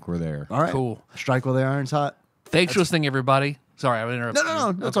 so I think we're there. All right. Cool. Strike while the iron's hot. Thanks for listening, everybody. Sorry, I interrupted.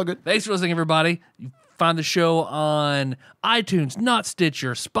 No. That's all good. Thanks for listening, everybody. You find the show on iTunes, not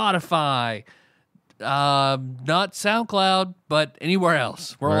Stitcher, Spotify, not SoundCloud, but anywhere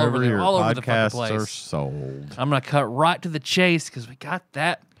else. We're all over Wherever there, your all over the fucking podcasts are place. sold. I'm gonna cut right to the chase because we got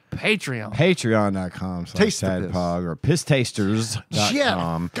that Patreon. Taste the Patreon.com/TADPOG or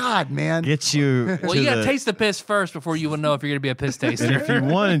pisstasters.com. God, man. Get you. Well, to you gotta the- taste the piss first before you will know if you're gonna be a piss And taster. if you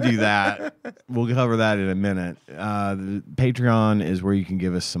want to do that, we'll cover that in a minute. The Patreon is where you can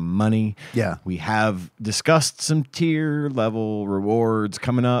give us some money. Yeah. We have discussed some tier level rewards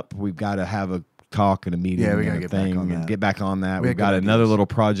coming up. We've got to have a talk and a meeting Yeah, we gotta and a get back thing on and that. get back on that. We We've had got good another ideas. little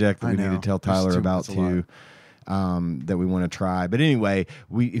project that I we need know. to tell There's Tyler too- about it's a lot. too. That we want to try. But anyway,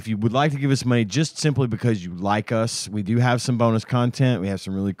 if you would like to give us money just simply because you like us, we do have some bonus content. We have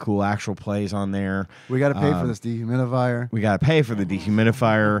some really cool actual plays on there. We got to pay for this dehumidifier. We got to pay for the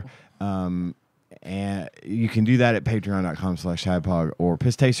dehumidifier. And you can do that at patreon.com/TADPOG or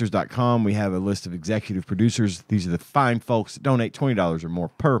pisstasters.com. We have a list of executive producers. These are the fine folks that donate $20 or more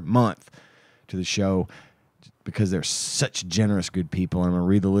per month to the show because they're such generous, good people. And I'm going to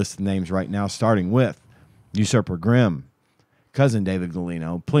read the list of names right now, starting with Usurper Grimm, Cousin David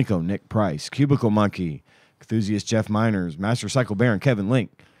Galino, Plinko Nick Price, Cubicle Monkey, Enthusiast Jeff Miners, Master Cycle Baron Kevin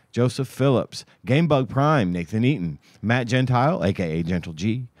Link, Joseph Phillips, Gamebug Prime Nathan Eaton, Matt Gentile, a.k.a. Gentle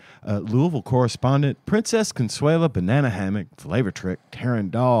G, Louisville correspondent Princess Consuela Banana Hammock, Flavor Trick,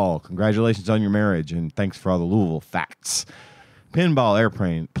 Taryn Dahl. Congratulations on your marriage, and thanks for all the Louisville facts. Pinball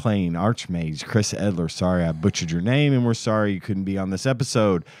Airplane Archmage Chris Edler. Sorry I butchered your name, and we're sorry you couldn't be on this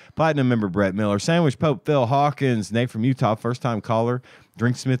episode. Platinum member Brett Miller, Sandwich Pope Phil Hawkins, Nate from Utah, first time caller,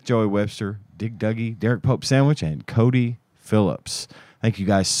 Drinksmith Joey Webster, Dig Dougie, Derek Pope Sandwich, and Cody Phillips. Thank you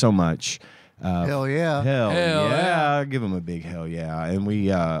guys so much. Hell yeah. Hell Hell yeah. Give them a big hell yeah. And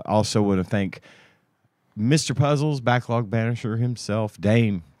we also want to thank Mr. Puzzles, Backlog Banisher himself,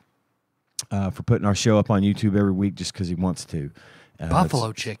 Dame, for putting our show up on YouTube every week just because he wants to. Buffalo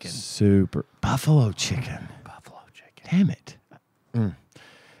it's chicken. Super. Buffalo chicken. Buffalo chicken. Damn it.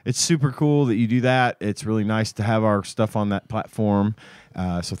 It's super cool that you do that. It's really nice to have our stuff on that platform.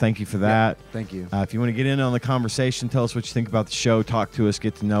 So thank you for that. Thank you. If you want to get in on the conversation, tell us what you think about the show, talk to us,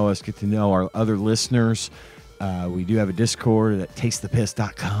 get to know our other listeners. We do have a Discord at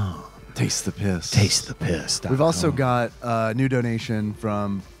tastethepiss.com. Taste the piss. Tastethepiss.com. We've also got a new donation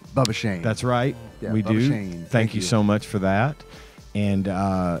from Bubba Shane. That's right. Yeah, we Bubba do. Shane. Thank you so much for that. And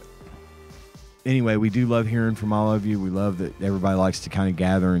anyway, we do love hearing from all of you. We love that everybody likes to kind of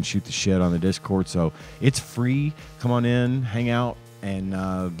gather and shoot the shit on the Discord. So it's free. Come on in, hang out,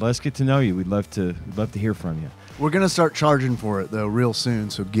 and let's get to know you. We'd love to hear from you. We're going to start charging for it, though, real soon,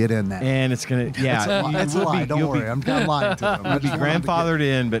 so get in that. And it's gonna, yeah, That's a lie. Don't worry. I'm lying to them. You'll be grandfathered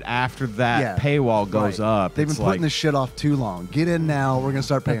in, but after that paywall goes up, They've been it's putting like, this shit off too long. Get in now. We're going to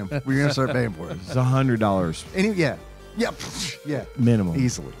start paying. We're going to start paying for it. it's $100 Yeah. minimum.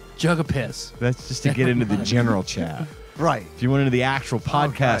 Easily. Jug of piss. That's just to get into the general chat. Right. If you went into the actual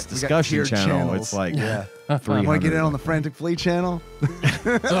podcast right. We got discussion tiered channel, channels. it's like Yeah. 300. Want to get in on the Frantic Flea channel?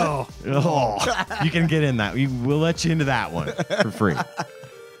 Oh, Oh, you can get in that. We'll let you into that one for free.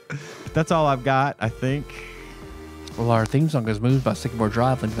 But that's all I've got, I think. well, our theme song is moved by Sycamore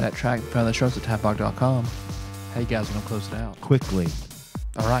Drive. Link to that track. Find the shows at TADPOG.com. How you guys want to close it out? Quickly.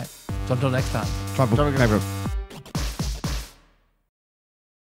 All right. So until next time.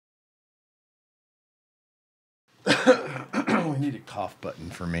 We need a cough button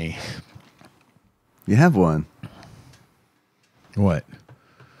for me. You have one. What?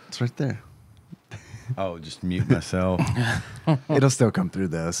 It's right there. Oh, just mute myself. It'll still come through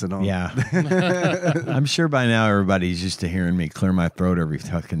this. Yeah. I'm sure by now everybody's used to hearing me clear my throat every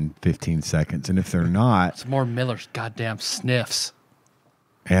fucking 15 seconds. And if they're not, It's more Miller's goddamn sniffs.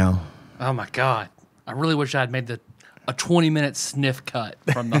 yeah. Oh my God. I really wish I had made a 20-minute sniff cut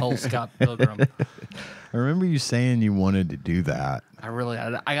from the whole Scott Pilgrim. I remember you saying you wanted to do that.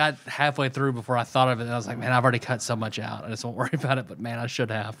 I got halfway through before I thought of it, and I was like, man, I've already cut so much out. I just won't worry about it, but man, I should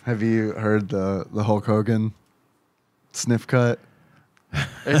have. Have you heard the Hulk Hogan sniff cut? I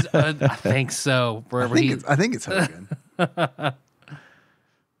think so. I think it's Hogan.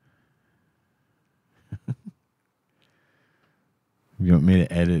 You want me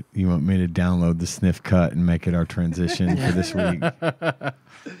to edit? You want me to download the sniff cut and make it our transition for this week?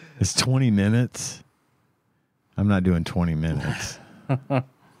 It's 20 minutes. I'm not doing 20 minutes.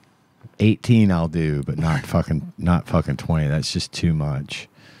 18 I'll do, but not fucking 20. That's just too much.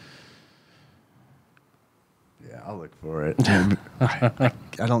 Yeah, I'll look for it. I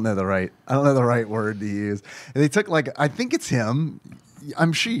don't know the right word to use. They took I think it's him.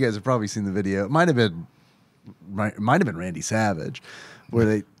 I'm sure you guys have probably seen the video. It might have been Randy Savage, where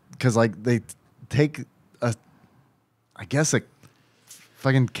they take a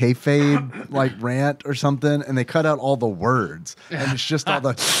fucking kayfabe rant or something, and they cut out all the words, and it's just all the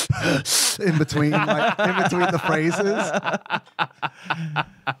in between the phrases.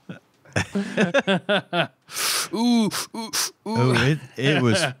 Oh,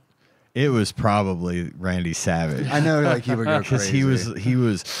 it was probably Randy Savage. I know, he would go because crazy. he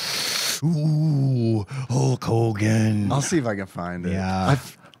was. Ooh, Hulk Hogan. I'll see if I can find it. Yeah.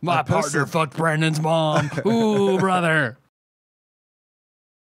 My partner fucked Brandon's mom. Ooh, brother.